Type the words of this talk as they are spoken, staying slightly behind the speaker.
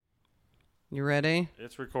You ready?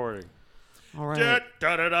 It's recording. All right.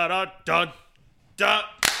 Did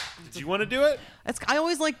you want to do it? I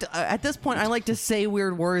always like to, at this point, I like to say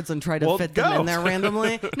weird words and try to fit them go. in there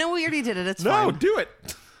randomly. No, we already did it. It's No, fine. do it.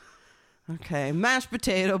 Okay. Mashed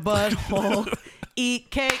potato, butthole,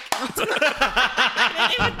 eat cake.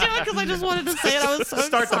 I didn't even do it because I just wanted to say it. I was so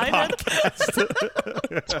Start excited. the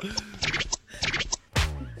podcast.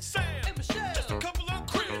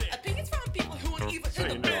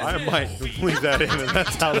 I might leave that in, and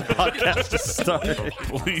that's how the podcast is started.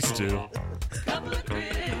 Please do. I'm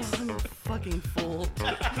a fucking fool.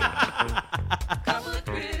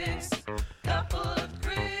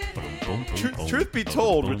 Truth be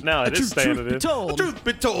told, now it is standing in. Truth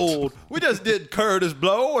be told, we just did Curtis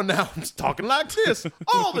Blow, and now I'm talking like this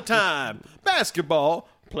all the time. Basketball,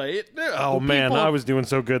 play it. Oh, man, I was doing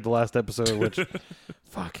so good the last episode, which,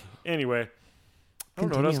 fuck. Anyway, I don't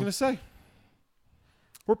know what I was going to say.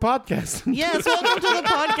 We're podcasting. Yes, welcome to the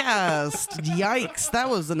podcast. Yikes, that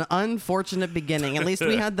was an unfortunate beginning. At least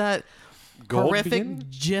we had that horrific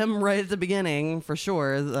gem right at the beginning, for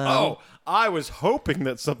sure. I was hoping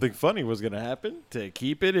that something funny was going to happen to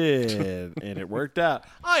keep it in, and it worked out.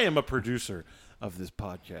 I am a producer of this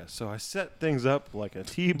podcast, so I set things up like a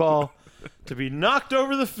T-ball to be knocked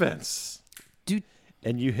over the fence.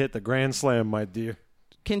 And you hit the grand slam, my dear.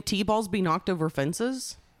 Can T-balls be knocked over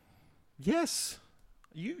fences? Yes.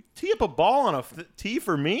 You tee up a ball on a tee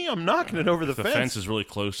for me, I'm knocking it over the fence. The fence is really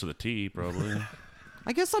close to the tee, probably.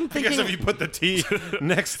 I guess I'm I thinking... guess if you put the tee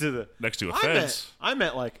next to a fence. I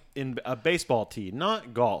meant like in a baseball tee,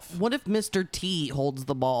 not golf. What if Mr. T holds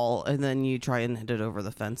the ball and then you try and hit it over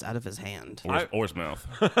the fence out of his hand? Or his mouth.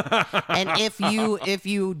 And if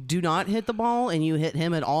you do not hit the ball and you hit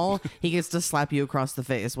him at all, he gets to slap you across the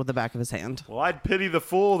face with the back of his hand. Well, I'd pity the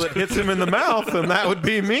fool that hits him in the mouth, and that would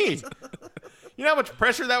be me. You know how much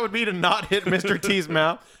pressure that would be to not hit Mr. T's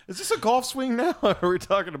mouth? Is this a golf swing now? Or are we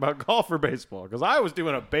talking about golf or baseball? Because I was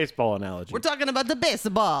doing a baseball analogy. We're talking about the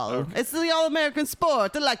baseball. Okay. It's the all-American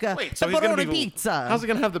sport, like a pepperoni pizza. How's he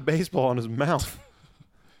going to have the baseball on his mouth?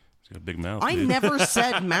 He's got a big mouth. I never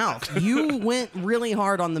said mouth. You went really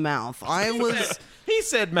hard on the mouth. He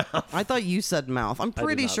said mouth. I thought you said mouth. I'm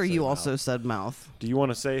pretty sure you mouth. Also said mouth. Do you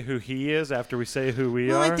want to say who he is after we say who we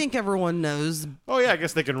Well, are? I think everyone knows. Oh, yeah, I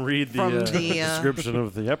guess they can read the description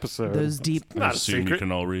of the episode. Those deep... I assume you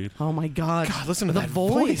can all read. Oh, my God. God, listen to the that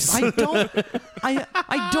voice. voice.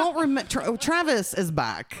 I don't remember... Travis is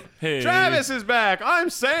back. Hey. Travis is back.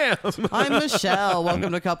 I'm Sam. I'm Michelle.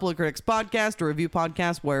 Welcome to Couple of Critics Podcast, a review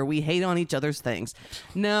podcast where we hate on each other's things.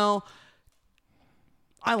 No...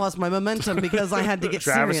 I lost my momentum because I had to get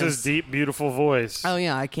Travis's serious. deep, beautiful voice. Oh,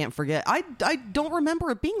 yeah, I can't forget. I don't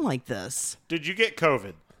remember it being like this. Did you get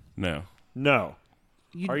COVID? No. No.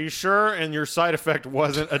 Are you sure? And your side effect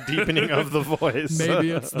wasn't a deepening of the voice?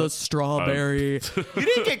 Maybe it's the strawberry. You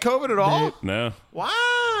didn't get COVID at all? No.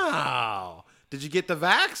 Wow. Did you get the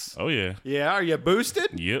vax? Oh, yeah. Yeah. Are you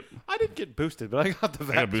boosted? Yep. I didn't get boosted, but I got the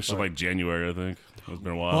vax. I got boosted like January, I think. It's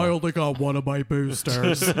been a while. I only got one of my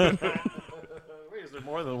boosters. Wait, is there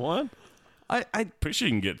more than one? I Pretty sure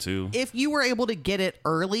you can get two. if you were able to get it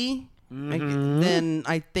early, then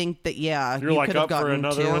I think that You're you like could have up for gotten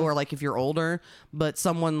another two, one? or like if you're older. But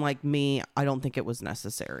someone like me, I don't think it was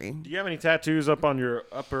necessary. Do you have any tattoos up on your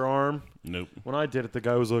upper arm? Nope. When I did it, the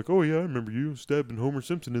guy was like, "Oh yeah, I remember you stabbing Homer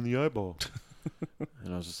Simpson in the eyeball."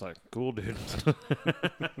 And I was just like, "Cool, dude.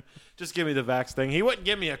 Just give me the vax thing." He wouldn't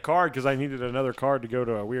give me a card because I needed another card to go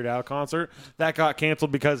to a Weird Al concert. That got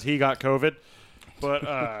canceled because he got COVID.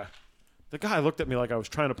 But the guy looked at me like I was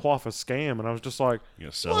trying to pull off a scam, and I was just like, You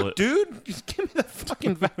gonna sell "Look, it? dude, just give me the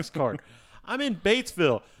fucking vax card. I'm in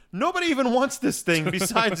Batesville. Nobody even wants this thing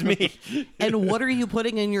besides me." And what are you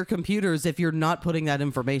putting in your computers if you're not putting that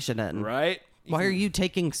information in? Right? Why are you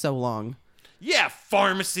taking so long? Yeah,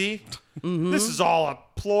 pharmacy. This is all a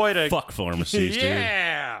ploy to... Fuck pharmacies, dude.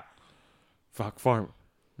 Yeah. Fuck farm.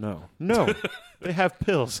 No. They have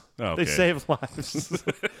pills. Okay. They save lives.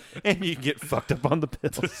 And you can get fucked up on the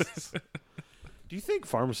pills. Do you think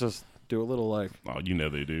pharmacists do a little like... Oh, you know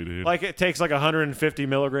they do, dude. Like it takes like 150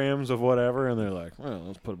 milligrams of whatever, and they're like, well,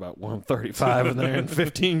 let's put about 135 in there, and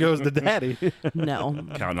 15 goes to daddy. No.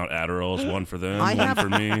 Counting out Adderalls, one for them, I one have- for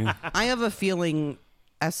me. I have a feeling,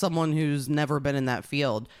 as someone who's never been in that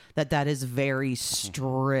field, that is very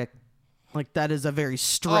strict. Like, that is a very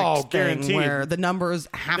strict thing guaranteed. where the numbers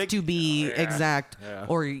have to be exact Yeah.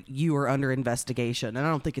 or you are under investigation. And I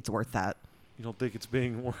don't think it's worth that. You don't think it's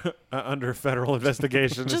being under federal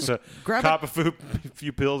investigation Just to grab cop a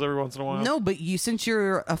few pills every once in a while? No, but since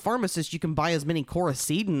you're a pharmacist, you can buy as many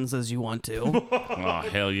Coricidins as you want to. Oh,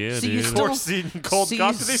 hell yeah, So you dude. still- Coricidin cold so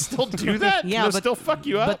cough. you Do they still do that? Yeah, They'll but still fuck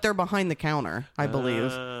you up. But they're behind the counter, I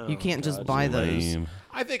believe. You can't just buy those. Lame.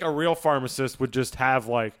 I think a real pharmacist would just have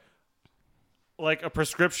like a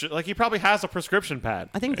prescription. Like he probably has a prescription pad.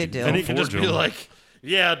 I think they do. And he can just be Forge 'em. like,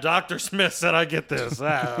 "Yeah, Dr. Smith said I get this."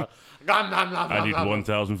 I need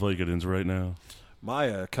 1,000 Vicodins right now.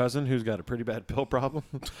 My cousin, who's got a pretty bad pill problem,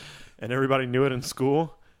 and everybody knew it in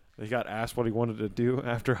school. He got asked what he wanted to do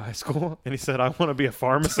after high school, and he said, "I want to be a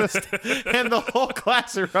pharmacist." And the whole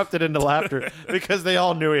class erupted into laughter because they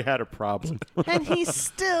all knew he had a problem. And he's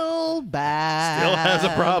still bad. Still has a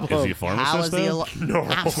problem. Is he a pharmacist, How is he? though? No.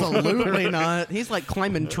 Absolutely not. He's like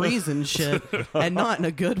climbing trees and shit, and not in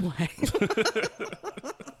a good way.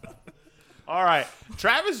 All right,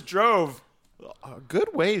 Travis drove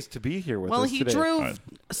good ways to be here with Well, us he today. drove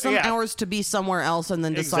some Yeah. hours to be somewhere else, and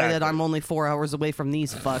then decided Exactly. I'm only 4 hours away from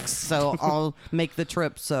these fucks, so I'll make the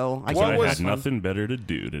trip. So I What can I was- had nothing better to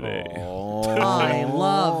do today. I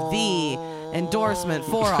love the endorsement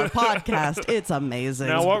for our podcast. It's amazing.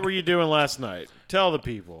 Now, what were you doing last night? Tell the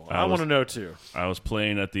people. I was- want to know too. I was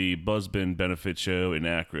playing at the Buzzbin benefit show in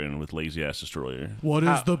Akron with Lazy Ass Destroyer What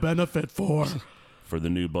is the benefit for? for the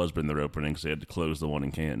new Buzzbin they're opening because they had to close the one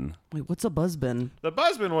in Canton. Wait, what's a buzzbin? The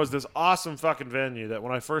Buzzbin was this awesome fucking venue that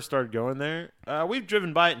when I first started going there, we've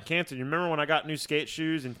driven by it in Canton. You remember when I got new skate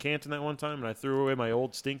shoes in Canton that one time and I threw away my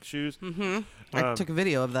old stink shoes? I took a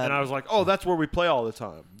video of that. And I was like, oh, that's where we play all the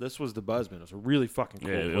time. This was the Buzzbin. It was a really fucking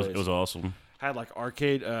cool Yeah, it was, place. it was awesome. Had like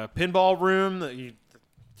arcade pinball room that you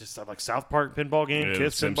just had like South Park pinball game, Yeah, the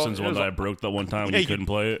Kiss pinball. Simpsons It one was that I broke that one time when Yeah, you couldn't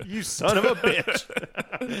play it. You son of a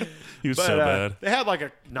bitch. He was But, so bad. They had like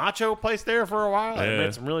a nacho place there for a while. They Yeah.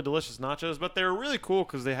 made some really delicious nachos, but they were really cool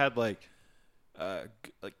because they had like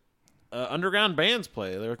underground bands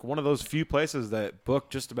play. They're like one of those few places that book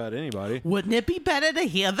just about anybody. Wouldn't it be better to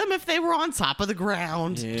hear them if they were on top of the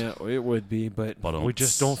ground? Yeah, it would be, but But, we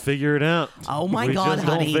just don't figure it out. Oh my we God, just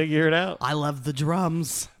honey. don't figure it out. I love the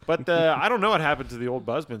drums. But I don't know what happened to the old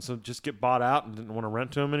Buzzbin, so just get bought out and didn't want to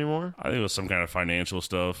rent to them anymore. I think it was some kind of financial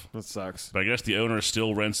stuff. That sucks. But I guess the owner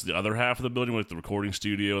still rents the other half of the building where the recording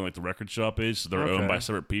studio and like the record shop is. So they're Okay. owned by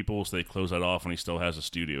separate people, so they close that off and he still has a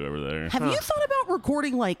studio over there. Have you thought about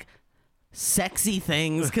recording like sexy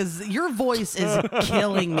things? Because your voice is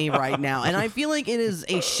killing me right now, and I feel like it is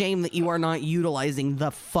a shame that you are not utilizing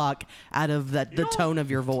the fuck out of the tone of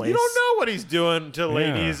your voice. You don't know what he's doing to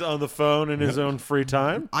ladies on the phone in his own free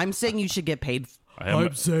time. I'm saying you should get paid. I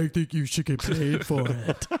saying that you should get paid for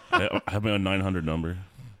it. have my own 900 number.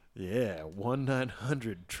 Yeah,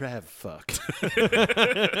 1-900 fuck.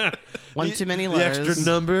 One too many The letters. extra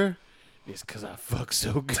number is because I fuck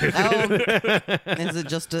so good. Is it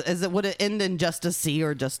just? Would it end in just a C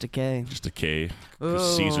or just a K? Just a K.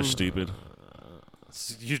 'Cause C's are stupid.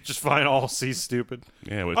 You just find all C stupid.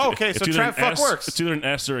 Yeah. Well, Okay, it's so either trap an fuck S- works. It's either an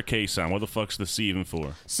S or a K sound. What the fuck's the C even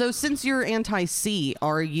for? So since you're anti-C,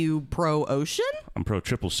 are you pro-ocean? I'm pro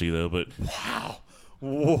triple C though, but Wow.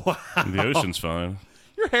 the ocean's fine.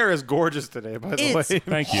 Your hair is gorgeous today, by the It's way.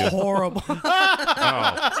 Thank you. horrible.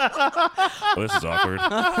 Oh, this is awkward.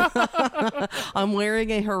 I'm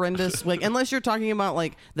wearing a horrendous wig, unless you're talking about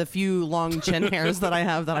like the few long chin hairs that I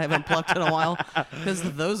have that I haven't plucked in a while, because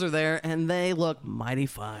those are there and they look mighty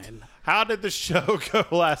fine. How did the show go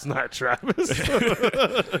last night, Travis?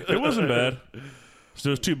 It wasn't bad. So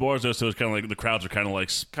there's two bars though, so it's kind of like the crowds are kind of like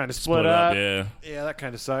Kind of split up. Yeah. Yeah, that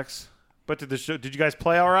kind of sucks. But did you guys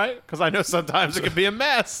play all right? Because I know sometimes it can be a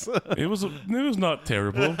mess. It was not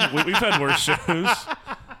terrible. We've had worse shows.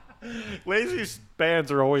 Lazy bands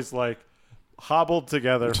are always like hobbled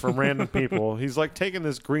together from random people. He's like taking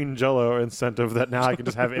this green Jello incentive that now I can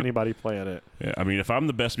just have anybody playing it. Yeah, I mean, if I'm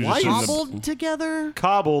the best Why musician, in the- Cobbled together?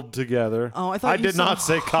 Cobbled together. Oh, I thought you did said not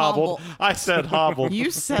say cobbled. hobble. I said hobbled.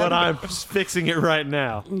 You said- but I'm fixing it right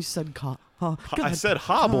now. You said go I ahead. said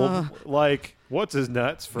hobbled like what's his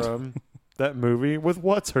nuts from that movie with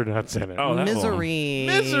what's her nuts in it. oh, that one. Misery.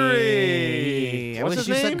 Misery. I What's wish his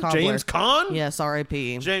you name? said cobbler. James Caan? Yes,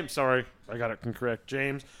 R.I.P. James, sorry. I got it incorrect.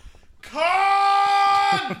 James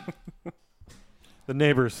Caan! The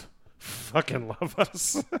neighbors fucking love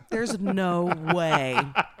us. There's no way.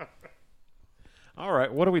 All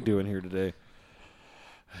right, what are we doing here today?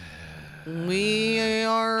 We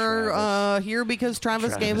are here because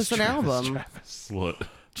Travis gave us an album. What?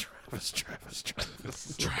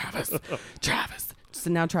 Travis. So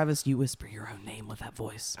now, Travis, you whisper your own name with that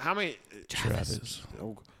voice. How many? Travis.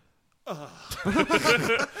 Oh, That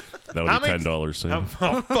would be $10. Sam.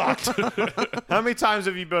 Oh, fuck. How many times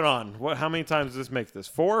have you been on? How many times does this make this?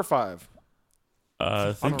 4 or 5?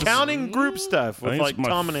 I'm counting group stuff with like my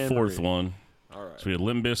Tom and Andrew. fourth one. All right. So we had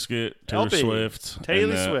Limp Bizkit, Taylor LB, Swift,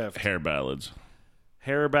 Taylor and, Swift. Hair Ballads,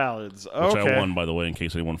 Hair Ballads. which Okay. I won, by the way, in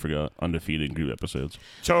case anyone forgot. Undefeated group episodes.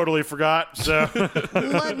 Totally forgot. So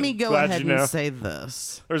Let me go Glad ahead you know. and say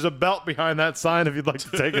this. there's a belt behind that sign if you'd like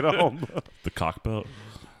to take it home. The cock belt.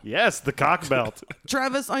 Yes, the cock belt.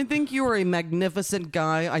 Travis, I think you are a magnificent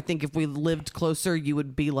guy. I think if we lived closer, you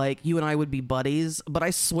and I would be buddies. But I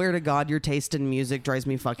swear to God, your taste in music drives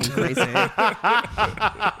me fucking crazy.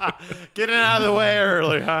 Getting out of the way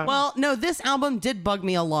early, huh? Well, no, this album did bug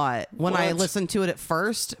me a lot when I What? listened to it at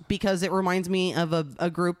first because it reminds me of a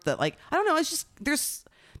group that, like, I don't know, it's just,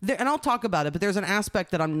 and I'll talk about it, but there's an aspect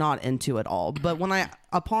that I'm not into at all. But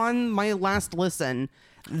upon my last listen,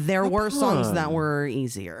 there were songs that were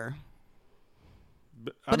easier.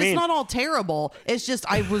 But it's not all terrible. It's just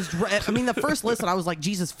the first listen, I was like,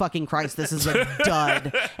 Jesus fucking Christ, this is a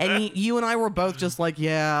dud. And you and I were both just like,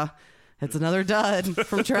 yeah, it's another dud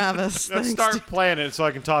from Travis. Let's Thanks start playing it so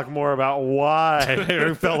I can talk more about why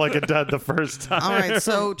it felt like a dud the first time. All right,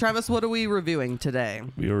 so Travis, what are we reviewing today?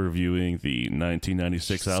 We are reviewing the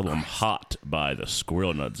 1996 album Hot by the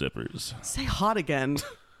Squirrel Nut Zippers. Say hot again.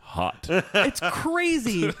 Hot. It's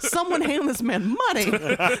crazy. Someone hand this man money.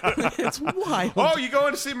 It's wild. Oh, you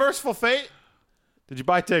going to see Merciful Fate? Did you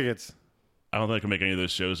buy tickets? I don't think I can make any of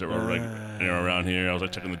those shows that were like around here. I was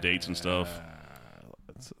like checking the dates and stuff.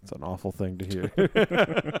 It's an awful thing to hear.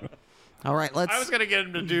 All right, I was going to get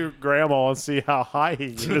him to do Grandma and see how high he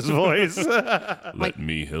get his voice. Let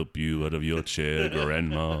me help you out of your chair,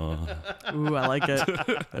 Grandma. Ooh, I like it.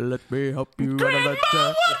 Let me help you. Grandma,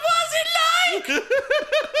 what was it like?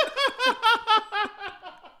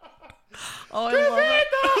 Oh, I love it.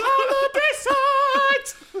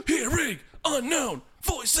 Hearing unknown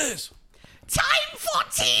voices. Time for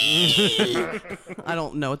tea. I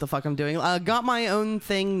don't know what the fuck I'm doing. Got My Own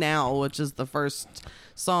Thing Now, which is the first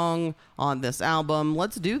song on this album.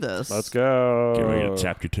 Let's do this. Let's go. Get ready to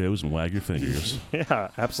tap your toes and wag your fingers. Yeah,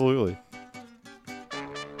 absolutely.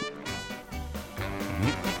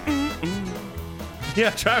 Yeah,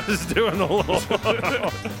 Travis is doing the little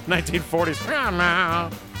 1940s.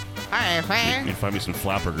 Hey, You hey. can find me some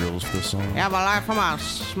flapper girls for this song. Yeah, but life from a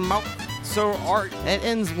smoke. So It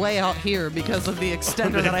ends way out here because of the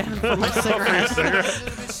extender that I have for my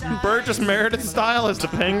cigarette. Burgess Meredith style as the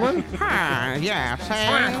penguin? Yeah,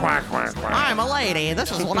 I'm a lady. This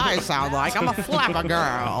is what I sound like. I'm a flapper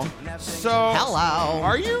girl. So, Hello.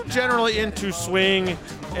 are you generally into swing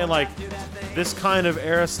and like this kind of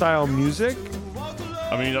era style music?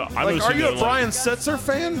 I mean, I Like, are you a like, Brian Setzer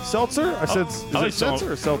fan? Seltzer? I said, is I like it Setzer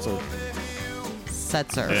or Seltzer?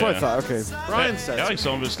 Setzer. That's what I thought. Okay, Brian I Setzer. like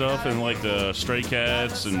some of his stuff and like the Stray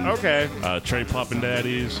Cats and Okay. Cherry Poppin'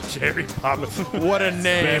 Daddies. Cherry Poppin'. What a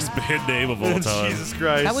name. Best band name of all time. Jesus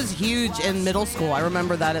Christ. That was huge in middle school. I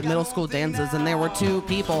remember that at middle school dances, and there were two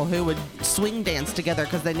people who would swing dance together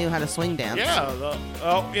because they knew how to swing dance.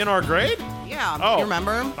 Yeah. In our grade? Yeah. Oh. You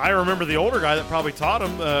remember? I remember the older guy that probably taught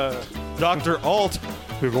him, Dr. Alt,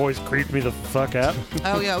 who always creeped me the fuck out.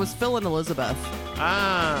 Oh, yeah. It was Phil and Elizabeth.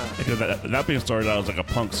 Because that being started out as like a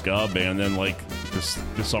punk ska band, then like this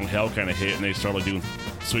song Hell kind of hit, and they started like doing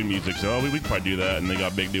swing music. So we could probably do that, and they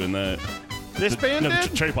got big doing that. This band No,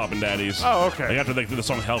 did? Cherry Poppin' Daddies. Oh, okay. Like after the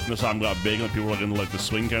song Help and this album got big, and people were like into like the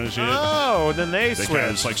swing kind of shit. Oh, then they They kind of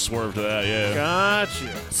switched. just like swerved to that, yeah.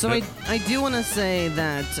 Gotcha. So I do want to say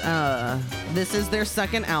that this is their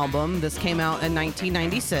second album. This came out in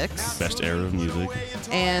 1996. Best era of music.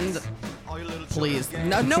 And please,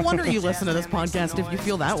 no wonder you listen to this podcast if you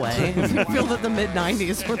feel that way. If you feel that the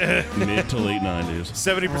mid-90s were Mid to late 90s.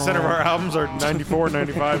 70% of our albums are 94,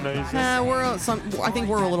 95, 96. I think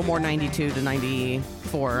we're a little more 92 to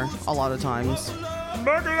 94 a lot of times.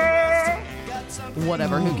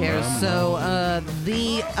 Whatever, who cares? So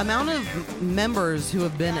the amount of members who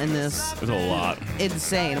have been in this, There's a lot.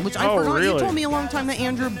 insane. Which I Oh, forgot. really? You told me a long time that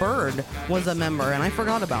Andrew Bird was a member, and I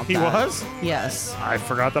forgot about He that. was? Yes. I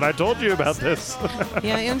forgot that I told you about this.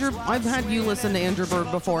 Yeah, Andrew. I've had you listen to Andrew Bird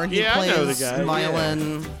before. He Yeah, I plays know the guy,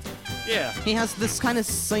 violin. Yeah. He has this kind of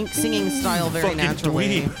singing style very Fucking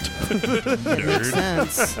naturally. dweeb. It makes Nerd.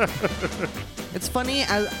 sense. It's funny,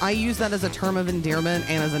 I use that as a term of endearment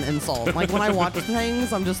and as an insult. Like when I watch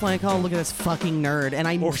things, I'm just like, oh, look at this fucking nerd. And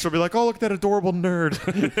I Or she'll be like, oh, look at that adorable nerd.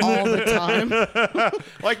 all the time.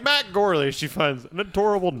 Like Matt Gorley, she finds an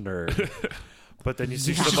adorable nerd. But then you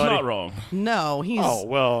see She's somebody. not wrong. No, he's... Oh,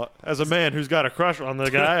 well, as a man who's got a crush on the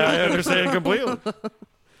guy, I understand completely.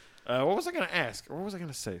 What was I going to ask? What was I going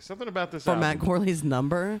to say? Something about this For album. Matt Corley's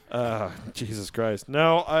number? Jesus Christ.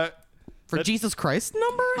 No, For Jesus Christ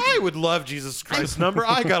number? I would love Jesus Christ number.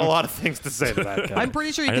 I got a lot of things to say to that guy. I'm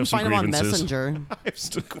pretty sure you I can have some find him on grievances. Messenger. I have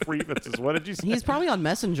some grievances. What did you say? He's probably on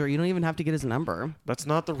Messenger. You don't even have to get his number. That's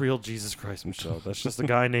not the real Jesus Christ, Michelle. That's just a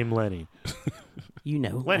guy named Lenny. You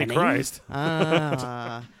know Lenny Christ.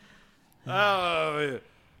 Ah. Have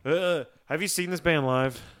you seen this band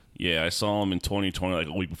live? Yeah, I saw him in 2020, like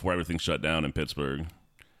a week before everything shut down in Pittsburgh.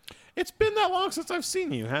 It's been that long since I've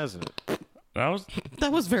seen you, hasn't it? That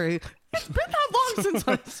was very... It's been that long since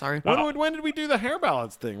I... Sorry. When did we do the hair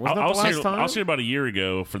ballads thing? Wasn't that the last time? I was here about a year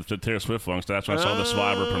ago for the Taylor Swift one, so that's when I saw the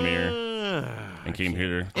Survivor premiere and came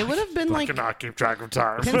here. It would have been I like... cannot keep track of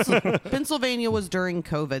time. Pennsylvania was during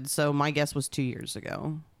COVID, so my guess was 2 years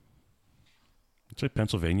ago. Did you say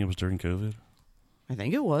Pennsylvania was during COVID? I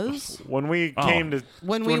think it was. When we came to...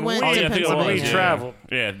 When we went I to think it was. Pennsylvania. We traveled.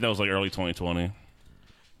 Yeah, that was like early 2020.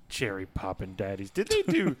 Cherry poppin' daddies. Did they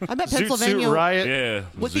do I bet Zoot Pennsylvania- Suit Riot? Yeah.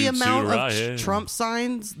 With the Zoot amount Suit of Riot. Trump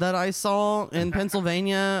signs that I saw in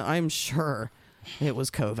Pennsylvania, I'm sure it was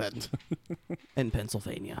COVID in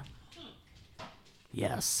Pennsylvania.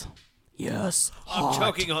 Yes. Yes. I'm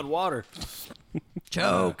choking on water.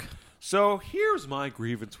 Choke. So here's my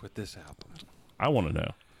grievance with this album. I want to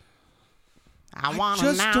know. I want to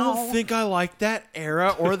Just know. don't think I like that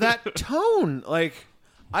era or that tone. Like,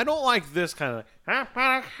 I don't like this kind of... Oh,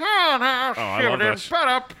 I love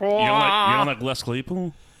that. You don't like Les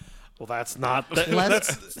Claypool? Well, that's not...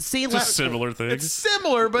 Let's see. It's a similar thing. It's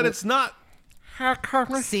similar, but it's not...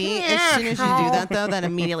 See, as soon as you do that, though, that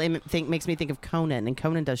immediately makes me think of Conan, and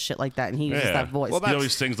Conan does shit like that, and he uses that voice. Well, He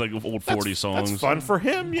always sings like old 40 songs. That's fun for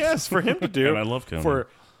him, yes, for him to do. And I love Conan. For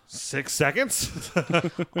 6 seconds.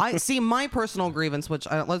 I see. My personal grievance, which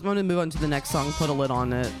let's move on to the next song. Put a lid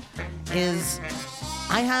on it. Is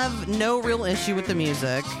I have no real issue with the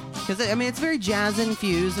music because I mean it's very jazz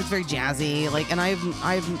infused. It's very jazzy. Like, and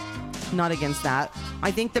I'm not against that.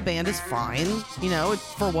 I think the band is fine. You know,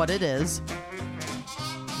 for what it is.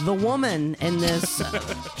 The woman in this.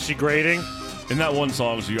 She grading? In that one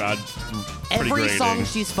song, she had pretty Every grating. song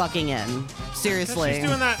she's fucking in. Seriously. She's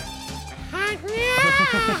doing that. I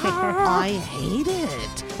hate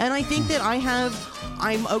it. And I think that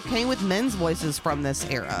I'm okay with men's voices from this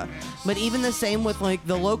era. But even the same with like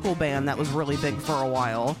the local band that was really big for a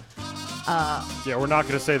while. Yeah, we're not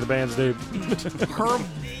going to say the band's name. Her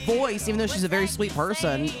voice, even though she's a very sweet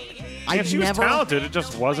person, She was talented. It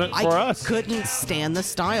just wasn't for us. I couldn't stand the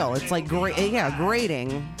style. It's like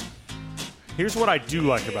grating. Here's what I do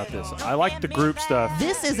like about this. I like the group stuff.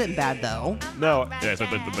 This isn't bad though. No, Yeah, it's like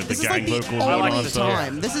the This is gang like the vocals. and all only that stuff.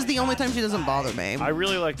 time. This is the only time she doesn't bother me. I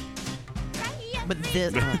really like But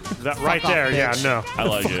this, that right off, there. Yeah, bitch. no. I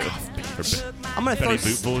like it. I'm gonna Betty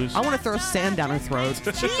throw. Boot Boys. I want to throw sand down her throat.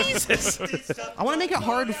 Jesus. I want to make it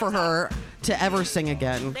hard for her to ever sing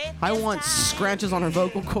again. I want scratches on her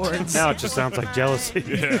vocal cords. Now it just sounds like jealousy.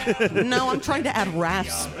 No, I'm trying to add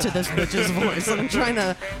raps to this bitch's voice, and I'm trying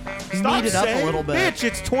to Stop speed it up a saying little bit. Bitch,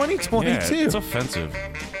 it's 2022. Yeah, it's offensive.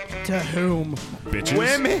 To whom? Bitches.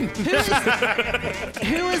 Women.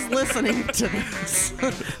 Who is listening to this?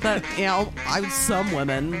 That some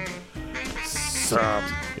women. Some.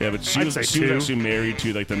 Yeah, but she I'd was say actually two. married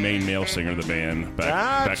to like the main male singer of the band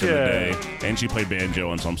back in the day, and she played banjo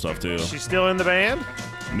on some stuff too. She's still in the band?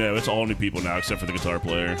 No, it's all new people now except for the guitar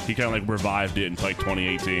player. He kind of like revived it in like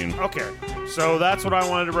 2018. Okay. So that's what I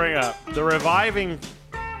wanted to bring up. The reviving.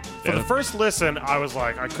 For the first listen, I was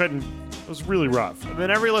like, I couldn't. It was really rough. And then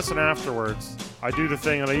every listen afterwards, I do the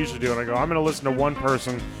thing that I usually do, and I go, I'm going to listen to one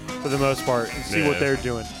person for the most part and see what they're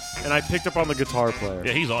doing. And I picked up on the guitar player.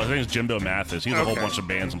 Yeah, his name is Jimbo Mathis. He's a whole bunch of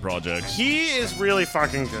bands and projects. He is really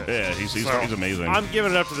fucking good. Yeah, he's amazing. I'm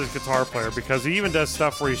giving it up to this guitar player because he even does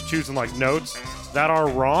stuff where he's choosing like notes that are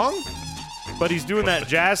wrong, but he's doing that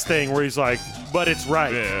jazz thing where he's like, but it's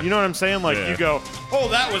right. Yeah. You know what I'm saying? Like Yeah. you go, oh,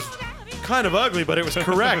 that was kind of ugly, but it was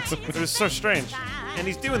correct. It was so strange. And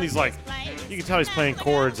he's doing these like, you can tell he's playing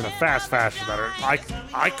chords in a fast fashion that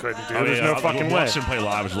I couldn't do. There's no fucking way. Watching him play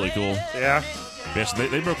live is really cool. Yeah. Yes,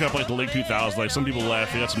 they broke up like the late 2000s. Like some people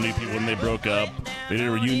left. They got some new people and they broke up. They did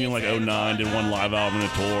a reunion like 09, did one live album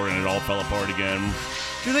and a tour, and it all fell apart again.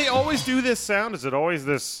 Do they always do this sound? Is it always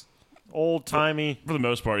this old-timey? For the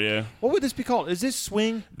most part, yeah. What would this be called? Is this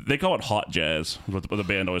swing? They call it hot jazz, is what the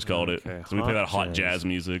band always called it. Okay, So we play that hot hot jazz. jazz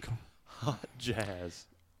music. Hot jazz.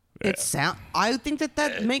 I think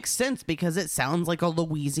that makes sense because it sounds like a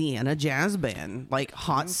Louisiana jazz band, like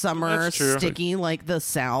hot summer, That's true. sticky, like the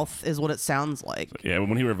South is what it sounds like. Yeah,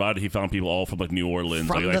 when he revived it, he found people all from like New Orleans,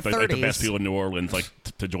 From like the the 30s. best people in New Orleans, like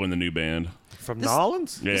to join the new band. From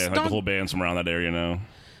Nolans? Yeah, like the whole band's from around that area now.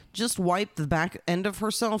 Just wiped the back end of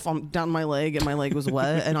herself down my leg, and my leg was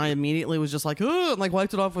wet, and I immediately was just like, ugh, and like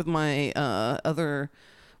wiped it off with my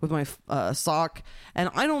sock, and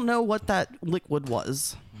I don't know what that liquid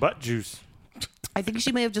was. Butt juice. I think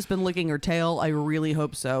she may have just been licking her tail. I really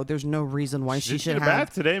hope so. There's no reason why she should have. have.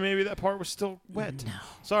 Bath today, maybe that part was still wet. No.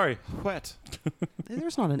 Sorry, wet.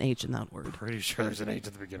 There's not an H in that word. Pretty sure there's an H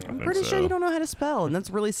at the beginning. I'm pretty sure you don't know how to spell, and that's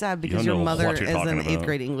really sad because your mother is an 8th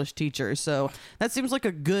grade English teacher. So that seems like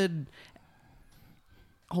a good.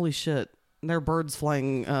 Holy shit! There are birds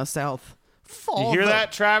flying south. You hear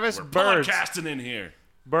that, Travis? We're birds podcasting in here.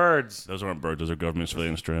 Birds. Those aren't birds. Those are government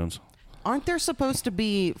surveillance drones. Aren't there supposed to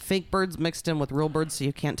be fake birds mixed in with real birds so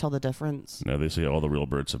you can't tell the difference? No, they say all the real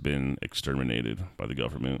birds have been exterminated by the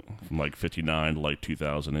government from like 59 to like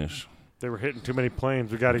 2000-ish. They were hitting too many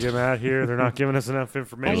planes. We got to get them out here. They're not giving us enough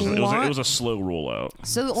information. It was a slow rollout.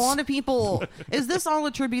 So a lot of people... Is this all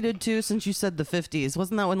attributed to, since you said the 50s?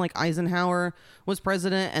 Wasn't that when like Eisenhower was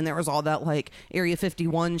president and there was all that like Area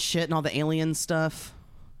 51 shit and all the alien stuff?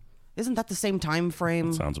 Isn't that the same time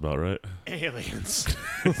frame? Sounds about right. Aliens.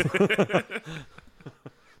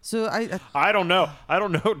 So I don't know.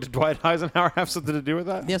 Did Dwight Eisenhower have something to do with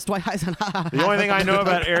that? Yes, Dwight Eisenhower. The only thing I know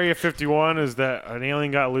about Area 51 is that an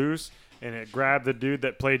alien got loose and it grabbed the dude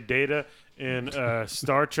that played Data in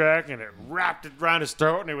Star Trek and it wrapped it around his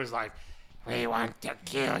throat and it was like, "We want to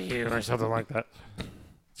kill you," or something like that.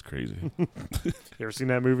 It's crazy. You ever seen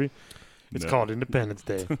that movie? It's called Independence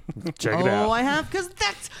Day. Check it out. Oh, I have, because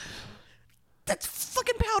that's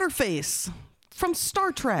fucking Powder Face from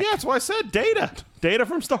Star Trek. Yeah, that's why I said Data. Data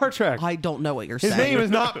from Star Trek. I don't know what you're His saying. name is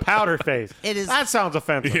not Powder Face. It is. That sounds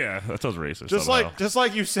offensive. Yeah, that sounds racist. Just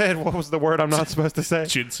like you said, what was the word I'm not supposed to say?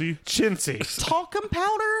 Chintzy. Talcum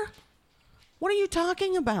powder? What are you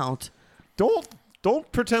talking about? Don't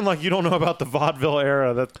pretend like you don't know about the vaudeville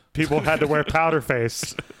era that people had to wear powder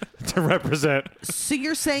face to represent. So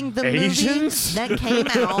you're saying the Asians? movie that came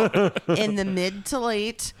out in the mid to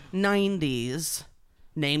late 90s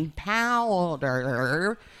named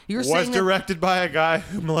Powder, was directed by a guy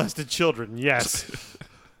who molested children, yes.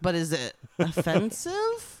 But is it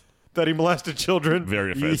offensive? That he molested children?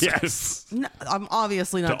 Very offensive. Yes. No, I'm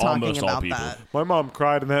obviously not To talking almost all about people. that. My mom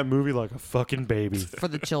cried in that movie like a fucking baby. For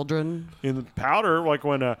the children. In the Powder, like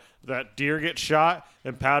when that deer gets shot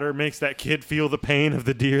and Powder makes that kid feel the pain of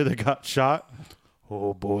the deer that got shot.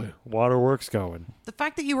 Oh boy, waterworks going. The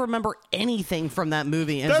fact that you remember anything from that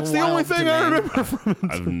movie is That's the only thing I remember from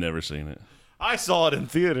it. I've never seen it. I saw it in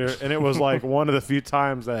theater, and it was like one of the few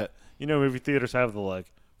times that, movie theaters have the like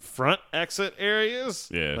front exit areas.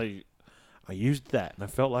 Yeah. Like, I used that, and I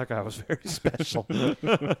felt like I was very special.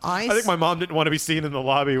 I I think my mom didn't want to be seen in the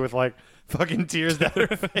lobby with like fucking tears down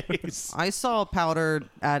her face. I saw Powder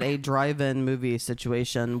at a drive-in movie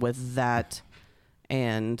situation with that,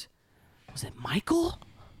 and was it Michael?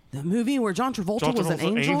 The movie where John Travolta was an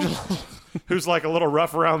angel? Who's like a little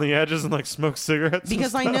rough around the edges and like smokes cigarettes.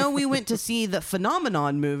 Because I know we went to see the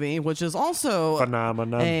Phenomenon movie, which is also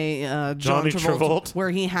Phenomenon. a John Johnny Travolta, where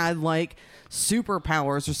he had like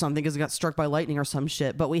superpowers or something because he got struck by lightning or some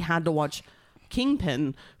shit. But we had to watch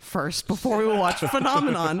Kingpin first before we watched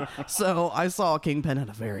Phenomenon. So I saw Kingpin at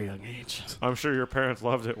a very young age. I'm sure your parents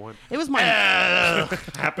loved it when it was my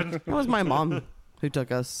happened. It was my mom who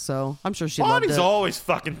took us, so I'm sure she loved Bonnie's it. always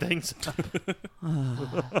fucking things.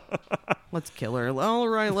 Let's kill her. All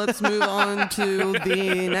right, let's move on to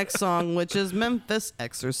the next song, which is Memphis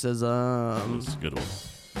Exorcism. That's a good one.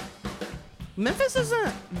 Memphis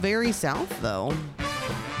isn't very south, though.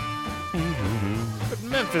 But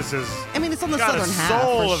Memphis is. I mean, it's on the got southern a half,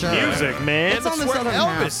 soul for of sure. music, man. It's on the where southern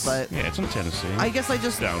Elvis. half, but Yeah, it's in Tennessee. I guess I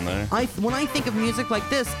just Down there. when I think of music like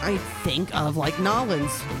this, I think of like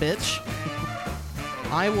Nolans, bitch.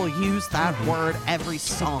 I will use that word every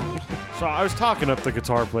song. So I was talking up the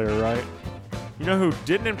guitar player, right? You know who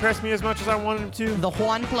didn't impress me as much as I wanted him to? The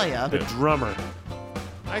Juan player. The drummer.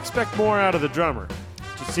 I expect more out of the drummer.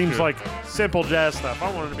 Just seems like simple jazz stuff.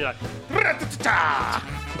 I wanted to be like, "Rat-ta-ta-ta."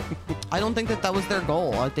 I don't think that was their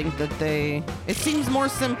goal. I think that it seems more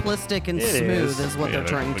simplistic and It smooth is. what they're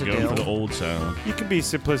trying to going for the do. old sound. You can be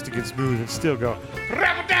simplistic and smooth and still go,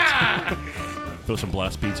 "Rat-ta-ta." Throw some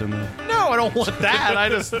blast beats in there. No, I don't want that.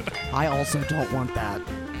 I also don't want that.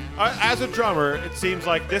 As a drummer, it seems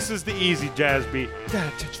like this is the easy jazz beat.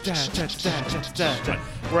 Where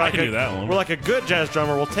I can do that one. Where like a good jazz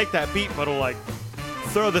drummer will take that beat, but will like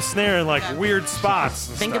throw the snare in like weird spots.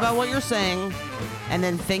 And Think stuff. about what you're saying, and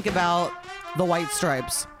then think about the White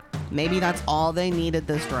Stripes. Maybe that's all they needed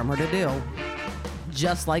this drummer to do.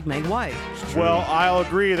 Just like Meg White. Well, I'll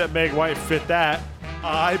agree that Meg White fit that.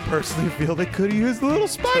 I personally feel they could have used a little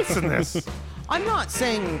spice in this. I'm not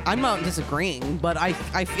disagreeing, but I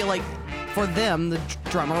feel like for them, the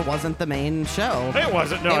drummer wasn't the main show. It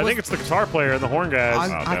wasn't. No, I think it's the guitar player and the horn guys.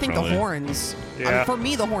 I think the horns. Yeah. For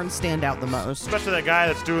me, the horns stand out the most. Especially that guy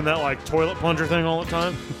that's doing that like toilet plunger thing all the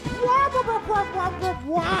time.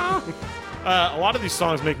 A lot of these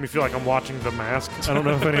songs make me feel like I'm watching The Mask. I don't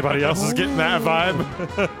know if anybody else is getting that vibe.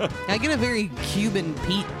 I get a very Cuban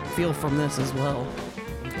Pete feel from this as well.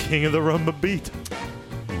 King of the rumba beat.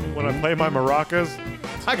 When I play my maracas,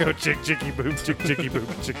 I go chick chicky boom, chick chicky boom,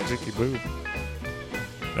 chick chicky boom.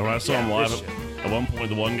 And when I saw him live, at one point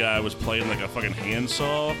the one guy was playing like a fucking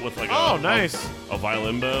handsaw with like a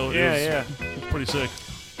violin bow. It was pretty sick.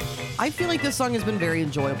 I feel like this song has been very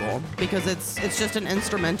enjoyable because it's just an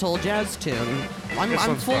instrumental jazz tune.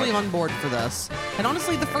 I'm fully on board for this. And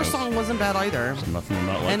honestly, the first song wasn't bad either. There's nothing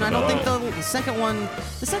not like and I don't think the second one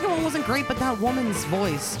wasn't great, but that woman's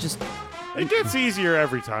voice just... It gets easier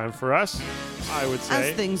every time for us, I would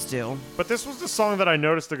say. As things do. But this was the song that I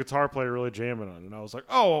noticed the guitar player really jamming on. And I was like,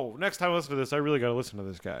 oh, next time I listen to this, I really got to listen to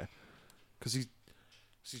this guy. Because he's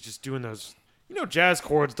just doing those... You know, jazz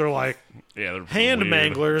chords, they're like they're hand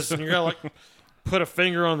weird. manglers. And you got to like put a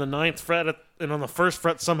finger on the 9th fret and on the 1st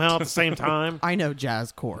fret somehow at the same time. I know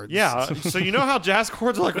jazz chords. Yeah. So you know how jazz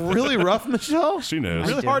chords are like really rough, Michelle? She knows.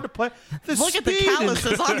 Really hard to play. Look at the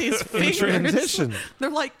calluses on these fingers. Transition. They're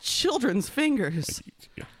like children's fingers.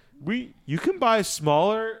 You can buy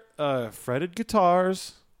smaller fretted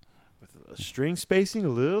guitars with a string spacing a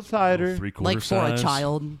little tighter. Three-quarter For a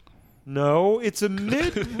child. No, it's a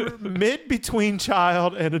mid between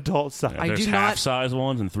child and adult size. Yeah, there's half-size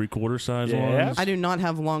ones and three-quarter size ones. I do not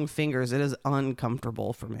have long fingers. It is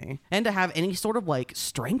uncomfortable for me. And to have any sort of like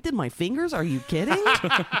strength in my fingers? Are you kidding?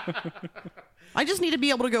 I just need to be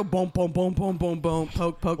able to go boom, boom, boom, boom, boom, boom,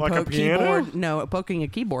 poke, like poke, a piano? keyboard. No, poking a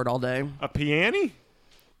keyboard all day. A piano?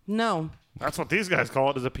 No. That's what these guys call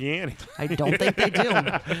it, is a piano. I don't think they do.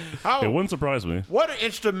 It wouldn't surprise me. What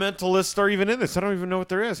instrumentalists are even in this? I don't even know what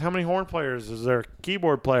there is. How many horn players? Is there a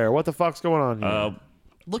keyboard player? What the fuck's going on here?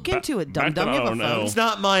 Look into it, dum-dum. You have a phone. It's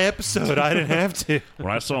not my episode. I didn't have to.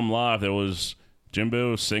 When I saw him live, there was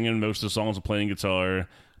Jimbo singing most of the songs and playing guitar.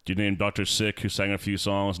 Dude named Dr. Sick, who sang a few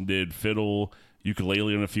songs and did fiddle,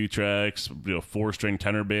 ukulele on a few tracks, 4-string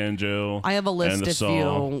tenor banjo. I have a list if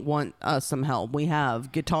you want some help. We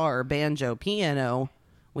have guitar, banjo, piano.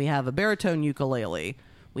 We have a baritone ukulele.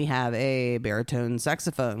 We have a baritone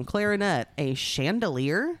saxophone, clarinet, a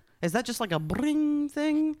chandelier. Is that just like a bring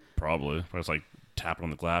thing? Probably. It's like tapping on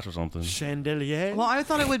the glass or something. Chandelier? Well, I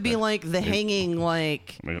thought it would be like the hanging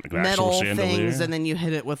like metal things, and then you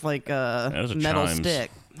hit it with like a metal chimes. stick.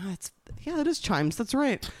 It is chimes. That's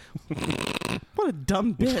right. What a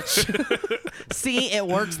dumb bitch. See, it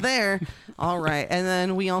works there. All right. And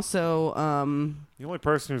then we also... the only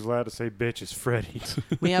person who's allowed to say bitch is Freddie.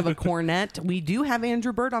 we have a cornet. We do have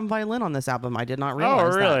Andrew Bird on violin on this album. I did not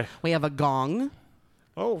realize really? that. We have a gong.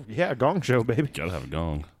 Oh, yeah, gong show, baby. Gotta have a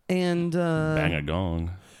gong. And... bang a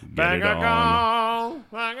gong. Bang a gong.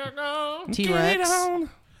 Bang a gong. T-Rex.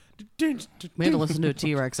 We had to listen to a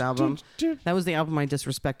T-Rex album. That was the album I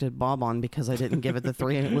disrespected Bob on because I didn't give it the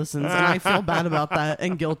 3 listens, and I feel bad about that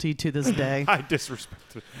and guilty to this day. I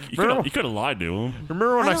disrespected You could have lied to him.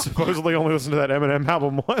 Remember when I supposedly only listened to that Eminem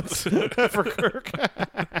album once for Kirk?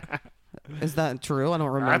 Is that true? I don't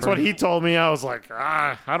remember. That's what he told me. I was like,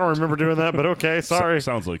 I don't remember doing that, but okay, sorry.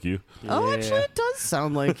 Sounds like you. Oh, actually, it does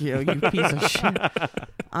sound like you piece of shit.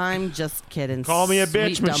 I'm just kidding. Call me a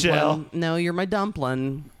bitch, Sweet Michelle. Dumpling. No, you're my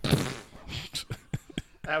dumpling.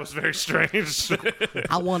 That was very strange.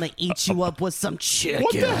 I want to eat you up with some chicken.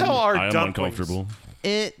 What the hell are I am dumplings? uncomfortable.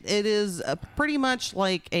 It is pretty much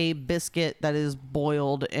like a biscuit that is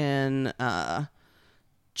boiled in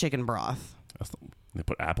chicken broth. They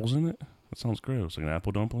put apples in it? That sounds gross. Like an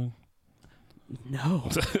apple dumpling? No.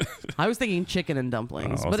 I was thinking chicken and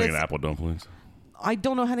dumplings. I was thinking apple dumplings. I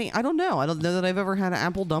don't know I don't know. I don't know that I've ever had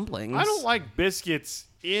apple dumplings. I don't like biscuits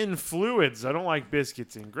in fluids. I don't like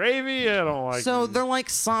biscuits in gravy. I don't like... So they're like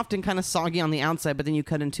soft and kind of soggy on the outside, but then you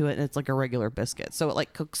cut into it and it's like a regular biscuit. So it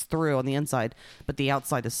like cooks through on the inside, but the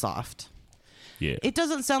outside is soft. Yeah. It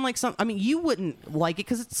doesn't sound like I mean, you wouldn't like it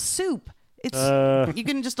because it's soup. It's you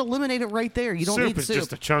can just eliminate it right there. You don't need soup. Soup is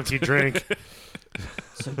just a chunky drink.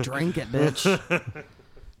 So drink it, bitch.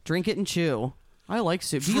 Drink it and chew. I like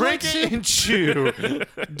soup. Do you Drink like it soup? and chew.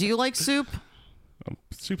 Do you like soup?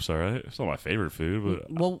 Soup's all right. It's not my favorite food,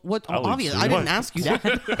 but Well, what? I like Obviously, soup. I didn't ask you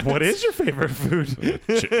that. What is your favorite food?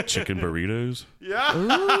 chicken burritos Yeah.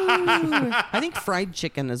 Ooh, I think fried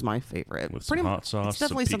chicken is my favorite. with some hot sauce, it's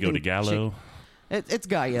definitely some pico de something gallo. It's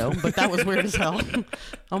gallo, but that was weird as hell.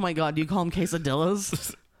 Oh my God, do you call them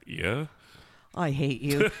quesadillas? Yeah. I hate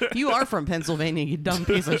you. You are from Pennsylvania, you dumb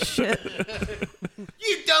piece of shit.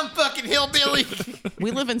 You dumb fucking hillbilly.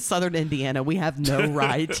 We live in southern Indiana. We have no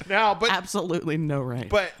right. Now, but absolutely no right.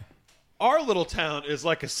 But our little town is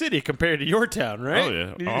like a city compared to your town, right?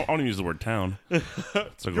 Oh yeah. I don't even use the word town.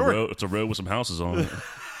 It's like a road. It's a road with some houses on it.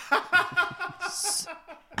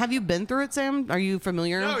 Have you been through it, Sam? Are you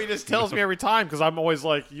familiar? No, he just tells me every time because I'm always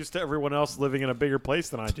like used to everyone else living in a bigger place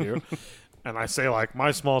than I do. And I say like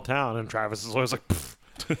my small town, and Travis is always like,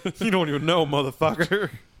 you don't even know, motherfucker.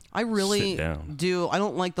 I really Sit down. do. I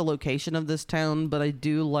don't like the location of this town, but I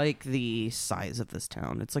do like the size of this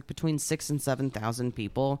town. It's like between 6,000 and 7,000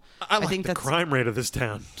 people. I think the crime rate of this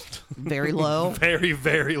town. Very low. Very,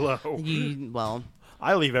 very low. Well,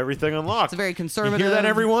 I leave everything unlocked. it's a very conservative. You hear that,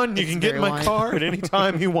 everyone? You It's can get in very my wide. car at any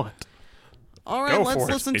time you want. All right, Go let's for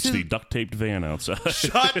it. listen It's to. the duct taped van outside.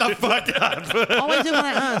 Shut the fuck up. All I did when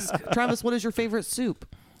I ask, Travis, what is your favorite soup?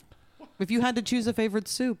 If you had to choose a favorite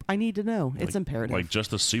soup, I need to know. It's imperative. Like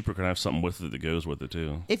just a soup, or can I have something with it that goes with it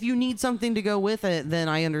too? If you need something to go with it, then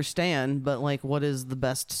I understand. But like, what is the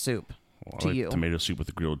best soup Well, to I like you? tomato soup with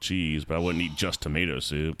the grilled cheese, but I wouldn't eat just tomato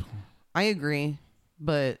soup. I agree,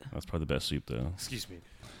 but That's probably the best soup though. Excuse me.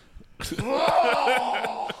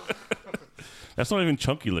 That's not even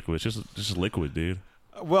chunky liquid. It's just liquid, dude.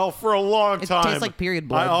 Well, for a long It time, tastes like period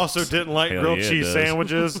blood. I also didn't like Hell grilled yeah, it cheese does.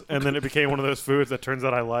 sandwiches, and then it became one of those foods that turns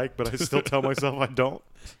out I like, but I still tell myself I don't.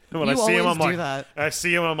 And when You I see him, always I'm do like, that. I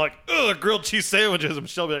see him, I'm like, ugh, grilled cheese sandwiches. And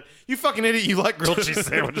Michelle be like, you fucking idiot, you like grilled cheese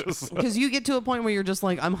sandwiches. because you get to a point where you're just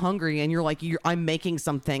like, I'm hungry, and you're like, I'm making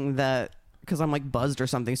something that. Because I'm like buzzed or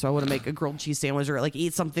something, so I want to make a grilled cheese sandwich or like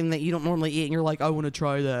eat something that you don't normally eat, and you're like, I want to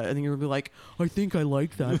try that, and then you'll be like, I think I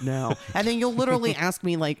like that now, and then you'll literally ask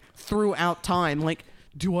me like throughout time, like,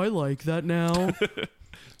 do I like that now?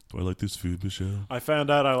 Do I like this food, Michelle? I found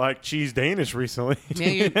out I like cheese Danish recently. Yeah,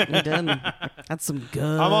 you did. That's some good.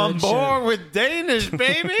 I'm on shit. board with Danish,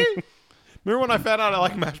 baby. Remember when I found out I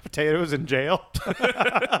like mashed potatoes in jail?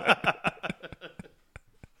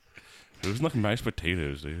 Who's like mashed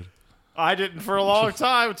potatoes, dude? I didn't for a long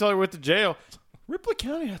time until I went to jail. Ripley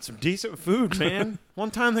County had some decent food, man.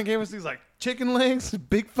 One time they gave us these like chicken legs,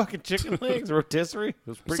 big fucking chicken legs, rotisserie. It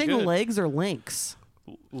was You're pretty saying good. legs or links?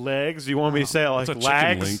 Legs? You want me to say it like It's a chicken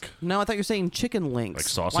lags? link. No, I thought you were saying chicken links, Like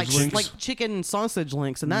sausage links? like chicken sausage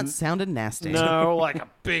links, and that sounded nasty. No, like a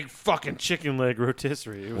big fucking chicken leg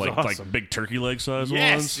rotisserie. It was Like awesome. big turkey leg size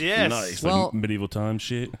Yes, ones. yes. Nice. Well- like medieval time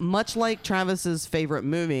shit. Much like Travis's favorite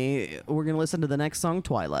movie, we're gonna listen to the next song,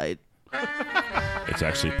 Twilight. It's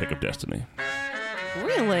actually Pick of Destiny.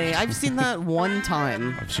 Really? I've seen that one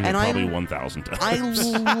time. I've seen and it probably I 1,000 times.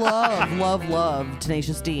 love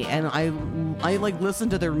Tenacious D, and I like listen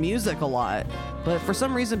to their music a lot. But for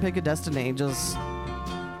some reason, Pick of Destiny just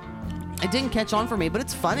it didn't catch on for me. But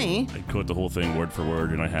it's funny. I quote the whole thing word for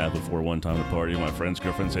word, and I had before one time at a party. My friend's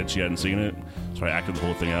girlfriend said she hadn't seen it, so I acted the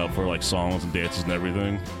whole thing out for like songs and dances and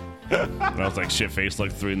everything. And I was like shit-faced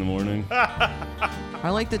like 3 a.m. I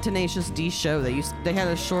like the Tenacious D show. They had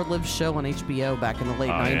a short-lived show on HBO back in the late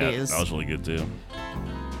Oh, yeah, 90s. that was really good too.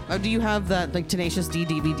 Oh, do you have that like Tenacious D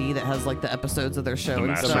DVD that has like the episodes of their show The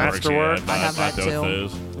and stuff? Masterwork? I have that both too.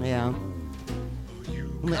 those. Yeah.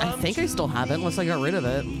 I think I still have it, unless I got rid of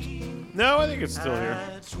it. No, I think it's still here.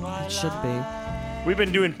 It should be. We've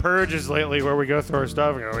been doing purges lately where we go through our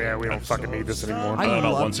stuff and go, yeah, we don't fucking need this anymore. I About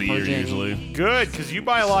love once a year purging. usually. Good, because you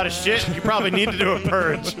buy a lot of shit and you probably need to do a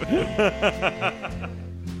purge.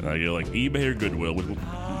 And I get like eBay or Goodwill, which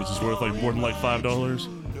is worth like more than like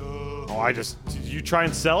 $5. Oh, you try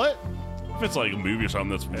and sell it? If it's like a movie or something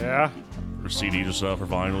that's Yeah. or CDs or stuff or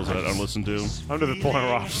vinyls that I don't listen to. I'm to the point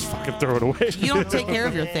where I'll just fucking throw it away. You don't take care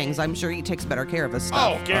of your things. I'm sure he takes better care of his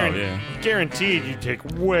stuff. Oh, yeah. guaranteed you take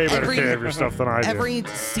way better care of your stuff than I do. Every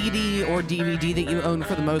CD or DVD that you own,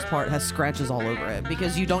 for the most part, has scratches all over it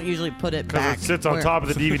because you don't usually put it back. Because it sits on where- top of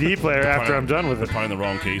the DVD player after I'm done with it. Probably in the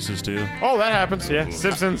wrong cases too. Oh, that happens, yeah.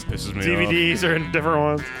 Simpsons Pisses me DVDs are in different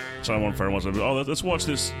ones. So one friend wants to, let's watch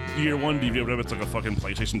this year one DVD, whatever. It's like a fucking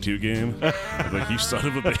PlayStation 2 game. I'm like, you son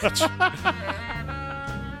of a bitch.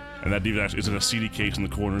 And that DVD actually is in a CD case in the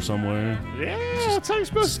corner somewhere. Yeah, that's how you're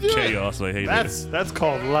supposed to do Chaos. I hate it. That's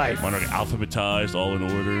called life. Mine are like alphabetized, all in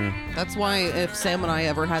order. That's why if Sam and I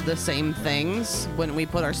ever had the same things when we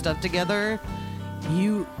put our stuff together,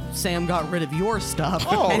 Sam, got rid of your stuff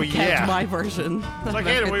and kept yeah. my version. It's like,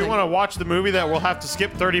 hey, do we want to watch the movie that we'll have to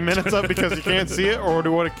skip 30 minutes of because you can't see it, or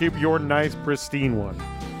do we want to keep your nice, pristine one?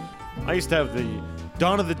 I used to have the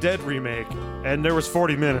Dawn of the Dead remake, and there was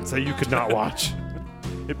 40 minutes that you could not watch.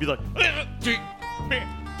 It'd be like,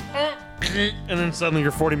 and then suddenly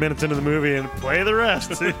you're 40 minutes into the movie and play the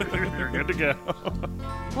rest. You're good to go.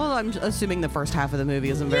 Well, I'm assuming the first half of the movie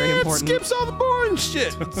isn't very important. It skips all the boring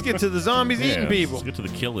shit. Let's get to the zombies eating people. Let's get to the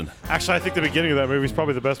killing. Actually, I think the beginning of that movie is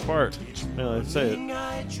probably the best part. Now that I say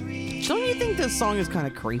it. Don't you think this song is kind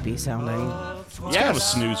of creepy sounding? It's kind of a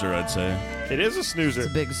snoozer, I'd say. It is a snoozer.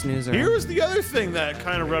 It's a big snoozer. Here's the other thing that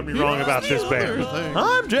kind of rubbed me wrong about this band.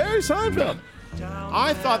 I'm Jerry Seinfeld.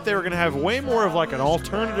 I thought they were going to have way more of like an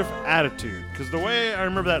alternative attitude. Because the way I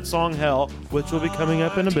remember that song, Hell, which will be coming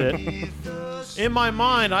up in a bit, in my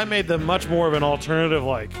mind, I made them much more of an alternative,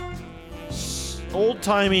 like,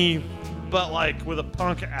 old-timey, but like with a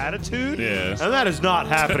punk attitude. Yeah. And that is not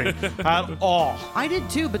happening at all. I did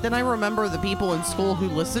too, but then I remember the people in school who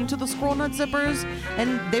listened to the Squirrel Nut Zippers,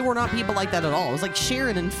 and they were not people like that at all. It was like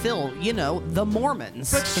Sharon and Phil, you know, the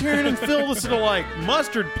Mormons. But Sharon and Phil listen to like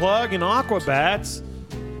Mustard Plug and Aquabats.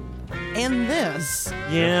 And this.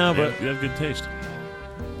 Yeah, but you have good taste.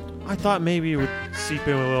 I thought maybe it would seep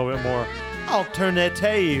in a little bit more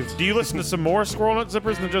alternative. Do you listen to some more Squirrel Nut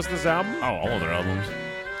Zippers than just this album? Oh, all of their albums.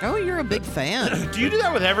 Oh, you're a big fan. Do you do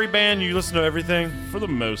that with every band? You listen to everything? For the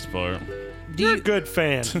most part. You're a good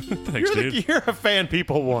fan. Thanks, dude. You're a fan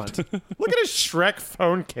people want. Look at his Shrek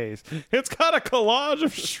phone case. It's got a collage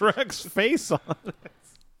of Shrek's face on it.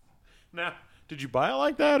 Now, did you buy it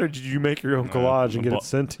like that, or did you make your own collage and get it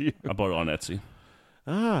sent to you? I bought it on Etsy.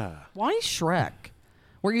 Why Shrek?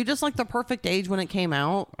 Were you just like the perfect age when it came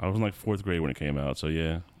out? I was in like 4th grade when it came out, so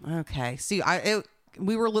yeah. Okay. See,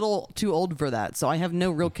 we were a little too old for that, so I have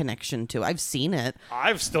no real connection to it. I've seen it.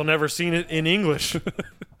 I've still never seen it in English.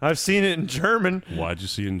 I've seen it in German. Why'd you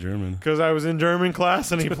see it in German? Because I was in German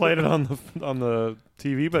class and he played it on the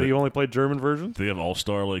TV, but he only played German version. Do they have All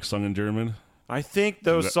Star like sung in German? I think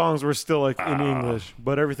those songs were still like in English,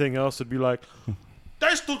 but everything else would be like,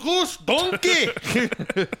 "Das du groß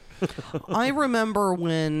donkey." I remember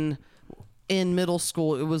when in middle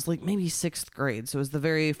school, it was like maybe 6th grade, so it was the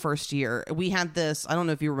very first year. We had this, I don't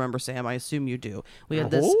know if you remember, Sam, I assume you do. We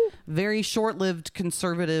had this very short-lived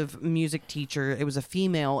conservative music teacher. It was a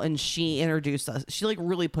female, and she introduced us. She like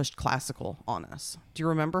really pushed classical on us. Do you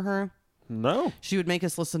remember her? No. She would make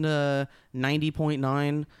us listen to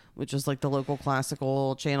 90.9, which is like the local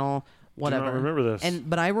classical channel, whatever. I do not remember this.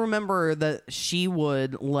 But I remember that she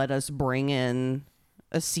would let us bring in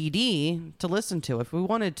a CD to listen to if we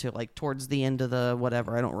wanted to, like towards the end of the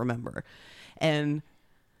whatever, I don't remember. And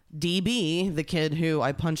DB, the kid who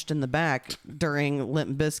I punched in the back during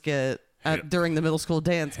Limp Bizkit, during the middle school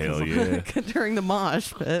dance, hell yeah, during the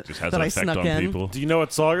mosh pit just has that an I effect snuck on in. people. Do you know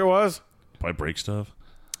what song it was? Probably Break Stuff.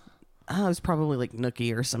 It was probably like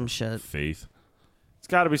Nookie or some shit. Faith. It's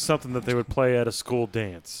got to be something that they would play at a school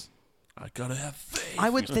dance. I gotta have faith. I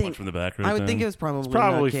would think from the back right I would then. think it was probably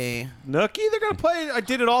Nookie. Nookie. Nookie? They're going to play I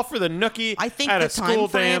Did It All for the Nookie I think at the a school time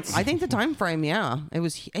frame, dance. I think the time frame, yeah. It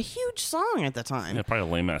was a huge song at the time. Yeah, probably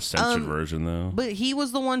a lame ass censored version though. But he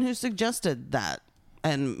was the one who suggested that.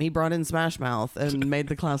 And he brought in Smash Mouth and made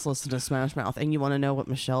the class listen to Smash Mouth. And you want to know what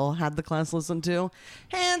Michelle had the class listen to?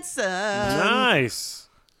 Hanson. Nice.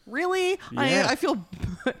 Really? Yeah. I feel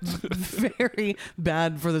very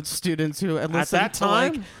bad for the students who listen that to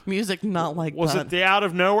like time? music not like Was that. it the Out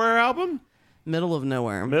of Nowhere album? Middle of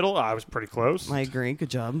Nowhere. Middle? I was pretty close. I agree. Good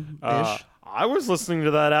job. Ish. I was listening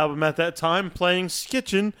to that album at that time playing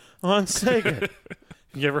Skitchin on Sega.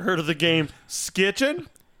 You ever heard of the game Skitchin?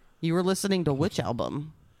 You were listening to which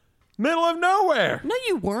album? Middle of Nowhere. No,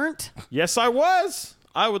 you weren't. Yes, I was.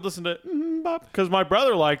 I would listen to because my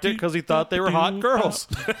brother liked it because he thought they were hot girls.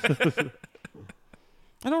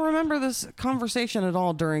 I don't remember this conversation at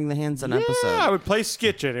all during the Hanson episode. Yeah, I would play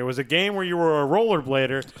Skitchin. It was a game where you were a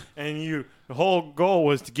rollerblader and the whole goal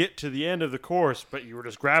was to get to the end of the course, but you were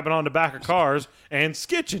just grabbing on the back of cars and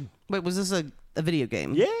skitching. Wait, was this a video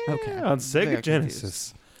game? Yeah, Okay. on Sega Very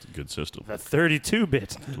Genesis. It's a good system. The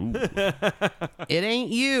 32-bit. It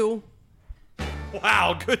ain't you.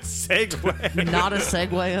 Wow, good segue. Not a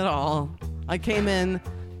segue at all. I came in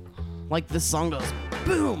like this song goes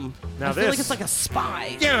boom. Now I feel like this- it's like a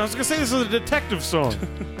spy. Yeah, I was going to say this is a detective song.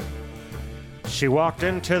 She walked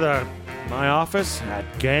into my office, had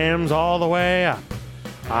gams all the way up.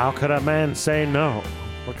 How could a man say no?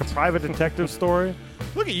 Like a private detective story?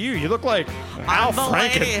 Look at you. You look like Al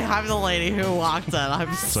Franken. I'm the lady who walked in. I'm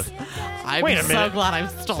Wait a so minute. glad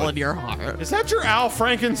I've stolen your heart. Is that your Al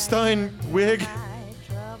Frankenstein wig?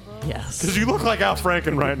 Yes. Because you look like Al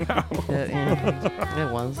Franken right now.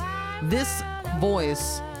 It was. This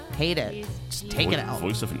voice, hate it. Just take it out.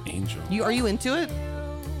 Voice of an angel. Are you into it?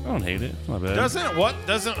 I don't hate it. It's not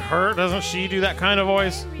bad. Doesn't she do that kind of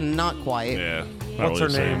voice? Not quite. Yeah. What's her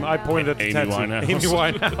name? I pointed at the Amy tattoo. Winehouse. Amy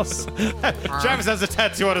Winehouse. Travis has a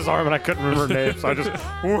tattoo on his arm, and I couldn't remember her name, so I just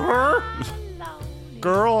her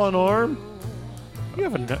girl on arm. You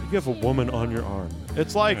have a woman on your arm.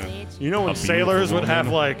 It's like you know when A sailors would beautiful have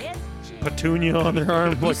woman. like petunia on their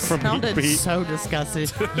arm, like from Sounded Beat. so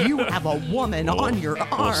disgusted. You have a woman on your arm.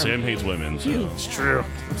 Well, Sam hates women, so It's true.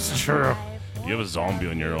 It's true. you have a zombie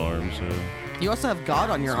on your arm. So You also have God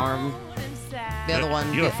on your arm. The other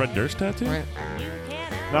one. You got a Fred Durst tattoo? Right.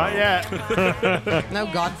 Not yet. No,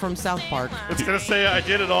 God from South Park. It's gonna say I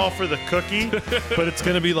did it all for the cookie, but it's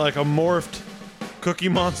gonna be like a morphed Cookie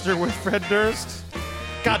Monster with Fred Durst.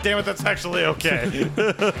 God damn it, that's actually okay.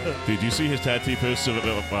 Did you see his tattoo posted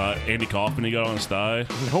of Andy Kaufman he got on his thigh?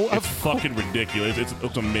 No, It's fucking ridiculous. It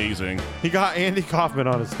looks amazing. He got Andy Kaufman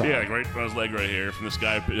on his thigh. Yeah, like right on his leg right here. From this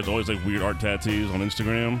guy, there's always like weird art tattoos on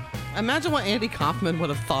Instagram. Imagine what Andy Kaufman would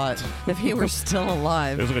have thought if he were still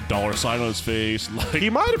alive. There's like a dollar sign on his face. Like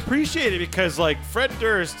He might appreciate it because, like, Fred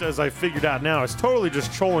Durst, as I figured out now, is totally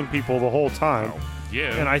just trolling people the whole time.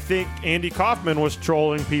 yeah. And I think Andy Kaufman was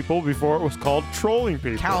trolling people before it was called trolling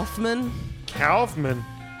people. Kaufman. Kaufman.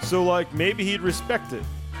 So, like, maybe he'd respect it.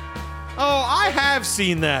 Oh, I have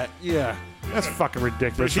seen that. Yeah. That's fucking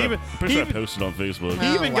ridiculous. Pretty sure I He posted on Facebook.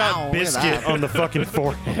 Oh, even wow, got look at biscuit that. on the fucking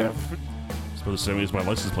forehead. Supposed to send me my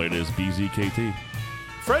license plate is BZKT.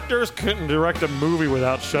 Fred Durst couldn't direct a movie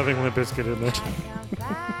without shoving Limp Bizkit in there.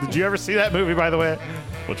 Did you ever see that movie, by the way?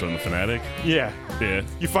 Which one, the Fanatic? Yeah. Yeah.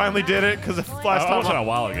 You finally did it? Because last I time... watched that a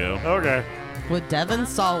while ago. Okay. With Devin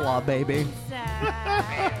Sawa, baby.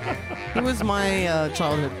 He was my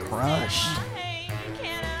childhood crush.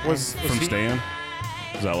 Was From he- Stan?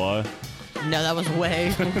 Is that why? No, that was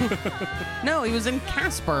way. No, he was in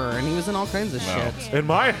Casper, and he was in all kinds of Wow. shit. And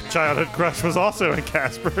my childhood crush was also in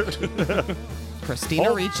Casper. Christina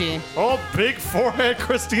Oh. Ricci. Oh, big forehead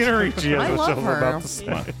Christina Ricci. I Is what love I'm her. about to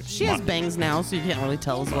say. She has bangs now, so you can't really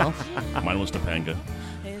tell as well. Mine was Topanga.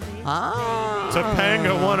 Ah.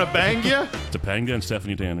 Topanga wanna bang ya? Topanga and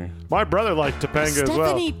Stephanie Tanner. My brother liked Topanga as well.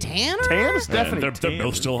 Stephanie Tanner? Tan Yeah, Stephanie they're Tanner.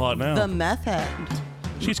 both still hot now. The meth head.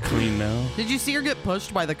 She's clean now. Did you see her get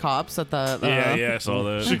pushed by the cops at the... Yeah, I saw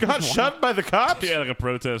that. She got shoved by the cops? Yeah, like a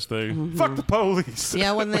protest thing. Fuck the police.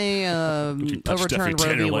 Yeah, when they touch overturned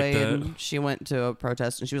Stephanie Roe v. Tanner like Wade, that. she went to a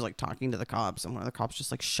protest and she was like talking to the cops, and one of the cops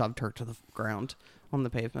just like shoved her to the ground on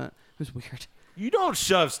the pavement. It was weird. You don't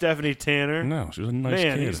shove Stephanie Tanner. No, she was a nice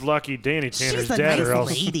Man, kid. he's lucky Danny Tanner's She's a dead nice or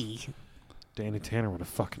else lady. Danny Tanner would have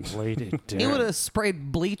fucking laid it He down. would have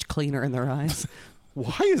sprayed bleach cleaner in their eyes.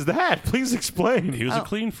 Why is that? Please explain. He was a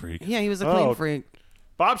clean freak. Yeah, he was a clean Oh. freak.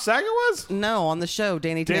 Bob Saget was? No, on the show,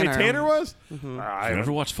 Danny Danny Tanner. Tanner was? You ever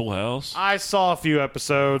watched Full House? I saw a few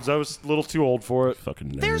episodes. I was a little too old for it. Fucking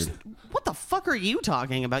nerd. There's what the fuck are you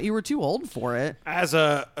talking about? You were too old for it. As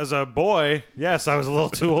a boy, yes, I was a little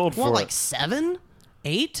too old What, for like it. 7,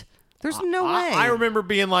 8? There's no way. I remember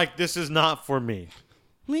being like, this is not for me.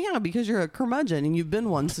 Well, yeah, because you're a curmudgeon and you've been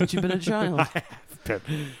one since you've been a child.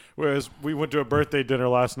 Whereas we went to a birthday dinner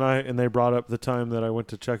last night, and they brought up the time that I went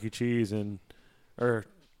to Chuck E. Cheese, or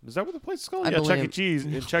is that what the place is called? I Yeah, Chuck E. believe. Cheese.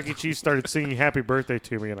 And Chuck E. Cheese started singing "Happy Birthday"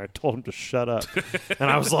 to me, and I told him to shut up. And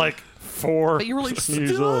I was like 4 But you were like,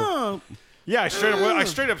 years old. stop. Yeah, I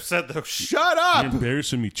straight up said though, "Shut You're up!"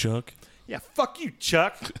 embarrassing me, Chuck. Yeah, fuck you,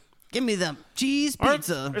 Chuck. Give me the cheese Aren't-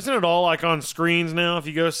 pizza. Isn't it all like on screens now? If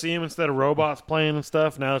you go see them instead of robots playing and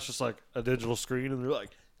stuff, now it's just like a digital screen, and they're like,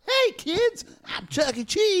 "Hey kids, I'm Chuck E.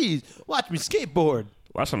 Cheese. Watch me skateboard."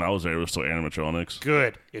 Last time I was there, it was still animatronics.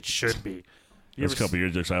 Good. It should be. You It's a ever couple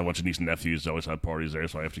years ago, so I have a bunch of nieces and nephews. They always had parties there,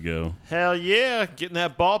 so I have to go. Hell yeah. Get in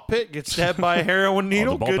that ball pit, get stabbed by a heroin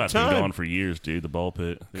needle, the ball good pit's been gone time. for years, dude. The ball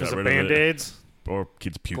pit. They Because got of rid of it. Band-Aids. Or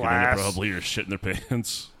kids puking in Glass. it probably, or shit in their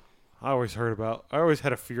pants. I always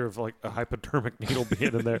had a fear of like a hypodermic needle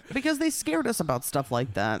being in there. Because they scared us about stuff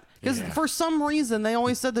like that. Because for some reason, they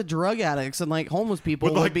always said that drug addicts and like homeless people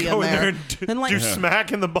Would would like be go in in there there. and do like,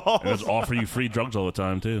 smack in the And it's balls. offer you free drugs all the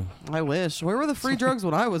time, too. I wish. Where were the free drugs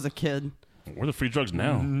when I was a kid? Where are the free drugs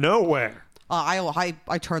now? Nowhere.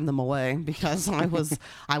 I turned them away because I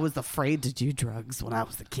was afraid to do drugs when I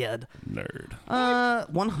was a kid. Nerd.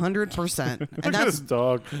 100%. And Look at this that's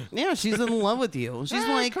dog. yeah. She's in love with you. She's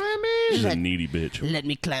like, She's a needy bitch. let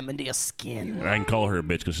me climb into your skin. And I can call her a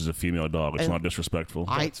bitch because she's a female dog. It's not disrespectful.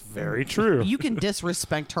 It's very true. You can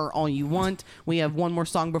disrespect her all you want. We have one more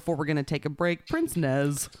song before we're gonna take a break. Prince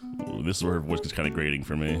Nez. Ooh, this is where her voice gets kind of grating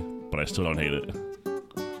for me, but I still don't hate it.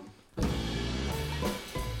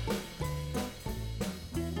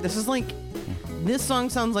 This is like, this song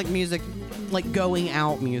sounds like music, like going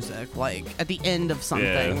out music, like at the end of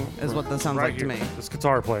something is what this sounds Right like to here. me. This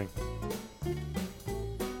guitar playing.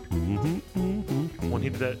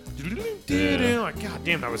 when he did that. Like, God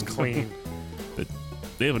damn, that was clean. But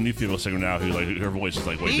they have a new female singer now who like her voice is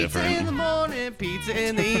like way Pizza different. in the morning, pizza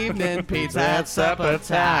in the evening, pizza at supper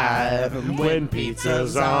time. When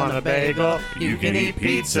pizza's on a bagel, you can eat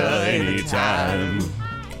pizza anytime.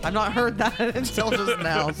 I've not heard that until just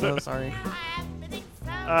now, so sorry.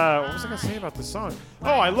 What was I gonna say about this song?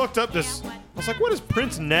 Oh, I looked up this. I was like, what does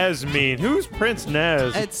Prince Nez mean? Who's Prince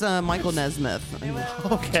Nez? It's Michael Nesmith.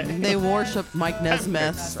 Okay. They worship Mike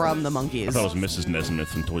Nesmith from the I Monkees. thought it was Mrs. Nesmith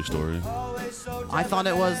from Toy Story. I thought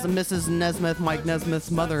it was Mrs. Nesmith, Mike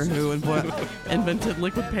Nesmith's mother, who invented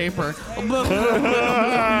liquid paper.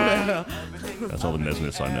 That's all the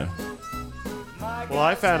Nesmiths I know. Well,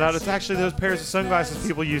 I found out it's actually those pairs of sunglasses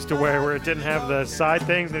people used to wear where it didn't have the side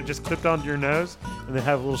things and it just clipped onto your nose and they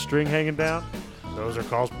have a little string hanging down. Those are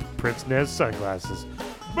called Prince Nez sunglasses.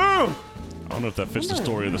 Boom! I don't know if that fits the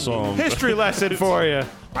story of the song. History lesson for you.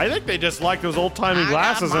 I think they just like those old-timey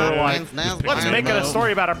glasses and they're like, let's make it a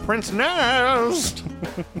story about a Prince Nez.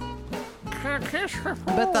 I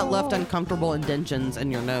bet that left uncomfortable indentions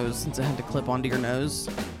in your nose since it had to clip onto your nose.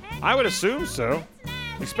 I would assume so.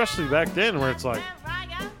 Especially back then where it's like,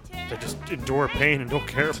 they just endure pain and don't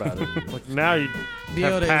care about it. Like now you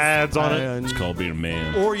have pads on it. It's called being a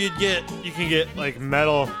man. Or you can get like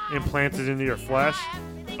metal implanted into your flesh.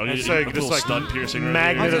 Oh, And you so you can can just just like stud piercing right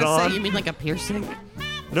magnet I was it gonna on. say, you mean like a piercing?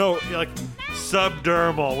 No, like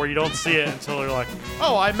subdermal where you don't see it until you're like,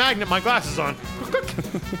 oh, I magnet my glasses on.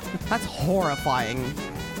 That's horrifying.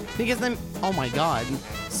 Because then, oh my god,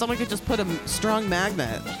 someone could just put a strong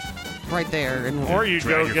magnet right there and Or you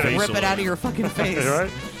Drag go your get face a rip it out of your fucking face. right?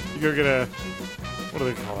 You go get a what do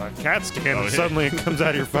they call that? CAT scan, Oh, and yeah. suddenly it comes out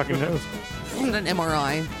of your fucking nose. And an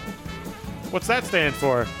MRI. What's that stand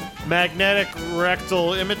for? Magnetic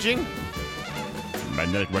rectal imaging?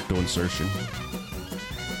 Magnetic rectal insertion.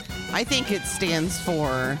 I think it stands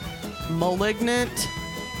for malignant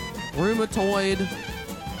rheumatoid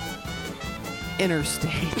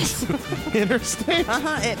interstate. Interstate?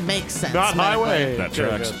 It makes sense. Not medically. highway. That Good,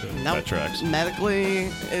 tracks. good, good. Nope. That tracks. Medically,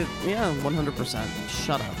 yeah, 100%.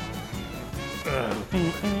 Shut up.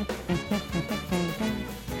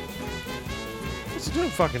 What's he doing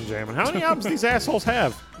fucking jamming? How many albums these assholes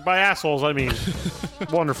have? By assholes, I mean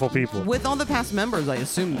wonderful people. With all the past members, I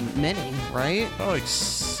assume many, right? Probably like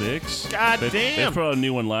 6. God They damn. put out a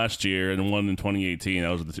new one last year and one in 2018. That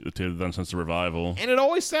was the two they've done since the revival. And it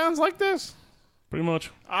always sounds like this? Pretty much.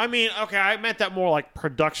 I mean, okay, I meant that more like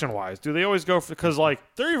production-wise. Do they always go for... Because, like,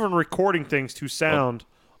 they're even recording things to sound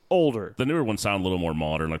older. The newer ones sound a little more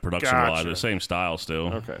modern, like production-wise. Gotcha. The same style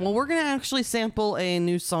still. Okay. Well, we're going to actually sample a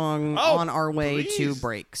new song on our way to please.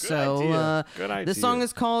 break. Good So, idea. Good idea. this song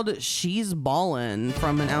is called She's Ballin'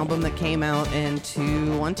 from an album that came out in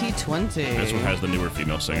 2020. This one has the newer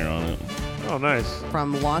female singer on it. Oh, nice.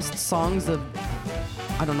 From Lost Songs of...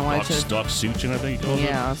 I don't know why I chose... Doc Suchin, I think he calls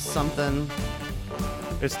Yeah, something.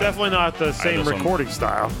 It's definitely not the same this one- recording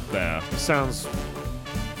style. it. Yeah. It sounds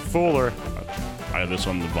fuller. I have this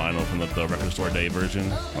on the vinyl from the Record Store Day version,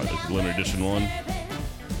 like the limited edition one.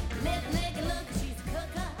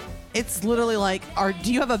 It's literally like,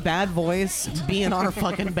 do you have a bad voice? Be in our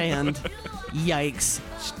fucking band. Yikes.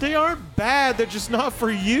 They aren't bad. They're just not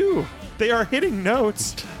for you. They are hitting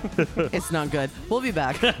notes. It's not good. We'll be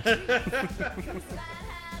back.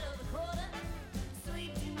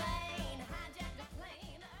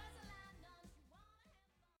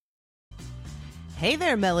 Hey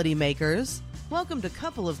there, Melody Makers. Welcome to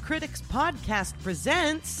Couple of Critics Podcast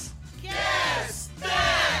presents... Guess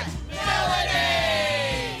That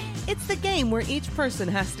Melody! It's the game where each person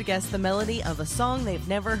has to guess the melody of a song they've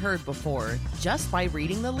never heard before, just by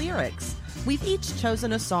reading the lyrics. We've each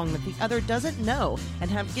chosen a song that the other doesn't know and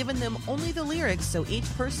have given them only the lyrics so each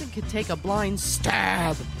person can take a blind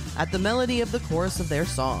stab at the melody of the chorus of their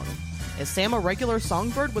song. Is Sam a regular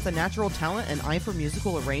songbird with a natural talent and eye for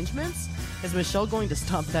musical arrangements? Is Michelle going to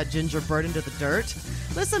stomp that ginger bird into the dirt?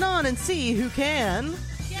 Listen on and see who can...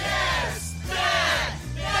 Guess That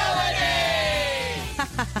Melody!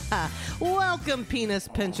 Welcome, penis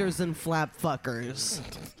pinchers and flap fuckers.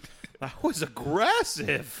 That was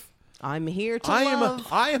aggressive. I'm here to I love...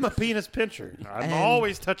 am a penis pincher. I'm And-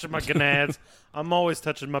 always touching my gonads. I'm always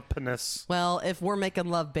touching my penis. Well, if we're making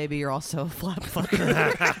love, baby, you're also a flap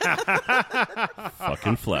fucker.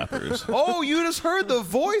 Fucking flappers. Oh, you just heard the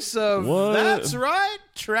voice of. What? That's right.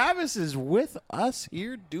 Travis is with us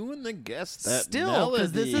here doing the Guess That Still,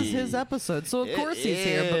 because this is his episode, so of course he's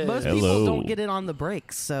here. But most people Hello. don't get it on the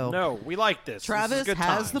breaks, so... No, we like this. This is Travis good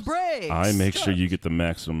has times. the breaks. I make sure you get the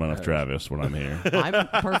maximum amount of Travis when I'm here. I'm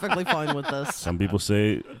perfectly fine with this. Some people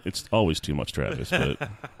say it's always too much Travis, but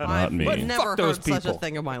not me. But never those heard people. such a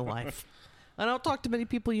thing in my life. I don't talk to many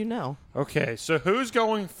people you know. Okay, so who's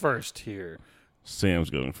going first here? Sam's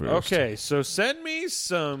going first. Okay, so send me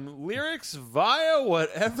some lyrics via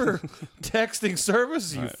whatever texting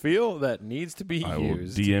service you feel that needs to be I will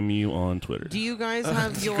used. DM you on Twitter. Do you guys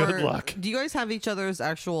have your? Good luck. Do you guys have each other's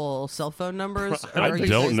actual cell phone numbers? Or I are you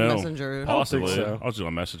don't guys know. Messenger? Possibly. so. I'll do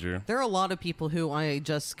a messenger. There are a lot of people who I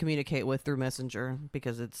just communicate with through Messenger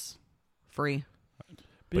because it's free.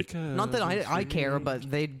 Because Not that I care, but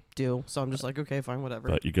they do. So I'm just like, okay, fine, whatever.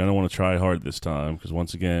 But you're going to want to try hard this time because,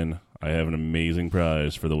 once again, I have an amazing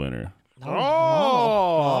prize for the winner.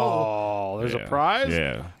 Oh, there's Yeah. a prize?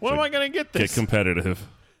 Yeah. When So am I going to get Get this? competitive.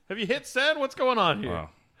 Have you hit send? What's going on here? Wow.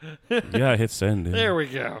 Yeah, I hit send. Dude. There we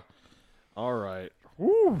go. All right.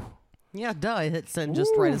 Woo. Yeah, duh. I hit send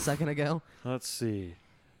just right a second ago. Let's see.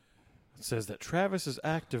 It says that Travis is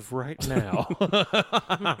active right now.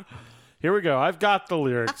 Here we go. I've got the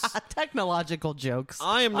lyrics. Technological jokes.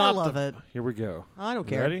 I am not I love the, it. Here we go. I don't You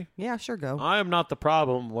care. ready? Yeah, sure, go. I am not the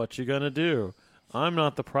problem. What you gonna do? I'm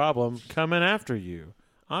not the problem. Coming after you.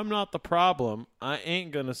 I'm not the problem. I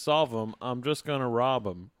ain't gonna solve 'em. I'm just gonna rob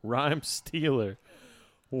 'em. Rhyme stealer.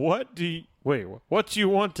 What do you, wait? What you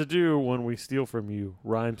want to do when we steal from you?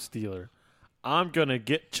 Rhyme stealer. I'm gonna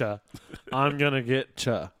get ya. I'm gonna get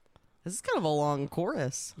ya. This is kind of a long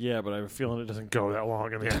chorus. Yeah, but I have a feeling it doesn't go that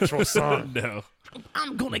long in the actual song. No.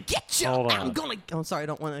 I'm gonna get you. Hold on. I'm gonna. Oh, sorry, I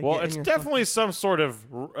don't want to. Well, get it's in your definitely some sort of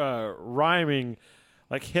rhyming,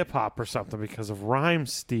 like hip hop or something, because of rhyme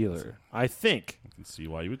stealer. I think I can see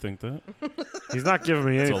why you would think that. he's not giving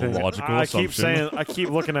me a anything. logical I keep assumption. saying, I keep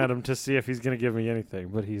looking at him to see if he's going to give me anything,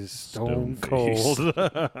 but he's stone Stone-faced.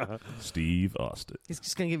 cold. Steve Austin. He's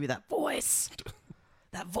just gonna give you that voice.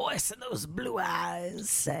 That voice and those blue eyes,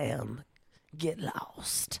 Sam. Get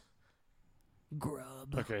lost,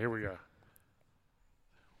 grub. Okay, here we go.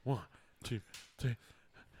 1, 2, 3.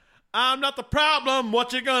 I'm not the problem.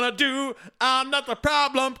 What you gonna do? I'm not the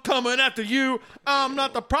problem. Coming after you. I'm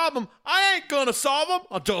not the problem. I ain't gonna solve them.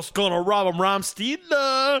 I'm just gonna rob them. Rhyme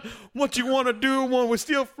stealer. What you wanna do when we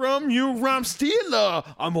steal from you? Rhyme stealer.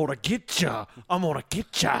 I'm gonna get ya. I'm gonna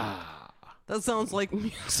get ya. That sounds like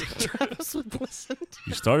music Travis would listen to.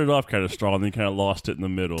 You started off kind of strong, then you kind of lost it in the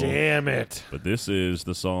middle. Damn it. But this is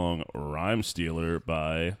the song Rhyme Stealer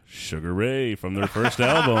by Sugar Ray from their first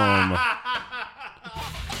album.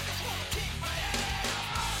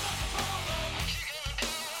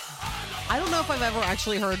 I don't know if I've ever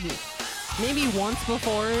actually heard, maybe once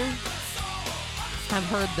before, I've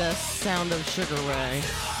heard this sound of Sugar Ray.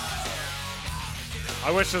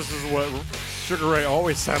 I wish this is what Sugar Ray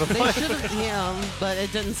always sounded They like. should have, yeah, but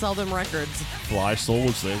it didn't sell them records. Fly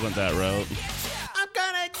Souls, they went that route. I'm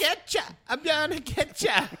gonna get ya. I'm gonna get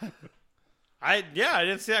ya. I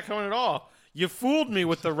didn't see that coming at all. You fooled me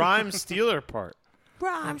with the rhyme stealer part.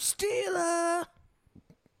 Rhyme stealer.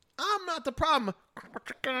 I'm not the problem.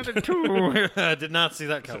 I did not see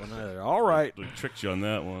that coming either. All right. They tricked you on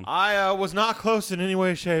that one. I was not close in any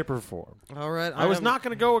way, shape, or form. All right. I was not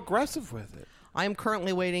going to go aggressive with it. I am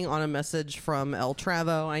currently waiting on a message from El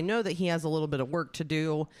Travo. I know that he has a little bit of work to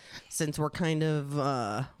do since we're kind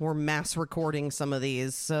of we're mass recording some of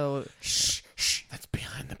these. So Shh. That's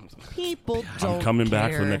behind the. people don't I'm coming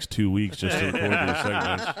back for the care. next 2 weeks just to record these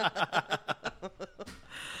segments.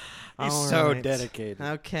 He's All so right. dedicated.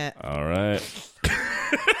 Okay. All right.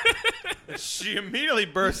 She immediately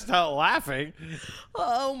burst out laughing.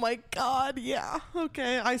 Oh my God. Yeah.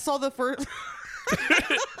 Okay. I saw the first.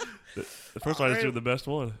 The first one is doing the best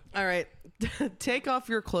one. All right. Take off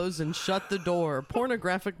your clothes and shut the door.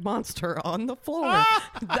 Pornographic monster on the floor.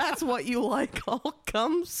 That's what you like. I'll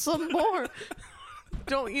come some more.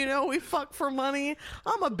 Don't you know we fuck for money?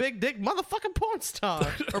 I'm a big dick motherfucking porn star.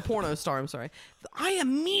 Or porno star, I'm sorry. I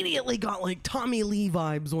immediately got like Tommy Lee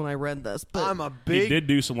vibes when I read this. But I'm a He big. did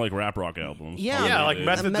do some like rap rock albums. Yeah. Yeah, Oh, like he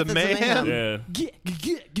did. Methods of Mayhem. Yeah.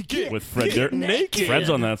 Get With Fred Durst. naked. Fred's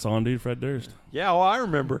on that song, dude. Fred Durst. Yeah, well, I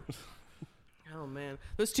remember. Oh man.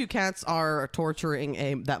 Those two cats are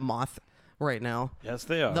torturing that moth right now. Yes,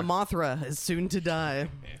 they are. The Mothra is soon to die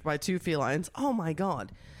by two felines. Oh my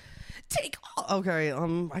God. Okay,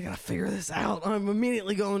 I gotta figure this out. I'm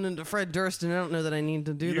immediately going into Fred Durst, and I don't know that I need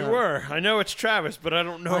to do you that. were. I know it's Travis, but I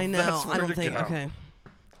don't know I if know. that's where I don't to think. go. Okay.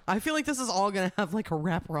 I feel like this is all gonna have like a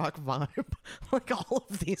rap rock vibe. Like all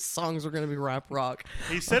of these songs are gonna be rap rock.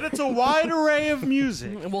 He said it's a wide array of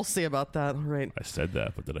music. We'll see about that. All right. I said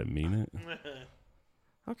that, but did I mean it?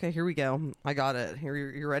 Okay, here we go. I got it. Here,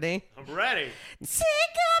 you ready? I'm ready.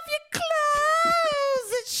 Take off your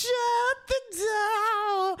clothes and shut the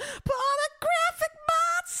door. Pornographic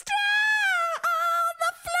monster on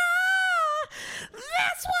the floor.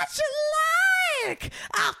 That's what you dick.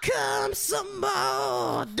 I'll come some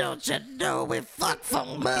more. Don't you know we fuck for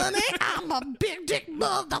money? I'm a big dick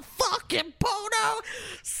motherfucking porno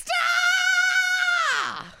star.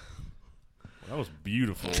 That was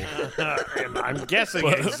beautiful. I'm guessing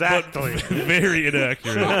exactly. Very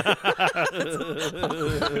inaccurate.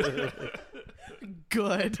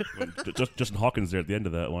 Good. Justin Hawkins there at the end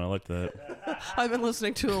of that one. I like that. I've been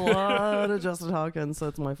listening to a lot of Justin Hawkins, so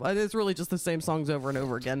it's my fault. It's really just the same songs over and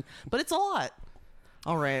over again, but it's a lot.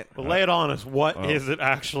 All right. Well, lay it on us. What is it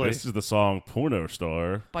actually? This is the song Porno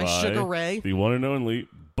Star By Sugar Ray. The one and only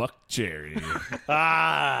Buck Cherry.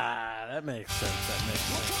 That makes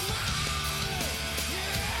sense.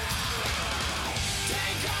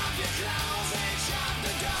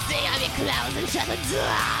 Take off your clothes and shut the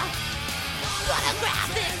door.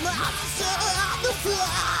 Photographic monster on the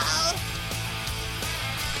floor.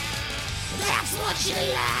 That's what you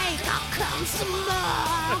like. I'll come some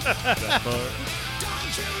more. That part.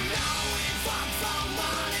 Don't you know we fuck for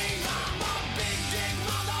money? I'm a big dick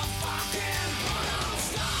motherfucking porno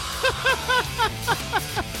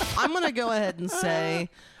star. I'm going to go ahead and say,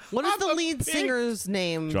 what is the lead singer's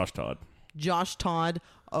name? Josh Todd. Josh Todd.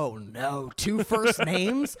 Oh no, 2 first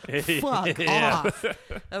names? Fuck off.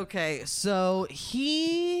 Okay, so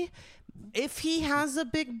if he has a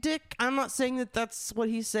big dick, I'm not saying that that's what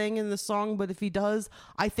he's saying in the song, but if he does,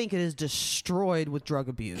 I think it is destroyed with drug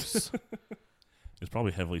abuse. It's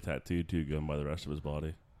probably heavily tattooed too, going by the rest of his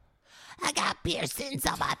body. I got piercings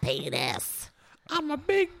on my penis. I'm a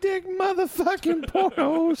big dick motherfucking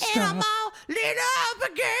porno And star. I'm all lit up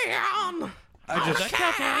again. I just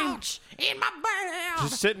Couch in my bed.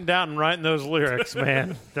 Just sitting down and writing those lyrics,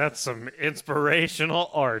 man. That's some inspirational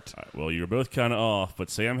art. All right, well, you were both kind of off, but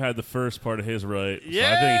Sam had the first part of his right. So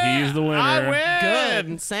I think he's the winner. I win. Good.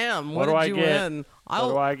 And Sam, what do did I you get? win? What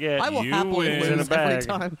do I get? I will You happily win. It's in a lose every bag.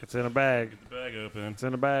 time. It's in a bag. Bag open. It's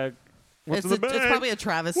in a bag. What's It's in the bag? probably a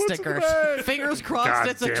Travis What's in sticker. the bag? Fingers crossed God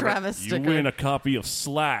it's a damn it. Travis You sticker. win a copy of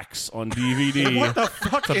Slacks on DVD. What the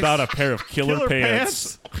fuck It's about a pair of killer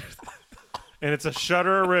pants. And it's a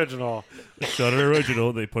Shudder original. Shutter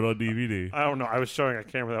original they put on DVD. I don't know. I was showing a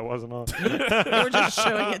camera that wasn't on. You were just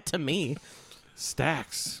showing it to me.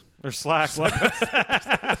 Stacks. Or slacks.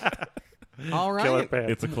 All Killer right.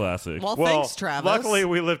 pants. It's a classic. Well, thanks, Travis. Luckily,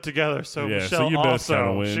 we live together, so yeah, Michelle so you both kind of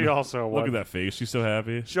also, win. she also won. Look at that face. She's so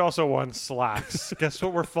happy. She also won slacks. Guess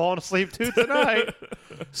what we're falling asleep to tonight?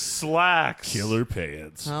 Slacks. Killer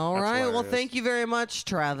pants. All That's right. Well, hilarious. thank you very much,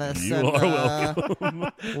 Travis. You And, are welcome.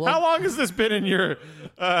 How long has this been in your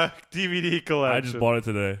DVD collection? I just bought it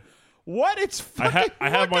today. What? It's fucking. I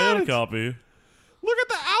have look my at own it. copy. Look at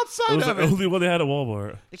the It outside was of the it. only one they had at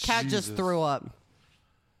Walmart. The cat just threw up.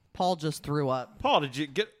 Paul just threw up. Paul,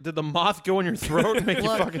 did the moth go in your throat and make you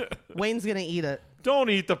Look, fucking? Wayne's going to eat it. Don't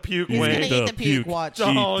eat the puke, He's Wayne. gonna eat the puke. Watch. Eat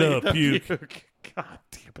Don't the puke. God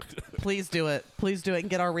damn it. Please do it. Please do it and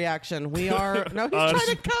get our reaction. We are. No, he's Uh, trying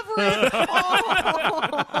to cover it.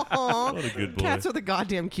 Oh. What a good boy. Cats are the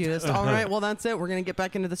goddamn cutest. All right. Well, that's it. We're going to get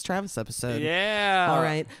back into this Travis episode. Yeah. All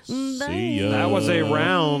right. See ya. That was a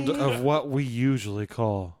round of what we usually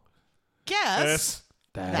call Guess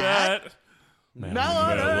that. that melody.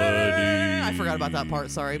 Melody. I forgot about that part.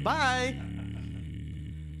 Sorry. Bye.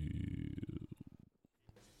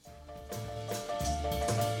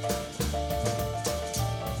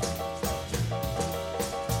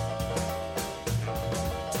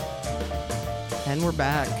 And we're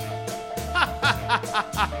back.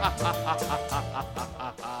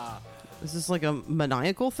 Is this like a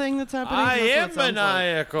maniacal thing that's happening? I That's what am it sounds like.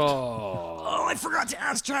 maniacal. Oh, I forgot to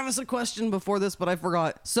ask Travis a question before this, but I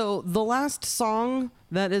forgot. So the last song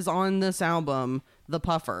that is on this album, The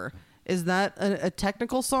Puffer, is that a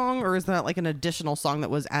technical song or is that like an additional song that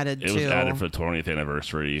was added It to? was added for the 20th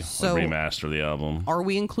anniversary, So- like remaster of the album. Are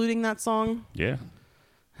we including that song? Yeah.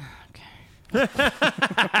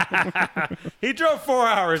 He drove 4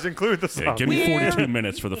 hours, include the song. Yeah, give me 42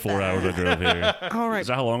 minutes for the 4 hours I drove here. All right. Is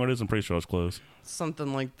that how long it is? I'm pretty sure I was close.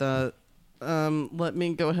 Something like that. Let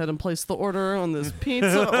me go ahead and place the order on this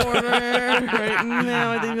pizza order right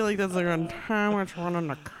now. I think like that's around how much one on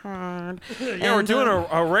the card. Yeah, we're doing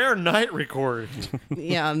a rare night record.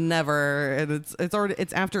 Yeah, never. And it's already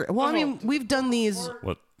it's after. Well, I mean, we've done these.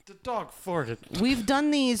 What? The dog farted. We've done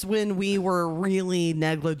these when we were really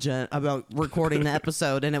negligent about recording the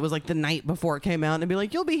episode, and it was like the night before it came out, and be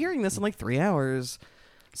like, "You'll be hearing this in like 3 hours."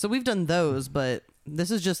 So we've done those, but this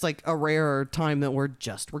is just like a rare time that we're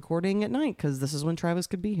just recording at night because this is when Travis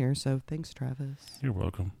could be here. So thanks, Travis. You're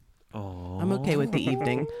welcome. I'm okay with the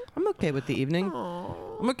evening. I'm okay with the evening.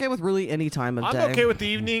 I'm okay with really any time of I'm day. okay with the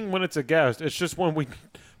evening when it's a guest. It's just when we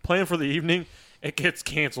plan for the evening it gets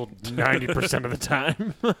canceled 90% of the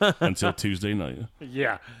time. Until Tuesday night.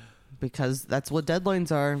 Yeah. Because that's what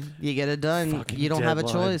deadlines are. You get it done. Fucking You don't have a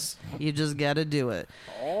deadlines. choice. You just got to do it.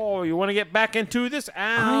 Oh, you want to get back into this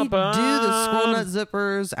album? I do the Squirrel Nut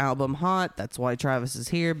Zippers album Hot. That's why Travis is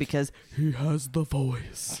here, because he has the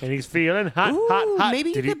voice. And he's feeling hot, Ooh, hot, hot.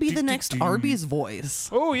 maybe you could be the next Arby's voice.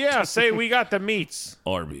 Oh, yeah. Say we got the meats.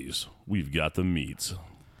 Arby's, we've got the meats.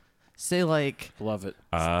 Say like, Love it.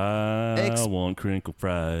 I want crinkle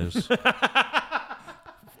fries.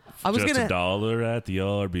 I was Just gonna. $1 at the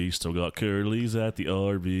Arby's. Still got curlies at the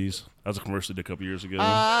Arby's. That was a commercial they did a couple years ago.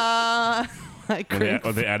 Like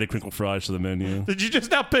when they added crinkle fries to the menu. Did you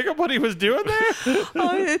just now pick up what he was doing there?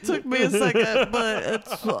 It took me a second, but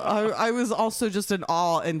I was also just in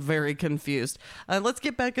awe and very confused. Let's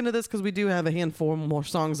get back into this because we do have a handful more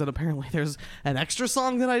songs, and apparently there's an extra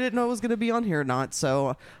song that I didn't know was going to be on here or not.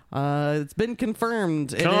 So it's been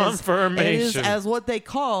confirmed. Confirmation. It is as what they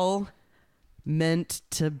call meant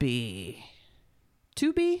to be.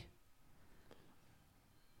 To be?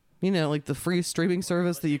 You know, like the free streaming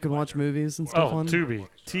service that you can watch movies and stuff on. Tubi.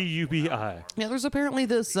 T-U-B-I. Yeah, there's apparently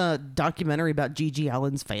this documentary about Gigi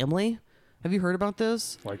Allen's family. Have you heard about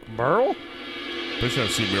this? Like Merle? Pretty sure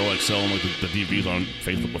I've seen Bill like selling like the DVDs on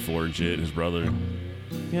Facebook before and shit. His brother.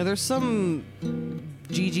 Yeah, there's some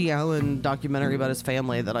Gigi Allen documentary about his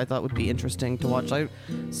family that I thought would be interesting to watch.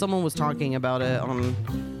 Someone was talking about it on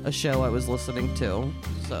a show I was listening to.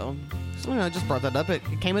 So I just brought that up. It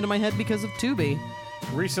came into my head because of Tubi.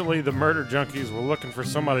 Recently, the Murder Junkies were looking for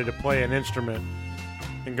somebody to play an instrument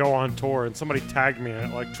and go on tour, and somebody tagged me in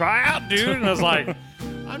it, like, try out, dude. And I was like,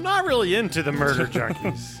 I'm not really into the Murder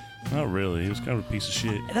Junkies. Not really. He was kind of a piece of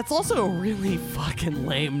shit. That's also a really fucking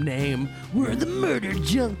lame name. We're the Murder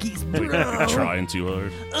Junkies, bro. Trying too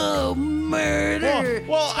hard. Oh, murder.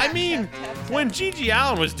 Well, I mean, when Gigi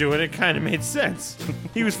Allen was doing it, kind of made sense.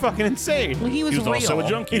 He was fucking insane. Well, he was He was real. also a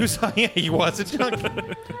junkie. He was a junkie.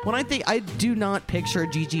 When I do not picture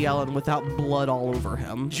Gigi Allen without blood all over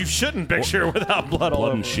him. You shouldn't picture it without blood all Blood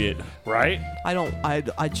over and shit. right?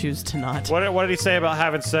 I choose to not. What did he say about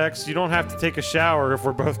having sex? You don't have to take a shower if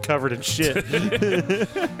we're both covered in shit.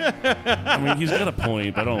 I mean, he's got a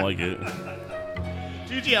point, but I don't like it.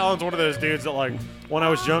 Gigi Allen's one of those dudes that, like, when I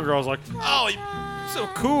was younger, I was like, oh, he's so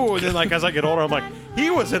cool. And then, like, as I get older, I'm like, he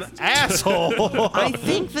was an asshole. I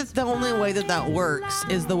think that the only way that works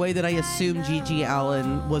is the way that I assume Gigi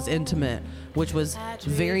Allen was intimate, which was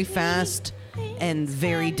very fast and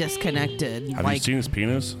very disconnected. Have you seen his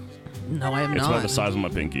penis? No, I have It's not. about the size of my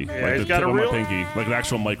pinky. Like he's the got tip a of real- my pinky. Like an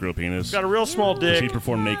actual micro penis. Got a real small He dick.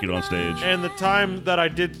 performed naked on stage. And the time that I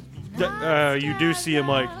did, you do see him,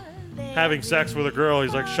 like, having sex with a girl.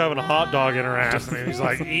 He's, like, shoving a hot dog in her ass, and he's,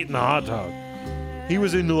 like, eating the hot dog. He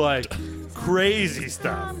was into, like, crazy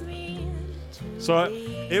stuff. So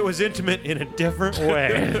it was intimate in a different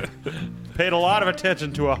way. Paid a lot of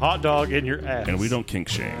attention to a hot dog in your ass. And we don't kink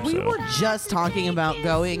shame, We so. were just talking about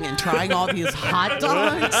going and trying all these hot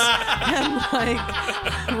dogs and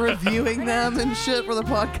like reviewing them and shit for the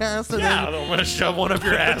podcast. And, Yeah, I'm going to shove one up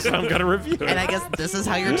your ass and I'm going to review it. and I guess this is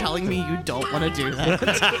how you're telling me you don't want to do that.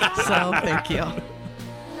 So thank you.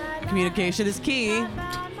 Communication is key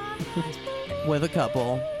with a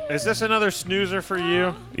couple. Is this another snoozer for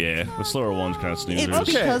you? Yeah, the slower one's kind of snoozers.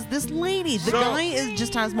 It's because this lady, the guy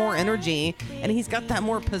just has more energy and he's got that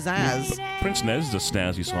more pizzazz. Prince Nez is a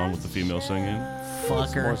snazzy song with the female singing. More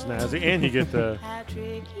Fucker. snazzy. And you get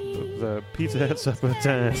the Pizza Hut supper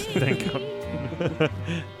time thing.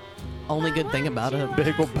 Only good thing about it.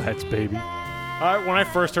 Bagel bites, baby. When I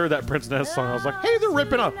first heard that Prince Nez song, I was like, hey, they're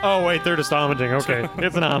ripping off. Oh, wait, they're just homaging. Okay,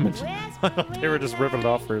 it's an homage. I thought they were just ripping it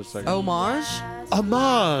off for a second. Homage?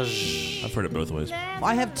 Homage. I've heard it both ways.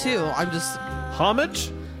 I have two. I'm just.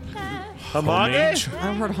 Homage? Homage?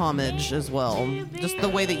 I've heard homage as well. Just the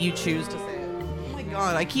way that you choose to say it. Oh my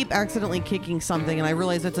god, I keep accidentally kicking something and I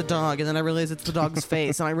realize it's a dog and then I realize it's the dog's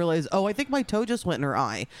face and I realize, oh, I think my toe just went in her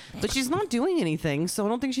eye. But she's not doing anything, so I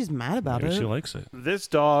don't think she's mad about Maybe it. she likes it. This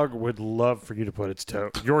dog would love for you to put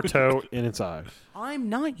your toe in its eye. I'm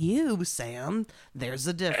not you, Sam. There's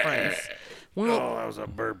a difference. Well, Oh, that was a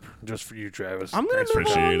burp just for you, Travis. I'm going to move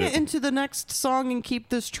Appreciate on it. into the next song and keep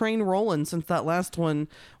this train rolling since that last one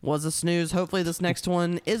was a snooze. Hopefully this next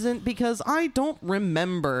one isn't because I don't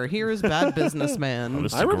remember. Here is Bad Businessman.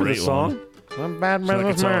 This is I a remember great this song. one. I'm bad like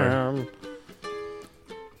it's man.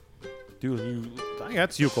 Dude, I think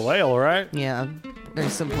that's ukulele, right? Yeah, very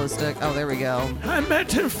simplistic. Oh, there we go. I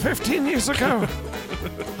met him 15 years ago.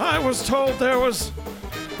 I was told there was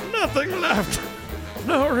nothing left.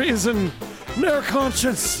 No reason, no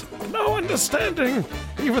conscience, no understanding.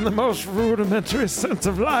 even the most rudimentary sense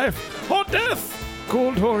of life or death,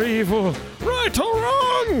 good or evil, right or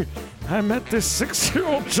wrong. I met this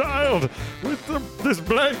 6-year-old child with this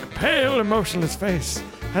blank, pale, emotionless face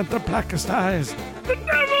and the blackest eyes. The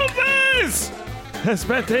devil's eyes! I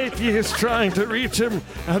spent 8 years trying to reach him,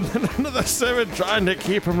 and then another 7 trying to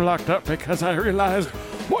keep him locked up because I realized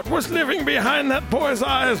what was living behind that boy's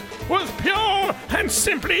eyes was pure and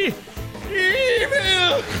simply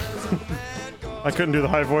evil. I couldn't do the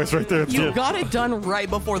high voice right there. You got it done right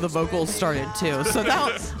before the vocals started, too. So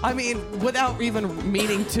that, I mean, without even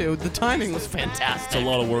meaning to, the timing was fantastic. It's a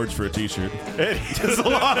lot of words for a t-shirt. It is a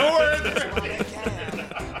lot of words.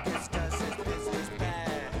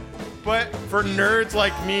 But for nerds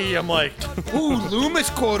like me, I'm like, Ooh, Loomis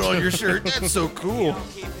quote on your shirt. That's so cool.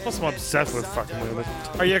 plus I'm obsessed with fucking Loomis.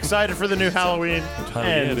 Are you excited for the new Halloween?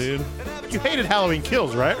 Yeah, dude. You hated Halloween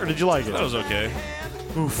Kills, right? Or did you like it? That was okay.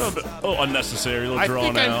 Unnecessary, a little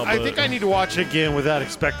drawn out. I think I need to watch it again without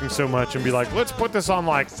expecting so much and be like, let's put this on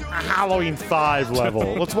like a Halloween 5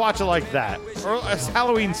 level. Let's watch it like that. Or a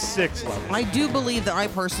Halloween 6 level. I do believe that I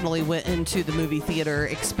personally went into the movie theater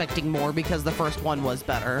expecting more because the first one was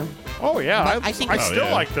better. Oh, yeah. But I think- I Oh, still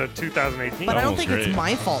yeah. like the 2018. But I don't was think great. it's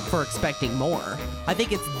my fault for expecting more. I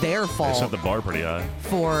think it's their They fault set the bar pretty high.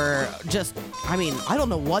 for just, I mean, I don't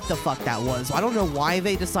know what the fuck that was. I don't know why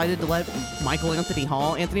they decided to let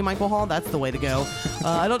Anthony Michael Hall, that's the way to go.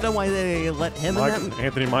 I don't know why they let him in that.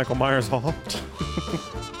 Anthony Michael Myers Hall.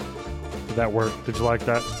 Did that work? Did you like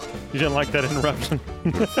that? You didn't like that interruption?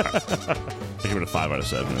 I give it a 5 out of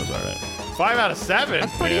 7. It was all right. 5 out of 7?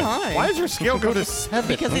 That's pretty high. Why does your scale go to 7?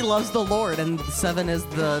 Because he loves the Lord, and 7 is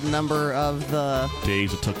the number of the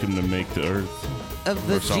Days it took him to make the earth. Or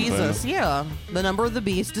something. Jesus. Yeah, the number of the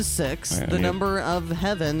beast is 6. Yeah, the yeah. number of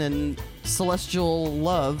heaven and celestial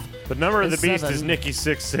love. The number of the is beast 7. is Nikki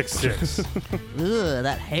 666. Ugh,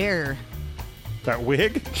 that hair. That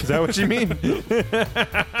wig? Is that what you mean?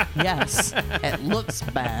 Yes, it looks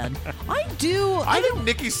bad. I think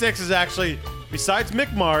Nikki Sixx is actually, besides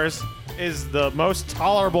Mick Mars, is the most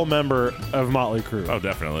tolerable member of Motley Crue. Oh,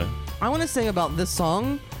 definitely. I want to sing about this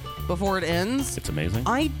song before it ends. It's amazing.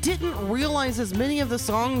 I didn't realize as many of the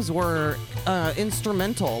songs were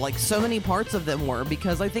instrumental, like so many parts of them were,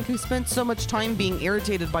 because I think we spent so much time being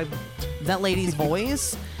irritated by that lady's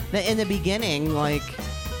voice that in the beginning, like,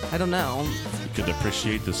 I don't know. You could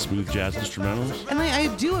appreciate the smooth jazz instrumentals. And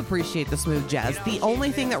I do appreciate the smooth jazz. The only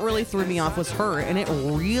thing that really threw me off was her, and it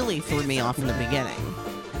really threw me off in the beginning.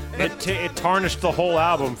 It tarnished the whole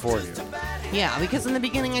album for you. Yeah, because in the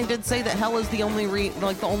beginning I did say that Hell is the only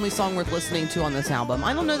the only song worth listening to on this album.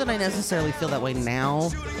 I don't know that I necessarily feel that way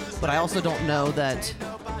now, but I also don't know that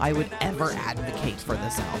I would ever advocate for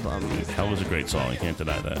this album. Hell was a great song. You can't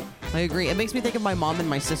deny that. I agree. It makes me think of my mom and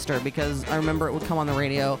my sister because I remember it would come on the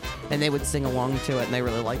radio and they would sing along to it and they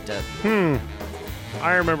really liked it.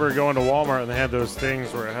 I remember going to Walmart and they had those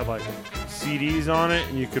things where it had like CDs on it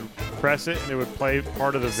and you could press it and it would play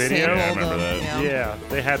part of the video. Sample I remember them, that. Yeah,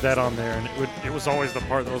 they had that on there, and it was always the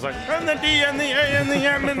part that was like, and the D and the A and the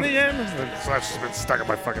M and the N. So that's just been stuck in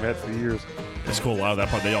my fucking head for years. It's cool. Live that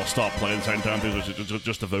part, they all stopped playing at the same time. It was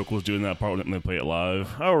just the vocals doing that part when they play it live.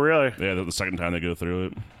 Oh, really? Yeah, the second time they go through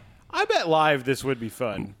it. I bet live this would be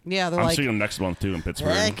fun. Yeah, they're I'm like, seeing them next month too in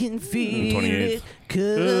Pittsburgh. I can feel 28th. it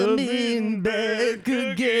coming back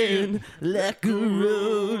again like a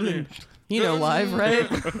rolling. You know live, right?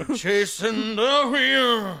 Chasing the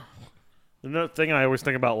wheel. Another thing I always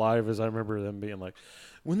think about live is I remember them being like,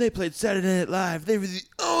 When they played Saturday Night Live, they were the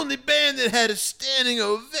only band that had a standing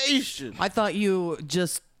ovation. I thought you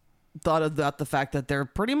just thought about the fact that they're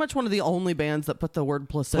pretty much one of the only bands that put the word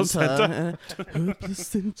placenta.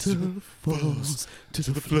 Placenta falls to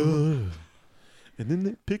the floor. and then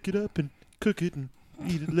they pick it up and cook it and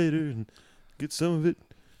eat it later and get some of it,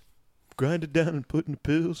 grind it down and put in the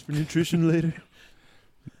pills for nutrition later.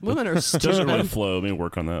 Women are Doesn't really stupid. flow. Let me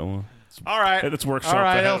work on that one. All right. Let's workshop All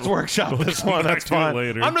right, that. let's workshop this one. Back That's to it fine.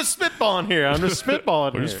 later. I'm just spitballing here. I'm just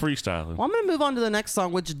spitballing We're here. just freestyling. Well, I'm going to move on to the next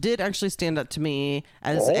song, which did actually stand out to me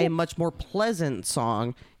as a much more pleasant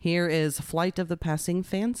song. Here is Flight of the Passing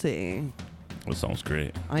Fancy. This song's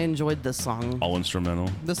great. I enjoyed this song. All instrumental.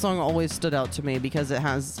 This song always stood out to me because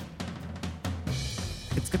it's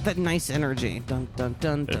got that nice energy. Dun, dun,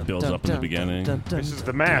 dun, It dun, builds dun, up in the dun, beginning. dun, dun, This is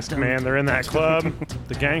the dun, mask, dun, man. They're in that club.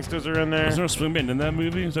 The gangsters are in there. Was there a swing band in that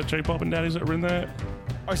movie? Is that Cherry Pop and Daddies that were in that?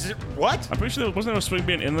 Oh, is it, what? I'm pretty sure wasn't there a swing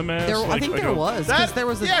band in the mask? I think there was. 'Cause there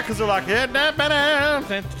was a, yeah, because they're like, Yeah.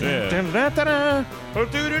 oh,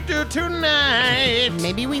 do tonight.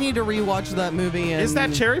 maybe we need to rewatch that movie and Is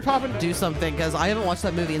that Cherry Poppin'? do something because I haven't watched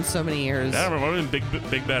that movie in so many years. Yeah, I remember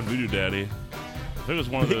Big Bad Voodoo Daddy. If it was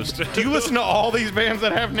one of those. Do you listen to all these bands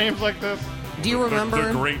that have names like this? Do you remember?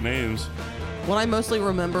 They're great names. What I mostly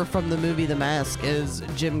remember from the movie The Mask is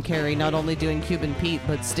Jim Carrey not only doing Cuban Pete,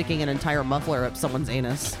 but sticking an entire muffler up someone's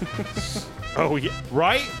anus. Oh yeah,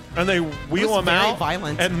 right. And they wheel was them very out,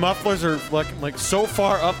 violent. and mufflers are like so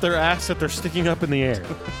far up their ass that they're sticking up in the air.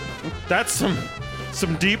 That's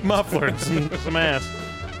some deep muffler and some ass.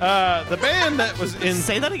 The band that was in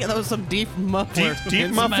Say that again. That was some deep muffler.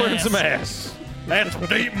 deep muffler and some ass. That's some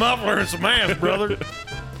deep muffler and some ass, brother.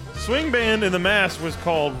 Swing band in The Mask was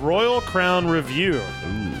called Royal Crown Review.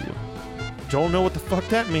 Ooh. Don't know what the fuck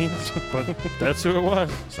that means, but that's who it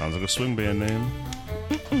was. Sounds like a swing band name.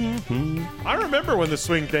 I remember when the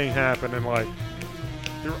swing thing happened, and like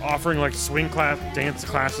they were offering like swing dance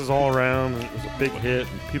classes all around, and it was a big hit.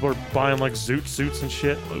 And people are buying like zoot suits and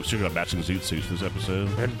shit. We're still got matching zoot suits this episode.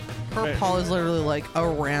 And Her paw is literally like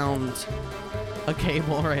around a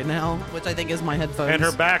cable right now, which I think is my headphones. and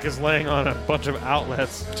her back is laying on a bunch of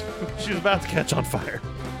outlets. She's about to catch on fire.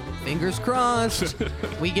 Fingers crossed.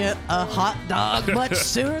 We get a hot dog much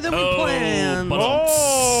sooner than we Oh, planned. but-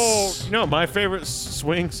 Oh, you know what my favorite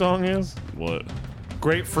swing song is? What?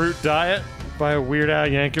 Grapefruit Diet by Weird Al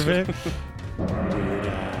Yankovic.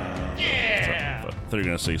 Yeah. I thought you were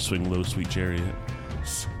going to say Swing Low, Sweet Chariot.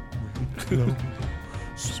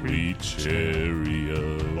 Sweet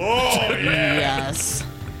Chariot. Oh, yeah. Yes.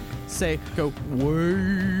 Say, go,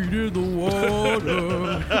 wade in the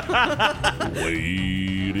water.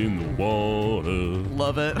 Wade in the water.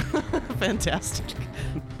 Love it. Fantastic.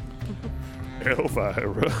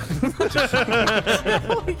 Elvira.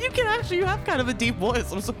 You have kind of a deep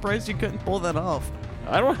voice. I'm surprised you couldn't pull that off.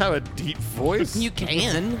 I don't have a deep voice. You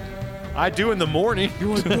can. I do in the morning.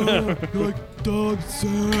 You're like Dog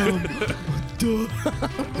Sam.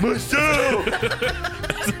 Michelle!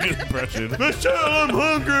 That's a good impression. Michelle, I'm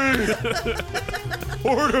hungry!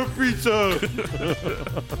 Order pizza!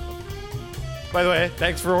 By the way,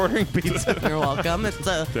 thanks for ordering pizza. You're welcome. It's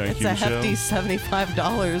a Thank it's you, a hefty Michelle.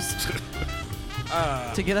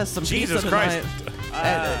 $75 to get us some Jesus pizza Christ.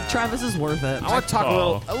 tonight. Travis is worth it. I want to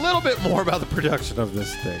talk a little bit more about the production of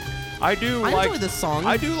this thing. I enjoy this song.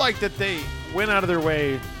 I do like that they went out of their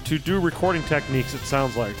way to do recording techniques, it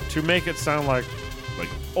sounds like, to make it sound like Like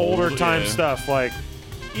older old, time yeah. stuff. Like,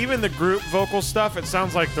 even the group vocal stuff, it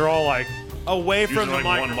sounds like they're all like away Using, from the like,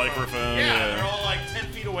 microphone. one microphone, Yeah, yeah. they're all like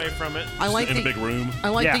 10 feet away from it. I like in a that- big room. I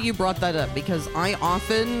like Yeah. that you brought that up because I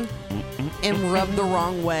often am rubbed the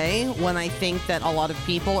wrong way when I think that a lot of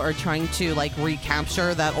people are trying to like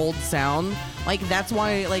recapture that old sound. Like that's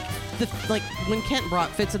why like when Kent brought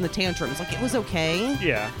Fits in the Tantrums, like it was okay.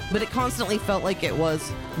 Yeah. But it constantly felt like it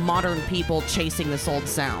was modern people chasing this old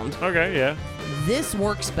sound. Okay, yeah. This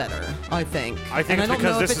works better, I think. I think and it's I don't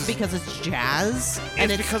because know if this it's is- because it's jazz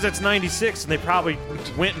and It's because it's 96 and they probably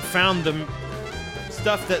went and found the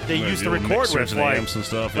stuff that they Like used the to old record mixers with. and Like, amps and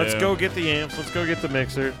stuff, let's yeah. go get the amps. Let's go get the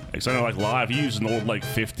mixer. It's kind of like live. He used an old like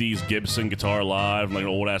 50s Gibson guitar live, like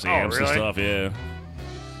old ass amps really? and stuff. Yeah,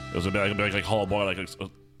 it was a bit like Hollow Bar, like a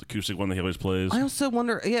acoustic one that he always plays. I also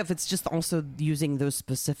wonder, if it's just also using those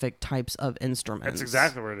specific types of instruments. That's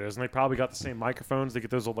exactly what it is. And they probably got the same microphones. They get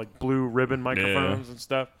those old like blue ribbon microphones and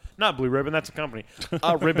stuff. Not Blue Ribbon, that's a company.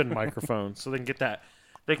 Ribbon microphones. So they can get that.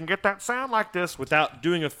 They can get that sound like this without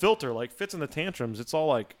doing a filter like Fits in the Tantrums. It's all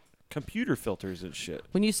like computer filters and shit.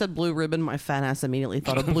 When you said Blue Ribbon, my fat ass immediately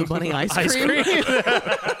thought of Blue Bunny ice cream. Ice cream.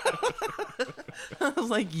 I was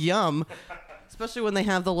like, yum. Especially when they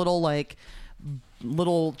have the little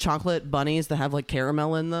chocolate bunnies that have like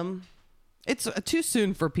caramel in them. It's too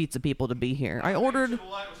soon for pizza people to be here. I ordered.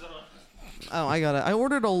 Oh, I got it. I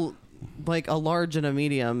ordered a large and a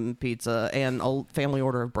medium pizza and a family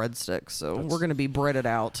order of breadsticks. So we're gonna be breaded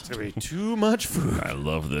out. It's going to be too much food. I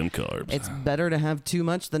love them carbs. It's better to have too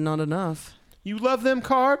much than not enough. You love them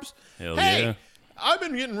carbs? Hell Hey, yeah. I've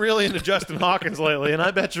been getting really into Justin Hawkins lately, and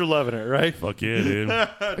I bet you're loving it, right? Fuck yeah,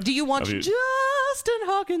 dude. Do you watch Have you- Justin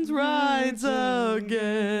Hawkins Rides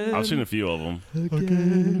Again? I've seen a few of them.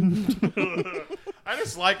 I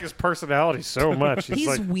just like his personality so much. He's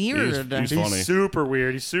like, weird. he's he's funny. super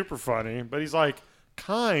weird. He's super funny, but he's like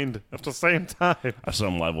kind at the same time. I saw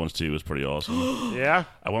him live once too. It was pretty awesome. Yeah.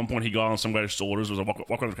 At one point, he got on some guy's shoulders. Was walking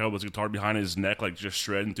on the crowd with his guitar behind his neck, like just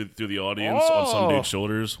shredding through the audience on some dude's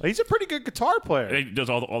shoulders. He's a pretty good guitar player. And he does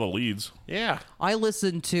all the leads. Yeah. I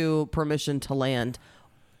listen to Permission to Land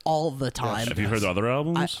all the time. Have you heard the other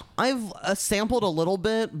albums? I've sampled a little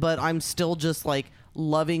bit, but I'm still just like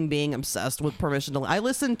loving being obsessed with Permission to Land. I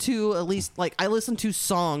listen to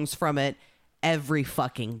songs from it every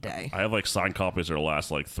fucking day. I have like signed copies of their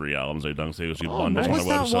last like 3 albums they've done. So they usually Oh, bundles What on was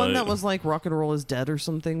their that website. one that was like Rock and Roll is Dead or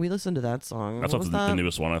something? We listened to that song. That's What not was the that?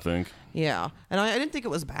 newest one, I think. Yeah, and I didn't think it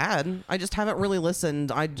was bad. I just haven't really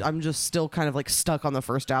listened. I'm just still kind of like stuck on the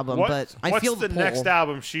first album, but I what's feel the pull. next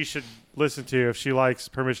album she should listen to if she likes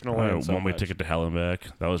Permission to Land? So One Way much? Ticket to Hell and Back.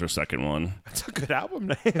 That was her second one. That's a good album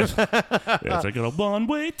name. Yeah, it's like a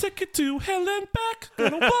one-way ticket to hell and back.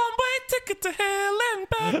 Got a one-way ticket to hell and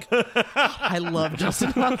back. I love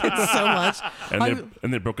Justin Hawkins so much.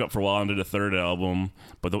 And they broke up for a while and did a third album.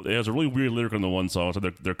 But it has a really weird lyric on the one song. So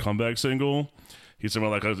their comeback single. He's talking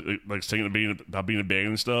about like singing about being a band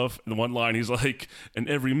and stuff. In the one line, he's like, "And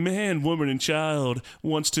every man, woman, and child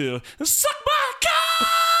wants to suck my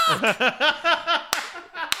cock."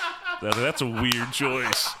 That's a weird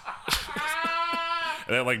choice.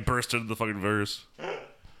 And that like burst into the fucking verse.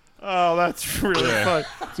 Oh, that's really fun.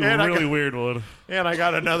 It's a really weird one. And I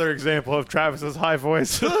got another example of Travis's high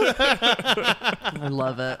voice. I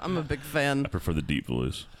love it. I'm a big fan. I prefer the deep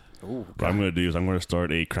voice. Ooh, what I'm going to do is I'm going to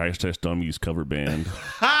start a Crash Test Dummies cover band. So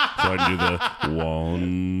I can do the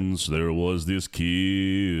once there was this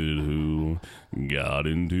kid who got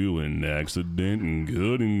into an accident and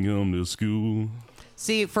couldn't come to school.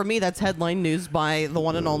 See, for me, that's headline news by the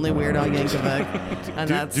one and only Weird Al Yankovic, and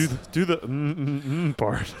that's do the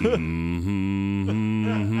part.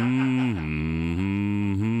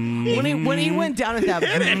 when he went down at that.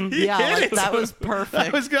 That was perfect.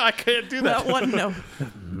 That was good. I can't do that. That one, no.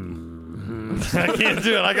 I can't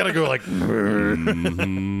do it. I gotta go like.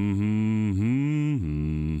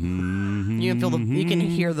 You can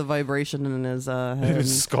hear the vibration in his head.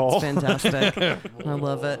 His skull. It's fantastic. I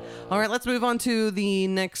love it. All right, let's move on to the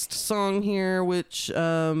next song here, which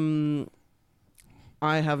I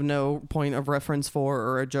have no point of reference for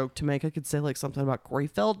or a joke to make. I could say like something about Corey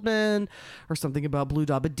Feldman or something about Blue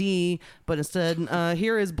Dabba Dee, but instead,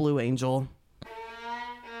 here is Blue Angel. I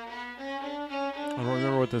don't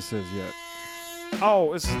remember what this is yet.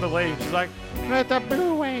 Oh, this is the lady. She's like, "Let the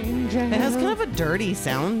Blue Angel." It has kind of a dirty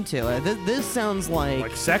sound to it. This sounds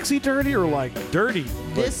like sexy dirty or like dirty.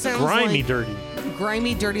 This sounds grimy like dirty.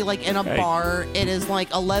 Grimy dirty, like in a bar. It is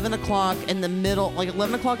like 11 o'clock in the middle, like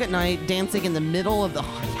 11 o'clock at night, dancing in the middle of the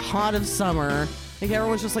hot of summer. Like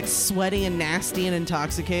everyone's just like sweaty and nasty and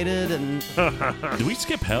intoxicated. And did we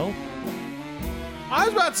skip Hell? I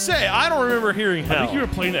was about to say, I don't remember hearing Hell. I think you were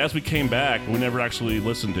playing it as we came back. We never actually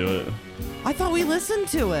listened to it. I thought we listened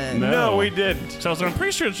to it. No, we didn't. So I'm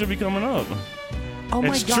pretty sure it should be coming up. Oh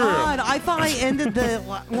my It's God! true. I thought I ended the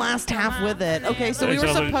last half with it. Okay, so we were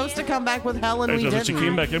supposed to come back with Hell and we But you didn't.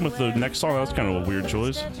 came back in with the next song. That was kind of a weird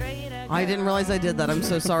choice. I didn't realize I did that. I'm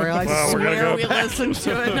so sorry. I Well, we're gonna swear go we back. listened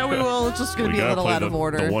to it. No, we will. It's just going to We be a gotta little play out of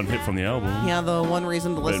order. the one hit from the album. Yeah, the one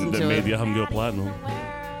reason to listen that to made it. the album go platinum.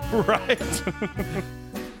 Right.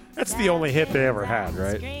 That's the only hit they ever had,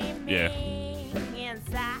 right? Yeah.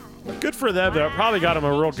 Good for them. That probably got them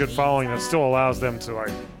a real good following that still allows them to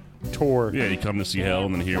like tour. Yeah, you come to see Hell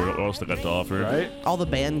and then hear what else they got to offer. Right? All the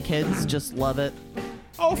band kids just love it.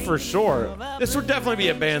 Oh, for sure. This would definitely be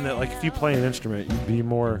a band that, like, if you play an instrument,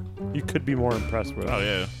 you could be more impressed with. Oh,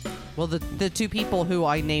 yeah. Well, the two people who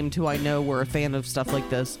I named who I know were a fan of stuff like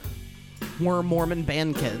this were Mormon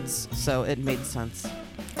band kids, so it made sense.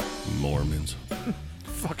 Mormons.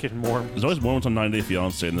 Fucking Mormons. There's always Mormons on 90 Day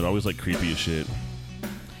Fiancé, and they're always like creepy as shit.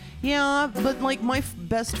 Yeah, but like my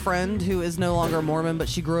best friend who is no longer Mormon, but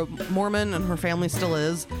she grew up Mormon and her family still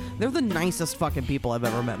is, they're the nicest fucking people I've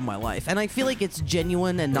ever met in my life. And I feel like it's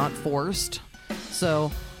genuine and not forced.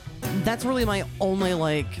 So that's really my only,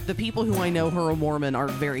 like, the people who I know who are Mormon are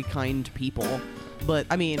very kind people. But,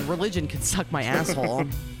 I mean, religion can suck my asshole.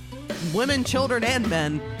 Women, children, and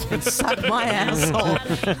men can suck my asshole.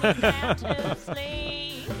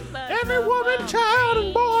 Every woman, child,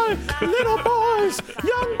 and boy, little boys,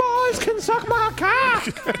 young boys can suck my cock.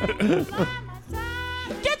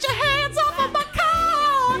 Get your hands off of my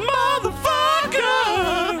cock,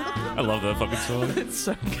 motherfucker! I love that fucking song. It's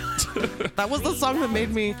so good. That was the song that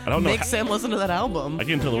made me make Sam listen to that album. I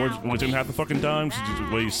can't tell the words only half the fucking time. It's just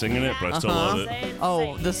the way he's singing it, but I still love it.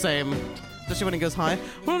 Oh, the same. Especially when it goes high.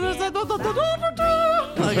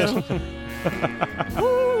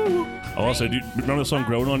 Also, do you remember the song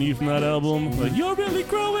 "Growing on You" from that album? Like, you're really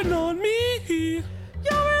growing on me. You're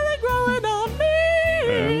really growing on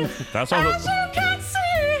me. Yeah. That song. As you can see.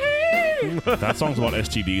 That song's about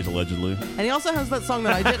STDs allegedly. And he also has that song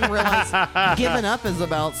that I didn't realize "Giving Up" is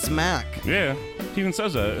about smack. Yeah, he even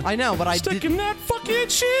says that. I know, but I Sticking that fucking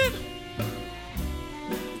shit.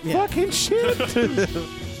 Yeah. Fucking shit.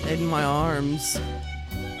 In my arms.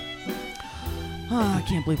 I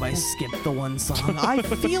can't believe I skipped the one song. I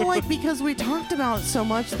feel like because we talked about it so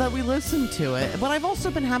much that we listened to it. But I've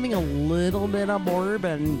also been having a little bit of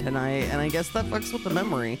bourbon tonight, and I guess that fucks with the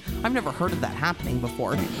memory. I've never heard of that happening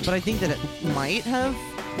before, but I think that it might have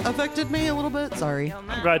affected me a little bit. Sorry.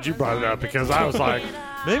 I'm glad you brought it up because I was like,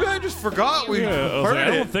 Maybe I just forgot we heard I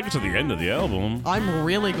don't it. think it's at the end of the album. I'm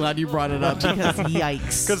really glad you brought it up because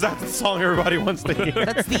yikes. because that's the song everybody wants to hear.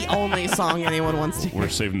 That's the only song anyone wants to hear. We're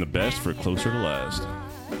saving the best for closer to last.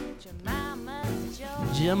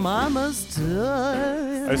 Jemima's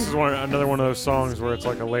touch. This is another one of those songs where it's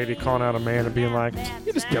like a lady calling out a man and being like,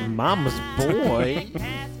 "You're just your mama's boy."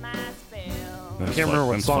 That's Can't remember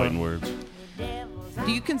what that's song. fighting words.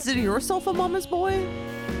 Do you consider yourself a mama's boy?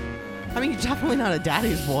 I mean, you're definitely not a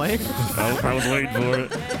daddy's boy. I was waiting for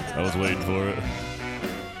it. I was waiting for it.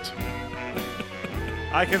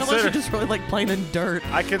 I Unless consider you're just really like playing in dirt.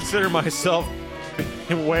 I consider myself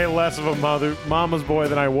way less of a mama's boy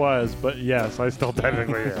than I was, but yes, I still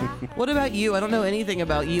technically am. What about you? I don't know anything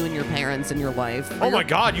about you and your parents in your life. Oh my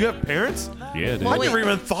God, you have parents? Yeah, dude. I Wait. never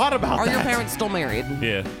even thought about Are that. your parents still married?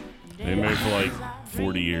 Yeah. They've been married for like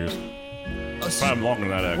 40 years. Probably longer than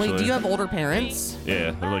that, actually. Wait, do you have older parents?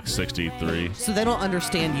 Yeah, they're like 63. So they don't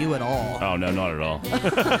understand you at all. Oh, no, not at all.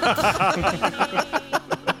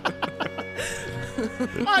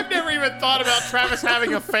 I've never even thought about Travis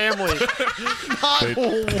having a family.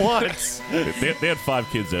 Not once. They had 5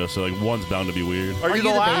 kids, though, so like one's bound to be weird. Are you the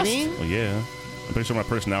last? baby? Well, yeah. I'm pretty sure my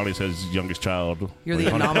personality says youngest child. You're the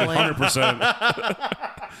Like, anomaly. 100%.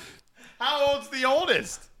 How old's the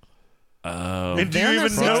oldest? And do They're you in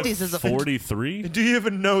even their know? 60s as a 43? Do you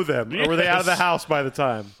even know them? Or were they out of the house by the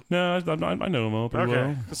time? No, I know them all pretty Okay.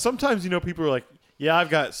 well. 'Cause sometimes, people are like, yeah, I've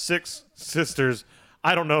got 6 sisters.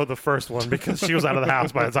 I don't know the first one because she was out of the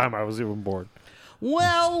house by the time I was even born.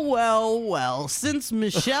 Well, since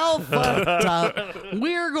Michelle fucked up,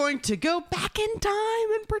 we're going to go back in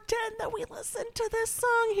time and pretend that we listened to this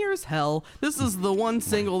song. Here's Hell. This is the one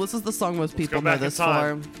single. This is the song most people go know back in this for.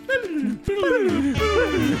 time.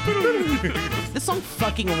 This song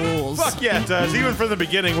fucking rules. Fuck yeah, it does. Even from the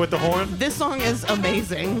beginning with the horn. This song is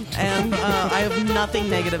amazing, and I have nothing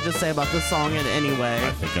negative to say about this song in any way.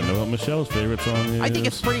 I think I know what Michelle's favorite song is. I think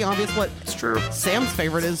it's pretty obvious what Sam's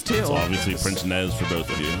favorite is, too. It's obviously Prince Nez for both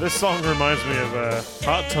of you. This song reminds me of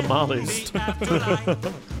hot tamales.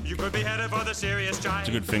 You could be headed for the serious It's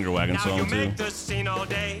a good finger wagging Now you song, too. make the scene all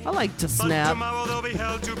day. I like to But snap. tomorrow there'll be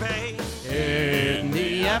hell to pay. In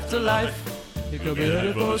the afterlife, you could be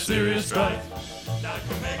headed for a serious strife.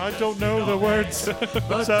 I don't know the words, so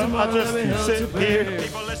I'll just sit here.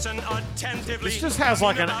 People listen attentively. This just has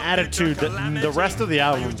like an attitude that the rest of the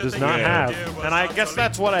album does not have. And I guess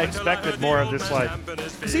that's what I expected more of this, like,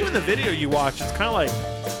 because even the video you watch, it's kind of like,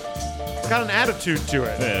 it's got an attitude to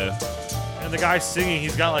it. Yeah. And the guy singing,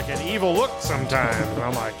 he's got like an evil look sometimes. And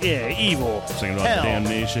I'm like, yeah, evil. Singing about Hell.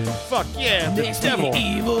 damnation. Fuck yeah, the Makes devil.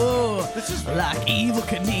 me evil, like evil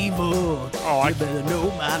Knievel. Oh, I, You better know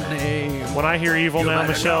my name. when I hear evil now,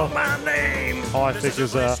 Michelle, My name. all I think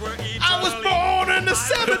is, I was born in the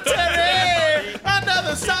cemetery,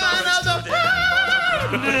 another sign of the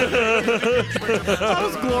That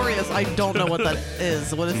was glorious. I don't know what that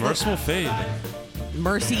is. What is Merciful Fate. that?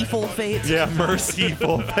 Merciful Fate? yeah,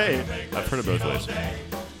 merciful fate. I've heard it both ways.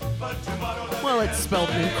 Well, it's spelled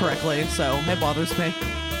incorrectly, so it bothers me.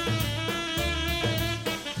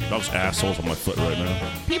 Those assholes on my foot right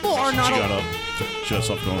now. People are She not. got up. She got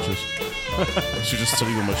self-conscious. She's just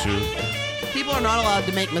sitting on my shoe. People are not allowed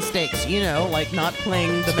to make mistakes. You know, like not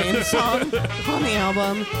playing the main song on the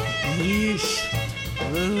album. Yeesh.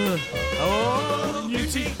 Ugh. Oh.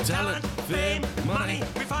 Music, talent, fame, money.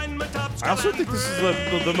 We find my top I also think this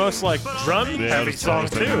is the most like drum heavy song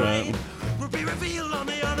too. will be revealed on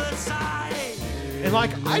the other side. And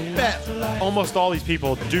like I bet almost all these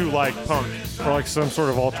people do like punk or like some sort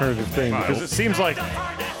of alternative thing because it seems like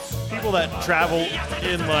people that travel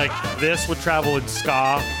in like this would travel in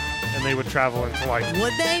ska and they would travel into like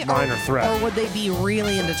Would they? Minor Threat. Or would they be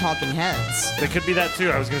really into Talking Heads? they could be that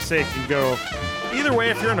too. I was gonna say it can go either way.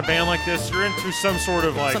 If you're in a band like this, you're into some sort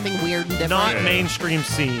of like Something weird and different. not mainstream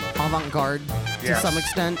scene. Avant-garde to Yes. some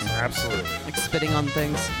extent. Absolutely. Like spitting on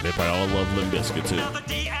things. They probably all love Limp Bizkit, too. The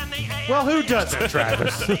D and the A. Well, who doesn't,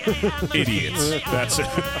 Travis? Idiots. That's it.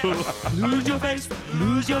 Lose your face,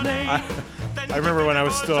 lose your name. I remember when I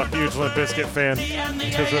was still a huge Limp Bizkit fan.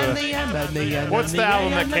 Because what's the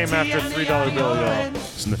album that came after $3 Bill, y'all?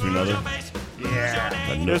 Sniffing another.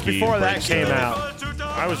 Yeah. It was before that came out.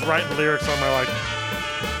 I was writing lyrics on my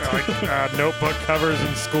notebook covers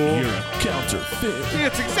in school. You're a counterfeit.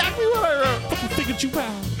 It's exactly what I wrote. Figured you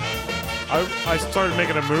out. I started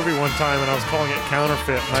making a movie one time, and I was calling it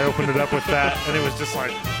Counterfeit, and I opened it up with that, and it was just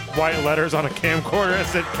like white letters on a camcorder. It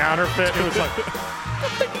said Counterfeit. It was like,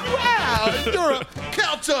 Wow, you're a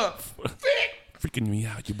counterfeit. Freaking me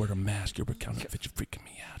out. You wear a mask. You're a counterfeit. You're freaking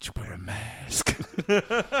me out. You wear a mask.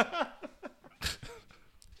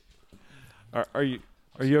 Are you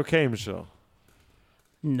okay, Michelle?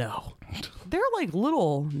 No. They're like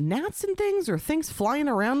little gnats and things or things flying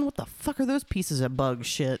around. What the fuck are those pieces of bug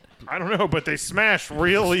shit? I don't know, but they smash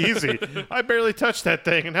real easy. I barely touched that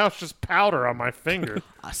thing, and now it's just powder on my finger.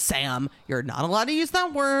 Sam, you're not allowed to use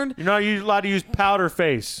that word. You're not allowed to use powder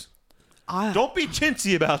face. Don't be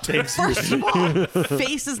chintzy about things. First of all,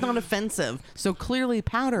 face is not offensive, so clearly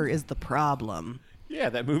powder is the problem. Yeah,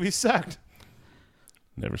 that movie sucked.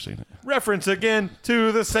 Never seen it. Reference again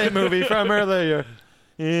to the same movie from earlier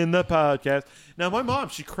in the podcast. Now, my mom,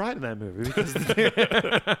 she cried in that movie. Because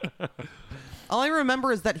all I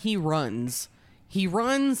remember is that he runs. He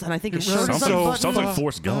runs, and I think his shirt is Sounds unbuttoned. like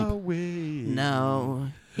Forrest Gump. No.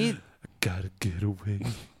 I gotta get away.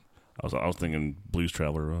 I was thinking Blues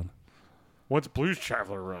Traveler Run. What's Blues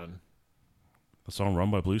Traveler Run? The song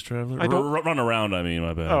Run by Blues Traveler? I don't- Run Around, I mean,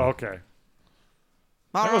 my bad. Oh, okay.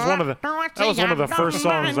 That was one of the first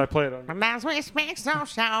songs I played on. As we speak, so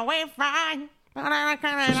shall we find.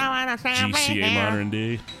 GCA Modern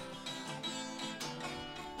D.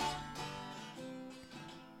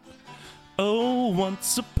 Oh,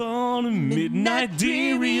 once upon a midnight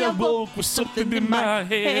dearie, I woke with something in my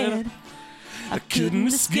head. I couldn't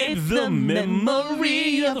escape the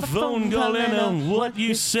memory of the phone calling on what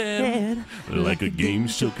you said. Like a game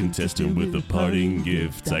show contestant with a parting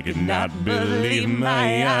gift, I could not believe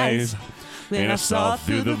my eyes. Then I saw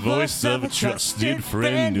through the voice of a trusted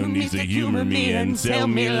friend who needs to humor me and tell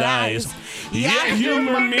me lies. Yeah,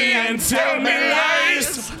 humor me and tell me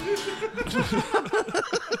lies.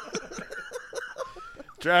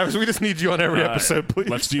 Travis, we just need you on every episode, please.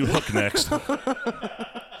 Let's do Hook next.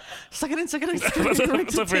 Second. That's a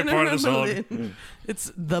favorite part of the song.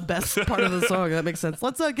 It's the best part of the song. That makes sense.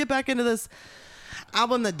 Let's get back into this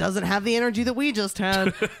album that doesn't have the energy that we just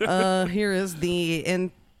had. Here is the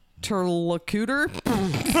Interlocutor.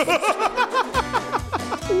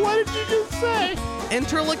 What did you just say?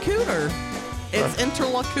 Interlocutor. It's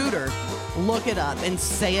Interlocutor. Look it up and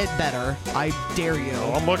say it better. I dare you.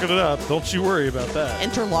 Oh, I'm looking it up. Don't you worry about that.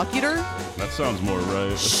 Interlocutor? That sounds more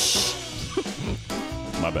right.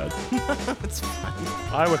 My bad. It's fine.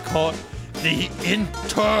 I would call it the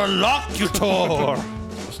Interlocutor.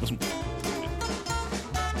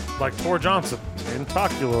 Like Tor Johnson.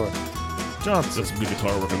 Interlocutor. Johnson. There's some good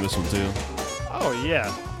guitar work on this one, too. Oh, yeah.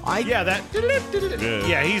 That. Yeah.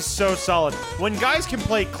 Yeah, he's so solid. When guys can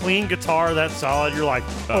play clean guitar that solid, you're like,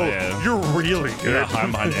 oh, yeah. You're really good. You're not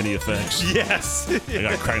hiding behind any effects. Yes. I got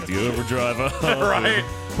to crank the overdrive up. Right.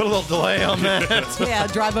 Put a little delay on that. Yeah,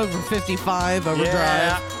 drive over 55, overdrive.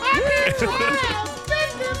 Yeah.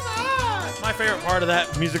 My favorite part of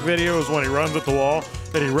that music video is when he runs at the wall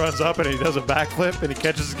and he runs up and he does a backflip and he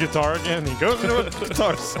catches his guitar again and he goes into a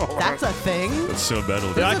guitar solo. That's a thing? That's so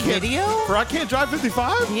metal. There's a video? For I Can't Drive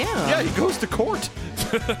 55? Yeah. Yeah, he goes to court.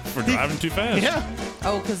 For driving too fast. Yeah.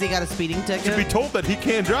 Oh, because he got a speeding ticket? To be told that he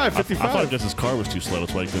can't drive I 55. thought just his car was too slow.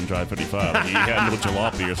 That's why he couldn't drive 55. Like he had a little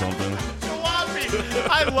jalopy or something. Jalopy.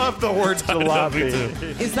 I love the word jalopy. Me too.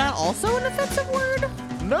 Is that also an offensive word?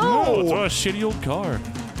 No, it's not a shitty old car.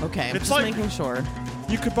 Okay, I'm It's just like- making sure.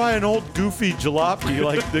 You could buy an old Goofy jalopy,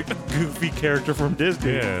 like the Goofy character from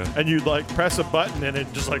Disney, Yeah. and you'd like press a button and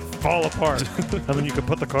it just like fall apart, and then you could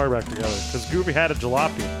put the car back together. Because Goofy had a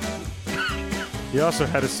jalopy. He also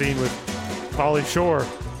had a scene with Pauly Shore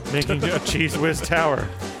making a Cheese Whiz tower.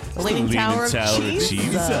 Leaning Tower of Cheese.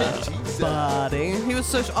 Cheese. Buddy. He was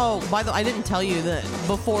so... Oh, by the way, I didn't tell you that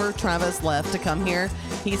before Travis left to come here,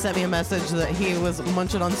 he sent me a message that he was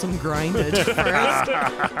munching on some grindage first.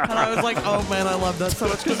 And I was like, oh man, I love that so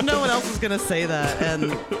much because no one else is going to say that.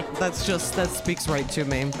 And that speaks right to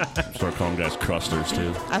me. Start calling guys crusters,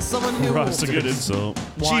 too. As someone who... That's a good insult.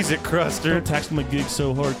 Cheese It Cruster. Don't tax my gig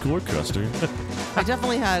so hardcore, cruster. I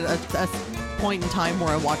definitely had a point in time where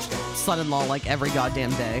I watched Son-in-Law like every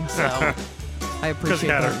goddamn day. So I Because appreciate he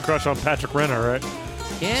had that. a crush on Patrick Renner, right?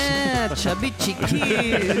 Yeah, chubby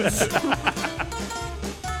cheekies.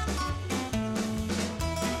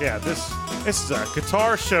 Yeah, this is a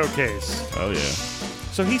guitar showcase. Oh, yeah.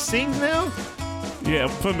 So he sings now? Yeah,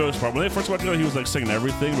 for the most part. When they first went to go, he was like singing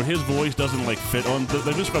everything, but his voice doesn't like fit on.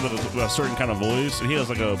 They just got a certain kind of voice, and he has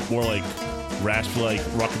like a more like raspy, like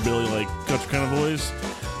rockabilly, like country kind of voice.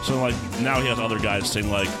 So like now he has other guys sing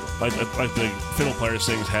like the fiddle player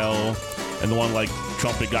sings Hell, and the one like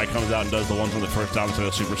trumpet guy comes out and does the ones on the first time instead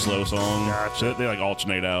of a super slow song. Gotcha. So they like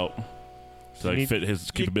alternate out to like fit his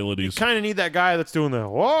capabilities. You kind of need that guy that's doing the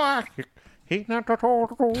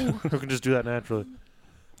who can just do that naturally.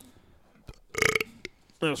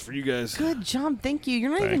 That was for you guys. Good job. Thank you. You're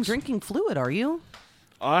not even Thanks. drinking fluid, are you?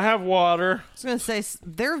 I have water. I was going to say,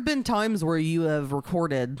 there have been times where you have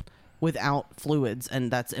recorded without fluids, and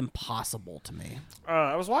that's impossible to me.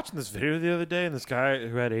 I was watching this video the other day, and this guy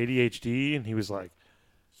who had ADHD, and he was like,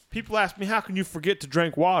 people ask me, how can you forget to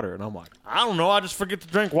drink water? And I'm like, I don't know. I just forget to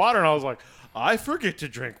drink water. And I was like, I forget to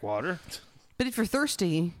drink water. But if you're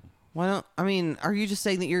thirsty, why don't, I mean, are you just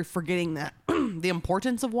saying that you're forgetting that the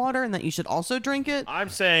importance of water and that you should also drink it? I'm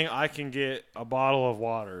saying I can get a bottle of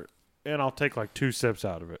water, and I'll take like 2 sips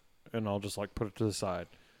out of it, and I'll just like put it to the side.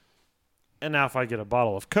 And now if I get a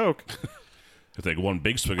bottle of Coke, I take one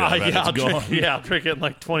big swig out of that, I'll it's gone. I'll drink it in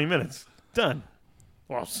like 20 minutes. Done.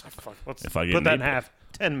 Well, fuck, let's If I get put an that in 8 half.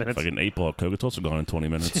 10 minutes. If I get an 8-ball of Coke, it's also gone in 20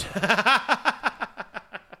 minutes.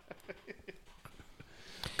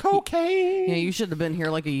 Cocaine. Yeah, you should have been here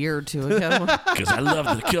like a year or two ago. Because I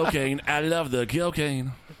love the cocaine. I love the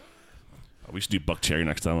cocaine. We should do Buck Cherry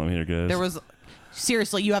next time I'm here, guys. There was,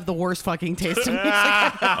 seriously, you have the worst fucking taste in music.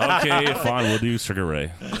 Okay, fine. We'll do Sugar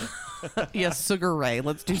Ray. Yes, Sugar Ray.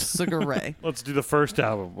 Let's do Sugar Ray. Let's do the first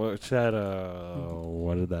album, which had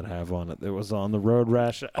what did that have on it? It was on the Road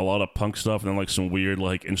Rash. A lot of punk stuff and then like some weird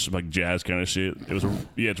like jazz kind of shit. It was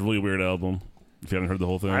it's a really weird album. If you haven't heard the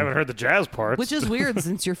whole thing, I haven't heard the jazz parts. Which is weird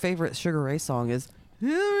since your favorite Sugar Ray song is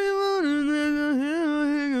Everyone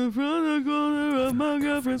in from the corner of my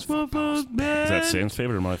girlfriend's bed. Is that Sam's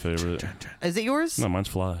favorite or my favorite? Is it yours? No, mine's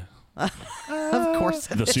Fly. Of course.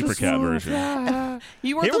 The Super Cat version.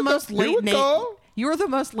 You are the most late You are the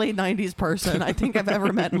most late 90s person I think I've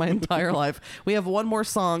ever met in my entire life. We have one more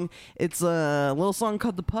song. It's a little song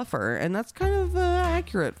called The Puffer, and that's kind of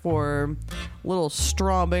accurate for little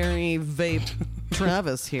strawberry vape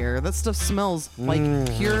Travis here. That stuff smells like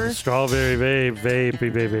pure... Strawberry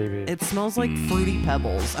vapey baby. It smells like Fruity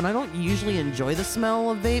Pebbles, and I don't usually enjoy the smell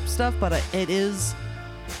of vape stuff, but it is...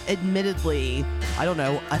 admittedly, I don't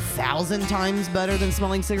know, 1,000 times better than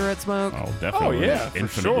smelling cigarette smoke. Oh, definitely. Oh, yeah, for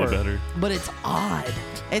Infinitely sure. better. But it's odd.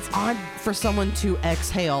 It's odd for someone to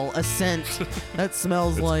exhale a scent that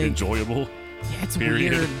smells It's like... enjoyable. Yeah, it's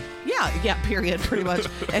period. weird. Yeah, period, pretty much.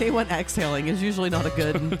 Anyone exhaling is usually not a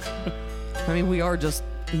good... I mean, we are just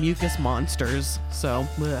mucus monsters, so...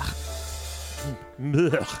 Ugh.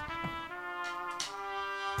 Ugh.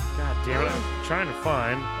 God damn it, I'm trying to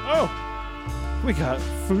find... Oh! We got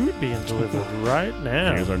food being delivered right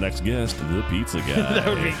now. Here's our next guest, the pizza guy. That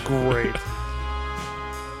would be great.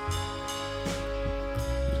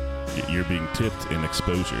 You're being tipped in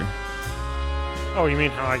exposure. Oh, you mean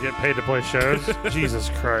how I get paid to play shows? Jesus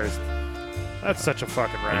Christ. That's such a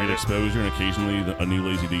fucking I get racket. exposure and occasionally a new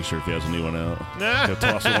Lazy D shirt if he has a new one out. Nah. He'll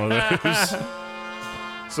toss in one of those.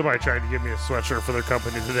 Somebody tried to give me a sweatshirt for their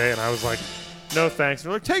company today, and I was like, no thanks.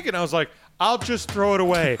 They're like, take it. And I was like, I'll just throw it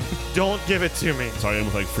away. Don't give it to me. Sorry, I'm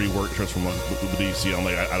with like free work shirts from like, the DC. I'm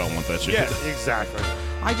like, I don't want that shit. Yeah, exactly.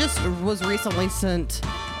 I just was recently sent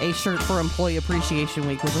a shirt for Employee Appreciation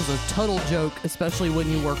Week, which was a total joke, especially when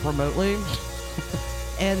you work remotely.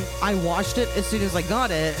 And I watched it as soon as I got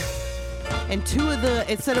it. And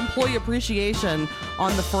it said Employee Appreciation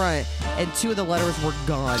on the front, and 2 of the letters were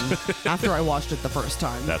gone after I watched it the first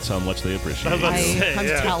time. That's how much they appreciate That's what it.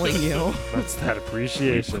 I'm telling you. That's that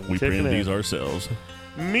appreciation. We Kicking brand in. these ourselves.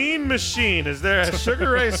 Mean Machine. Is there a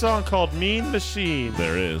Sugar Ray song called Mean Machine?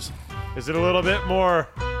 There is. Is it a little bit more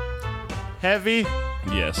heavy?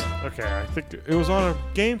 Yes. Okay, I think it was on a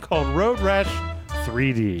game called Road Rash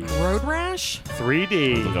 3D. Road Rash?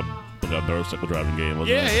 3D. Like a motorcycle driving game,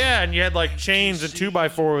 wasn't it? Yeah, and you had like chains and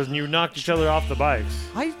 2x4s, and you knocked each other off the bikes.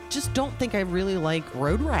 I just don't think I really like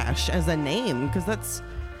Road Rash as a name, because that's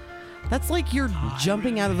like you're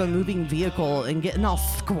jumping out of a moving vehicle and getting all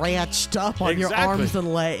scratched up on your Exactly. arms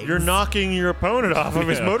and legs. You're knocking your opponent off of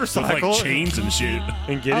his Yeah, motorcycle with like chains and shit.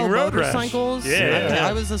 and getting Oh, road motorcycles? rash. Yeah, Okay,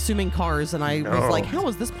 I was assuming cars, and I was No. like, how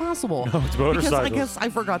is this possible? No, it's Because motorcycles. I guess I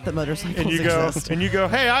forgot that motorcycles and you exist. go,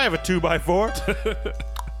 hey, I have a 2x4.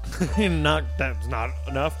 And that's not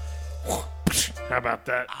enough. How about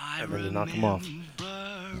that? And then you knock him off.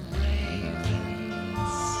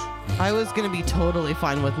 I was going to be totally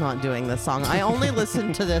fine with not doing this song. I only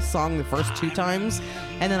listened to this song the first 2 times,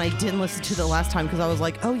 and then I didn't listen to it the last time because I was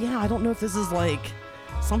like, oh yeah, I don't know if this is like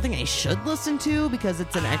something I should listen to because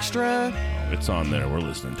it's an extra. It's on there. We're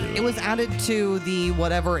listening to it. It was added to the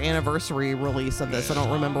whatever anniversary release of this. I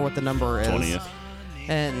don't remember what the number is. 20th.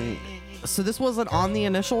 And so this wasn't on the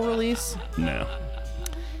initial release, No.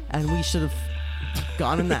 and we should have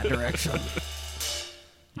gone in that direction.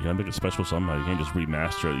 You gotta make it special somehow. You can't just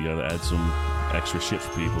remaster it. You gotta add some extra shit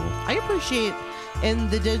for people. I appreciate, in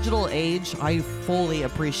the digital age, I fully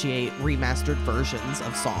appreciate remastered versions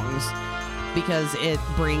of songs because it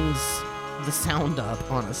brings the sound up,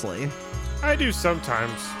 honestly. I do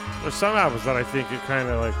sometimes. There's some albums that I think it kind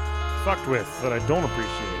of like fucked with that I don't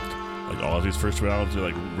appreciate. Like Ozzy's first two albums, they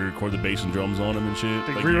like re-record the bass and drums on them and shit.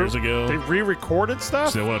 They like years ago. They re-recorded stuff?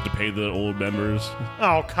 So they won't have to pay the old members.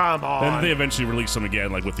 Oh, come on. And they eventually released them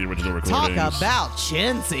again, like with the original recordings. Talk about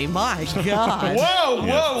chintzy, my God.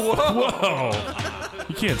 Whoa!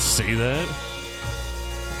 You can't say that.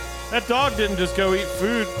 That dog didn't just go eat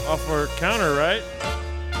food off our counter, right?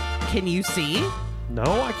 Can you see? No,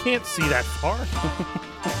 I can't see that far.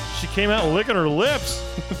 She came out licking her lips.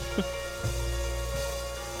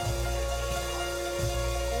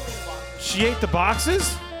 She ate the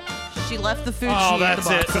boxes? She left the food. Oh, she ate that's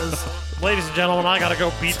the it. boxes. Ladies and gentlemen, I gotta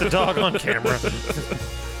go beat the dog on camera.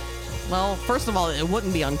 Well, first of all, it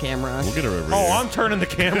wouldn't be on camera. We'll get her over Oh, here. I'm turning the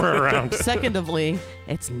camera around. Secondly,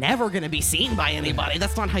 it's never going to be seen by anybody.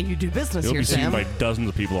 That's not how you do business It'll here, be seen Sam. by dozens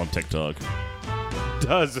of people on TikTok.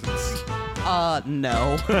 Dozens.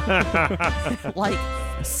 No. Like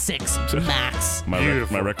 6 max.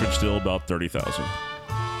 My record's still about 30,000.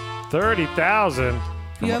 30,000.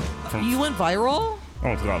 You went viral? I don't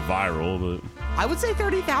know if it's not viral, but I would say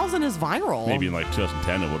 30,000 is viral. maybe in like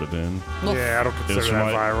 2010 it would have been. Well, Yeah, I don't It was consider from that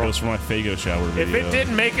my, It viral. was from my Fago shower video. If it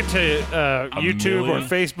didn't make it to YouTube or million.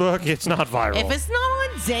 Facebook, it's not viral. If it's not on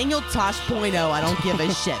Daniel Tosh.0, I don't give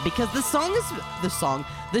a shit because the show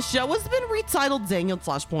has been retitled Daniel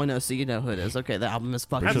Tosh.0, so you know who it is. Okay, the album is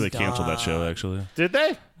fucking Pretty sure they dumb. canceled that show, actually. Did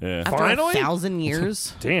they? Yeah. After Finally? 1,000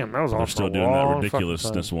 years. Damn, that was They're on still for a doing that long fucking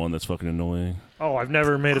ridiculousness time. one that's fucking annoying. Oh, I've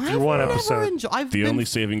never made it through I've one never episode. The only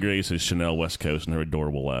saving grace is Chanel West Coast and her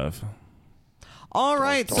adorable laugh. All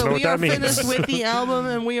right, Don't so know we what are that means. finished with the album,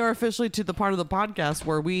 and we are officially to the part of the podcast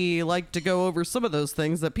where we like to go over some of those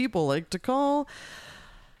things that people like to call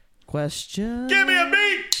questions. Give me a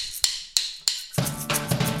beat!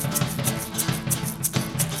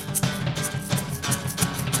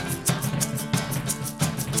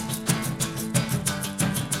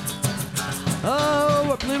 Oh,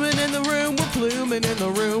 we're pluming in the room, we're pluming in the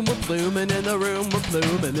room, we're pluming in the room, we're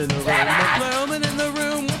pluming in the room, we're pluming in the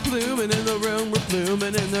room, we're pluming in the room, we're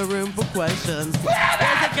pluming in the room for questions.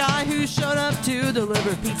 There's a guy who showed up to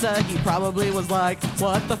deliver pizza. He probably was like,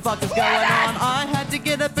 what the fuck is going on? I had to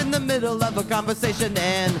get up in the middle of a conversation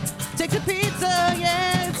and take the pizza.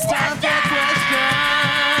 Yeah, it's time for questions.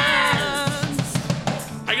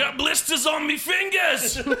 I got blisters on me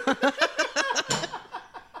fingers!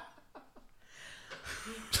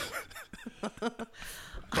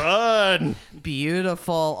 Fun.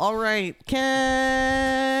 Beautiful. All right.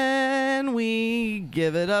 Can we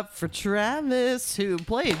give it up for Travis, who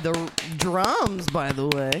played the drums, by the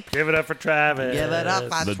way? Give it up for Travis. Give it up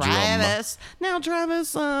for The drum. Travis. Now,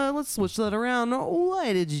 Travis, let's switch that around.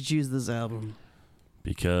 Why did you choose this album?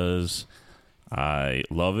 Because I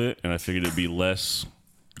love it, and I figured it'd be less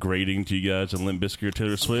grating to you guys than Limp Bizkit or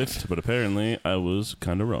Taylor Swift, but apparently I was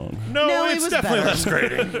kind of wrong. No, it it's was definitely better. less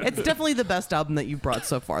grating. It's definitely the best album that you've brought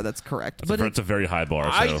so far. That's correct. But It's a very high bar,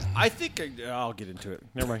 so. I think I'll get into it.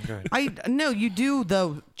 Never mind. Go ahead. no, you do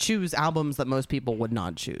though choose albums that most people would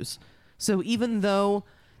not choose. So even though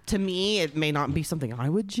to me it may not be something I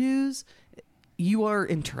would choose, you are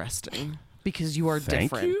interesting because you are Thank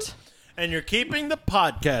different. you. And you're keeping the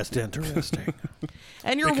podcast interesting.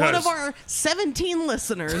 And you're one Because- of our 17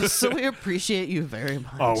 listeners, so we appreciate you very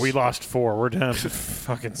much. Oh, we lost 4. We're down to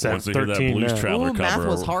fucking Once they hear that 13 Blues now. Traveler Ooh, math cover,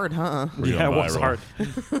 was hard, huh? we're Yeah, it going was viral.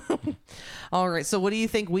 hard. All right, so what do you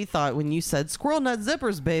think we thought when you said squirrel nut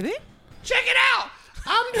zippers, baby? Check it out.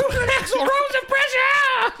 I'm doing an Axl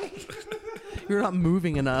Rose impression. You're not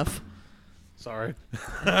moving enough. Sorry.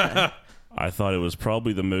 I thought it was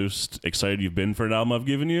probably the most excited you've been for an album I've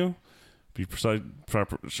given you. If you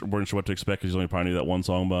weren't sure what to expect because you only probably knew that one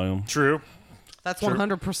song by him. True. That's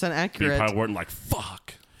 100% You accurate. probably weren't like,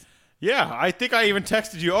 fuck. Yeah, I think I even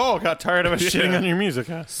texted you. Oh, got tired of us shitting on your music.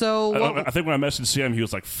 Huh? So what, I think when I messaged Sam, he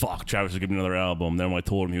was like, fuck, Travis is giving me another album. Then when I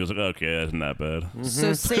told him, he was like, okay, that isn't that bad.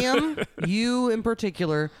 So Sam, you in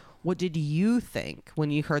particular, what did you think when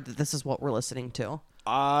you heard that this is what we're listening to?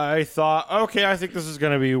 I thought, okay, I think this is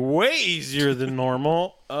going to be way easier than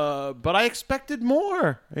normal. But I expected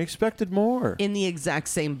more. In the exact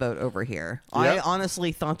same boat over here. I Yeah.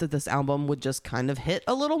 honestly thought that this album would just kind of hit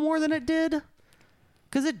a little more than it did.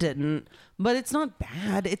 Because it didn't. But it's not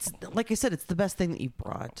bad. It's, like I said, it's the best thing that you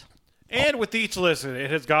brought. And with each listen,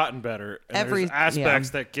 it has gotten better. And there's aspects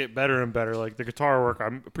that get better and better. Like the guitar work, I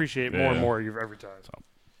appreciate more and more every time.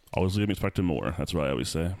 Always leave me expecting more. That's what I always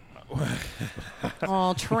say.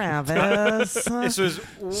 Oh, Travis. This was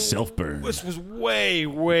Self-burn. This was way,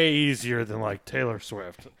 way easier than like Taylor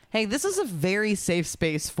Swift. Hey, this is a very safe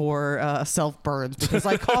space for self-burns because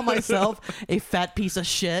I call myself a fat piece of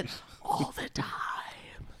shit all the time.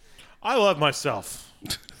 I love myself,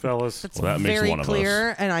 fellas. It's Well, that makes very one of clear,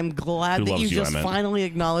 us. and I'm glad Who that loves you you, I just meant. finally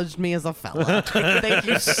acknowledged me as a fella. Thank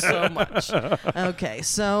you so much. Okay,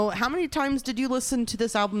 so how many times did you listen to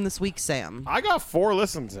this album this week, Sam? I got 4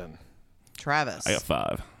 listens in. Travis? I got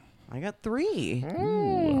 5. I got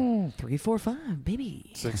 3. 3, 4, 5, baby.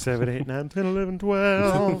 6, 7, 8, 9, 10, 11,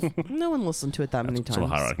 12. No one listened to it that many That's how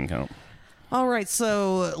high I times. can count. All right,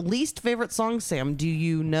 so least favorite song, Sam. Do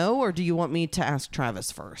you know, or do you want me to ask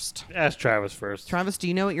Travis first? Ask Travis first. Travis, do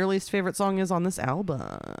you know what your least favorite song is on this album?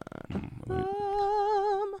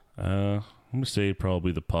 I'm going to say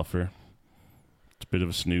probably The Puffer. It's a bit of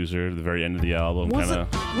a snoozer at the very end of the album. Wasn't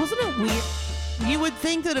it weird? You would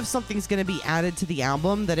think that if something's going to be added to the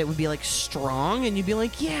album, that it would be like strong, and you'd be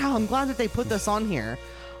like, "Yeah, I'm glad that they put this on here."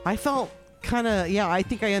 I felt kind of, I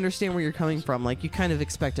think I understand where you're coming from. Like you kind of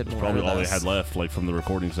expected more. Probably out of all they this. had left, like from the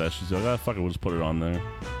recording sessions. Like, fuck it, we'll just put it on there.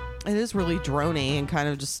 It is really drony and kind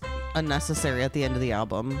of just unnecessary at the end of the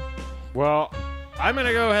album. Well, I'm going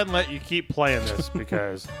to go ahead and let you keep playing this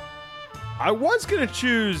because I was going to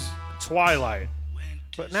choose Twilight.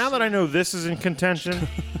 But now that I know this is in contention,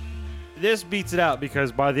 this beats it out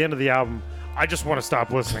because by the end of the album, I just want to stop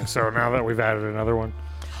listening. So now that we've added another one.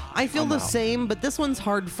 I feel the same, but this one's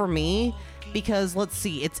hard for me because let's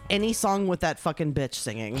see, it's any song with that fucking bitch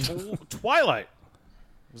singing. Twilight.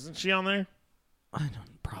 Wasn't she on there? I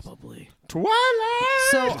don't probably. Twilight!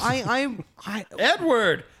 So I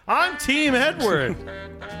Edward! I'm Team Edward.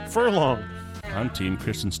 Furlong. I'm Team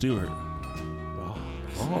Kristen Stewart.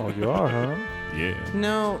 Oh, you are, huh? Yeah.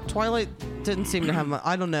 no, Twilight didn't seem to have.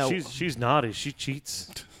 I don't know. She's naughty. She cheats.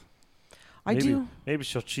 I do. Maybe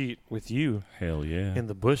she'll cheat with you Hell yeah. in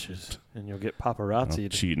the bushes, and you'll get I'll paparazzi.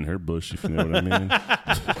 cheat in her bush, if you know what I mean.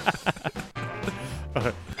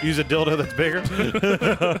 Use a dildo that's bigger.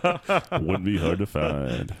 Wouldn't be hard to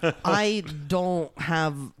find. I don't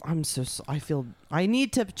have. I feel. I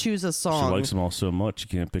need to choose a She song. likes them all so much, you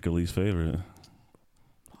can't pick a least favorite.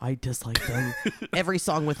 I dislike them. Every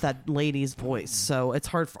song with that lady's voice, so it's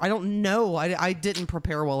hard. I don't know. I didn't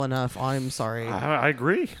prepare well enough. I'm sorry. I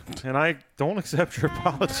agree, and I don't accept your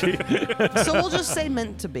apology. So we'll just say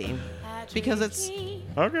meant to be, because it's.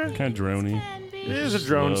 Okay. Kind of droney. It is a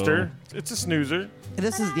dronester. It's a snoozer.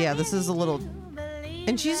 This is a little.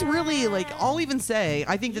 And she's really like. I'll even say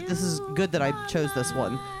I think that this is good that I chose this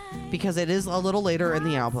one, because it is a little later in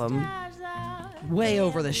the album. Way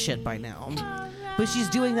over the shit by now. But she's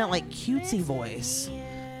doing that like cutesy voice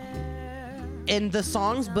in the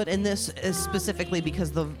songs, but in this is specifically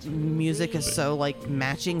because the music is so like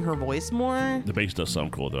matching her voice more. The bass does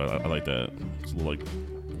sound cool, though. I like that. It's a little, like,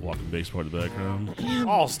 walking bass part in the background.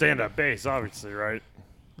 All stand-up bass, obviously, right?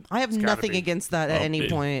 I have gotta nothing be. against that at any Yeah.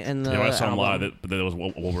 point in the Yeah, when I saw him live, album. but there was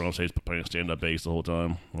Wolverine on stage playing stand-up bass the whole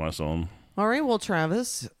time when I saw him. All right, well,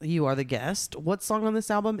 Travis, you are the guest. What song on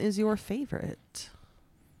this album is your favorite?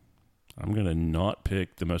 I'm going to not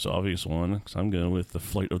pick the most obvious one, because I'm going with The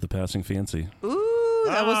Flight of the Passing Fancy. Ooh,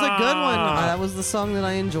 that was a good one. That was the song that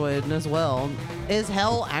I enjoyed as well. Is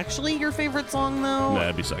Hell actually your favorite song, though? Nah,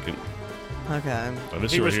 that'd be second. Okay. Oh,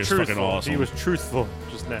 this He right was here is fucking truthful. awesome. He was truthful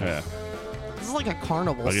just now. Yeah. This is like a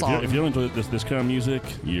carnival Like, song. if you don't enjoy this kind of music,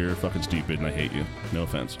 you're fucking stupid, and I hate you. No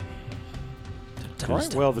offense. All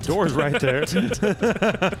right, well, the door's right there.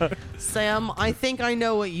 Sam, I think I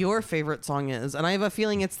know what your favorite song is, and I have a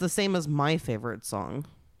feeling it's the same as my favorite song.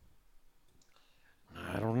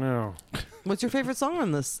 I don't know. What's your favorite song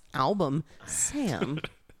on this album, Sam?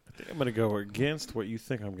 I think I'm going to go against what you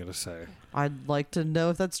think I'm going to say. I'd like to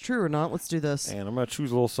know if that's true or not. Let's do this. And I'm going to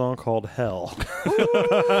choose a little song called Hell.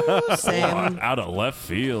 Sam, Out of left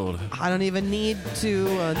field. I don't even need to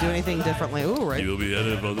do anything differently. Ooh, right. You'll be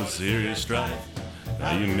headed for the serious strife.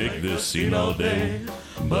 Now you make this scene all day,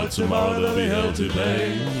 but tomorrow there'll be hell to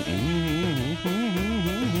pay.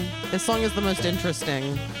 This song is the most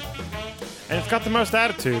interesting. And it's got the most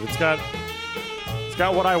attitude. It's got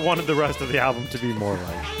what I wanted the rest of the album to be more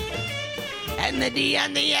like. And the D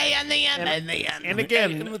and the A and the M and the N. And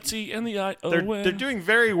again, And the T and the I. they're doing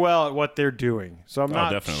very well at what they're doing. So I'm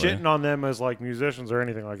not definitely. shitting on them as like musicians or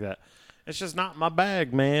anything like that. It's just not my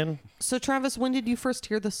bag, man. So Travis, when did you first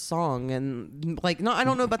hear the song? And like, no, I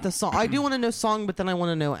don't know about the song. I do want to know song, but then I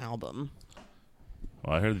want to know album.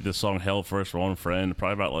 Well, I heard this song Hell first from one friend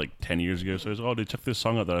probably about like 10 years ago. So he was, oh, dude, check this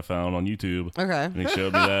song out that I found on YouTube. Okay. And he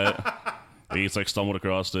showed me that. He just like stumbled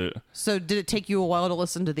across it. So did it take you a while to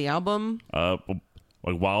listen to the album?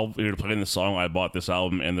 Like while we were playing the song, I bought this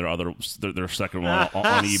album and their second one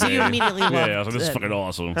on eBay. So you immediately loved I was like, this is it. fucking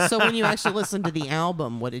awesome. So when you actually listened to the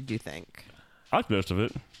album, what did you think? I liked most of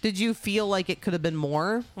it. Did you feel like it could have been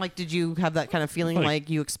more? Like, did you have that kind of feeling like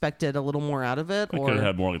you expected a little more out of it? I could have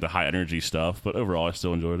had more like the high energy stuff, but overall, I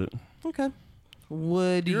still enjoyed it. Okay.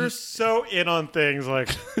 Would You're you? so in on things. Like,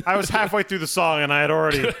 I was halfway through the song and I had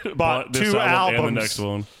already bought this 2 album albums, and the next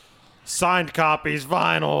one. signed copies,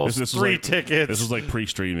 vinyls, This was 3 like, tickets. This was like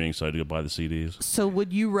pre-streaming, so I had to go buy the CDs. So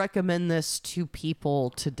would you recommend this to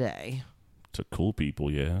people today? To cool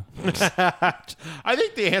people, yeah. I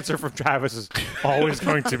think the answer from Travis is always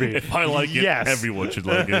going to be, If I like it, yes. everyone should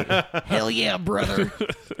like it. Hell yeah, brother.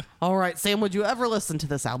 All right, Sam, would you ever listen to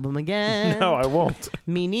this album again? No, I won't.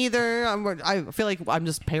 Me neither. I feel like I'm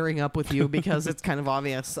just pairing up with you because it's kind of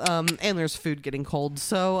obvious. And there's food getting cold.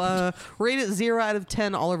 So rate it 0 out of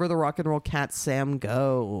 10 all over the rock and roll cat. Sam,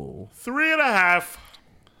 go. 3.5.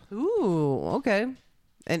 Ooh, okay.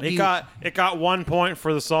 And It got 1 point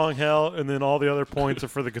for the song Hell, and then all the other points are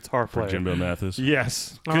for the guitar player. Jimbo Mathis.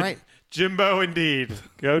 Yes. All right. Jimbo indeed.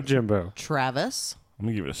 Go Jimbo. Travis. I'm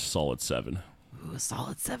going to give it a solid 7. Ooh, a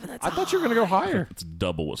solid 7. That's I thought you were going to go higher. It's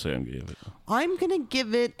double what Sam gave it. I'm going to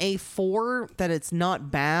give it a 4 that it's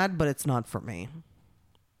not bad, but it's not for me.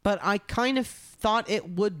 But I kind of thought it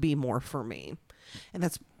would be more for me. And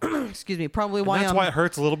that's, excuse me, probably why That's why it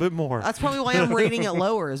hurts a little bit more. That's probably why I'm rating it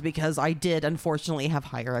lower, is because I did unfortunately have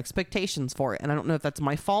higher expectations for it. And I don't know if that's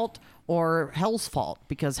my fault or Hell's fault,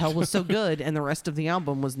 because Hell was so good and the rest of the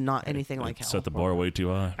album was not anything like Hell. Set the bar way too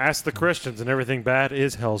high. Ask the Christians, and everything bad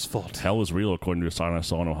is Hell's fault. Hell is real, according to a sign I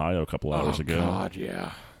saw in Ohio a couple hours ago. God,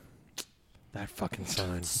 yeah. That fucking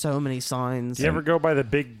sign. So many signs. Do you ever go by the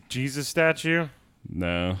big Jesus statue?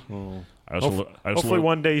 No. Hopefully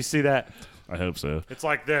one day you see that. I hope so. It's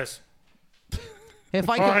like this. If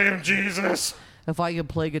I I could, am Jesus. if I could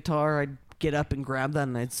play guitar, I'd get up and grab that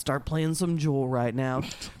and I'd start playing some Jewel right now.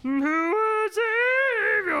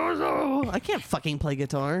 I can't fucking play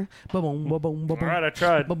guitar. Ba-boom, ba-boom, ba-boom. All right, I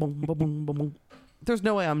tried. Ba-boom, ba-boom, ba-boom. There's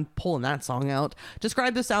no way I'm pulling that song out.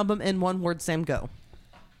 Describe this album in one word, Sam. Go.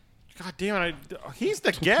 God damn it. He's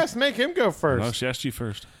the guest. Make him go first. No, she asked you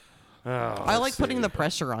first. I like putting the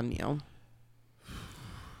pressure on you.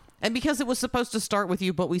 And because it was supposed to start with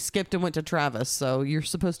you, but we skipped and went to Travis, so you're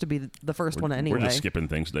supposed to be the first one anyway. We're just skipping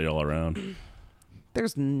things today all around.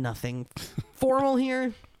 There's nothing formal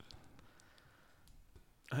here.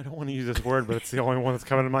 I don't want to use this word, but it's the only one that's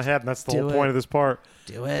coming to my head, and that's the Do whole it. point of this part.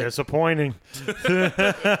 Do it. Disappointing.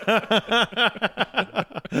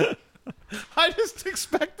 I just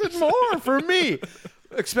expected more for me.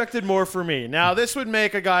 Expected more for me. Now, this would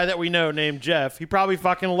make a guy that we know named Jeff. He probably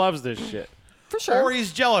fucking loves this shit. For sure. Or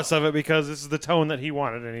he's jealous of it because this is the tone that he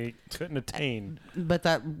wanted and he couldn't attain. But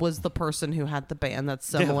that was the person who had the band that's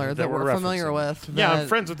similar Yeah, that we're familiar referencing. with. Yeah, I'm that-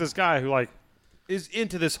 friends with this guy who like is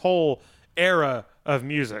into this whole era of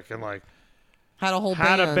music and like had a whole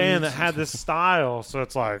had band. a band that had this style. So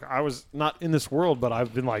it's like I was not in this world, but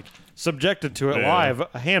I've been like subjected to it Yeah. live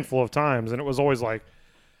a handful of times, and it was always like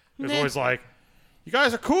you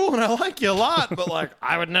guys are cool and I like you a lot, but like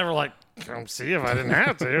I would never like come see if I didn't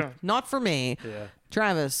have to. Not for me. Yeah.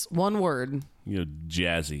 Travis, one word. You know,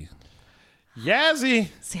 jazzy. Yazzie.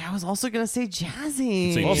 See, I was also going to say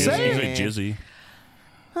jazzy. Say Well, jizzy. say You say jizzy.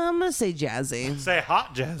 I'm going to say jazzy. Say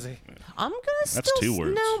hot jazzy. I'm going to still... That's 2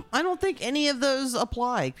 words. No, I don't think any of those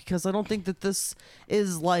apply because I don't think that this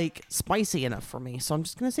is, like, spicy enough for me. So I'm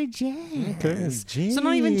just going to say jazz. Okay, So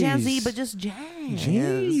not even jazzy, jeez. but just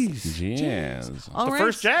jazz. Jazz. All The right.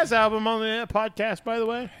 first jazz album on the podcast, by the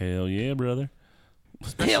way. Hell yeah, brother.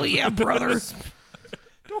 Hell yeah, brother.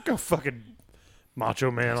 Don't go fucking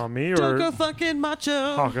Macho Man on me, Don't or go fucking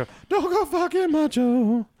macho. Don't go fucking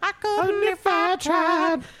Macho. I couldn't if I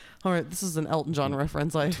tried. All right, this is an Elton John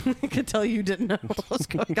reference. I could tell you didn't know what was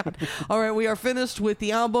going on. All right, we are finished with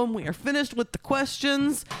the album. We are finished with the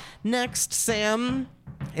questions. Next, Sam,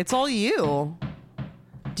 it's all you.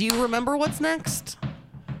 Do you remember what's next?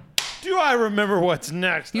 Do I remember what's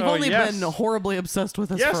next? You've Oh, only yes. been horribly obsessed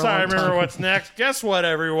with us Yes, for a long I remember time. what's next. Guess what,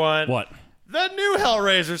 everyone? What? The new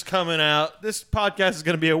Hellraiser's coming out. This podcast is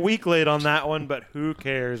going to be a week late on that one, but who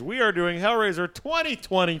cares? We are doing Hellraiser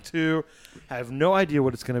 2022. I have no idea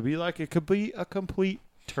what it's going to be like. It could be a complete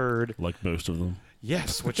turd. Like most of them.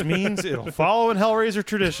 Yes, which means it'll follow in Hellraiser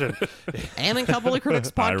tradition. And in Couple of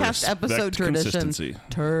Critics I podcast respect episode tradition. consistency.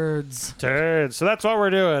 Turds. Turds. So that's what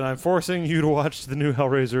we're doing. I'm forcing you to watch the new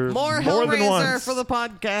Hellraiser More than Hellraiser once. for the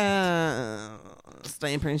podcast. I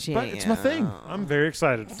appreciate But it's my thing. I'm very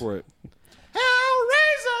excited for it.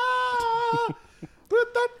 Hellraiser!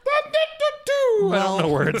 I don't know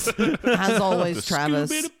words. As always,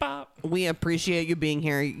 Travis, Scooby-Doo-Bop. we appreciate you being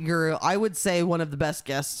here. You're, I would say, one of the best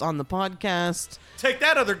guests on the podcast. Take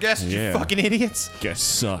that, other guests, you Yeah. fucking idiots. Guess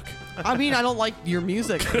suck. I mean, I don't like your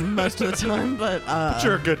music most of the time, but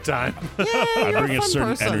You're a good time. I you're bring a fun certain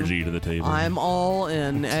person. energy to the table. I'm all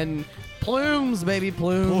in. And plumes, baby,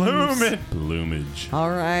 plumes. Blooming. Plumage. All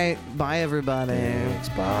right. Bye, everybody.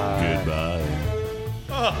 Goodbye.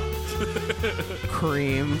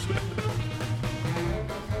 Cream.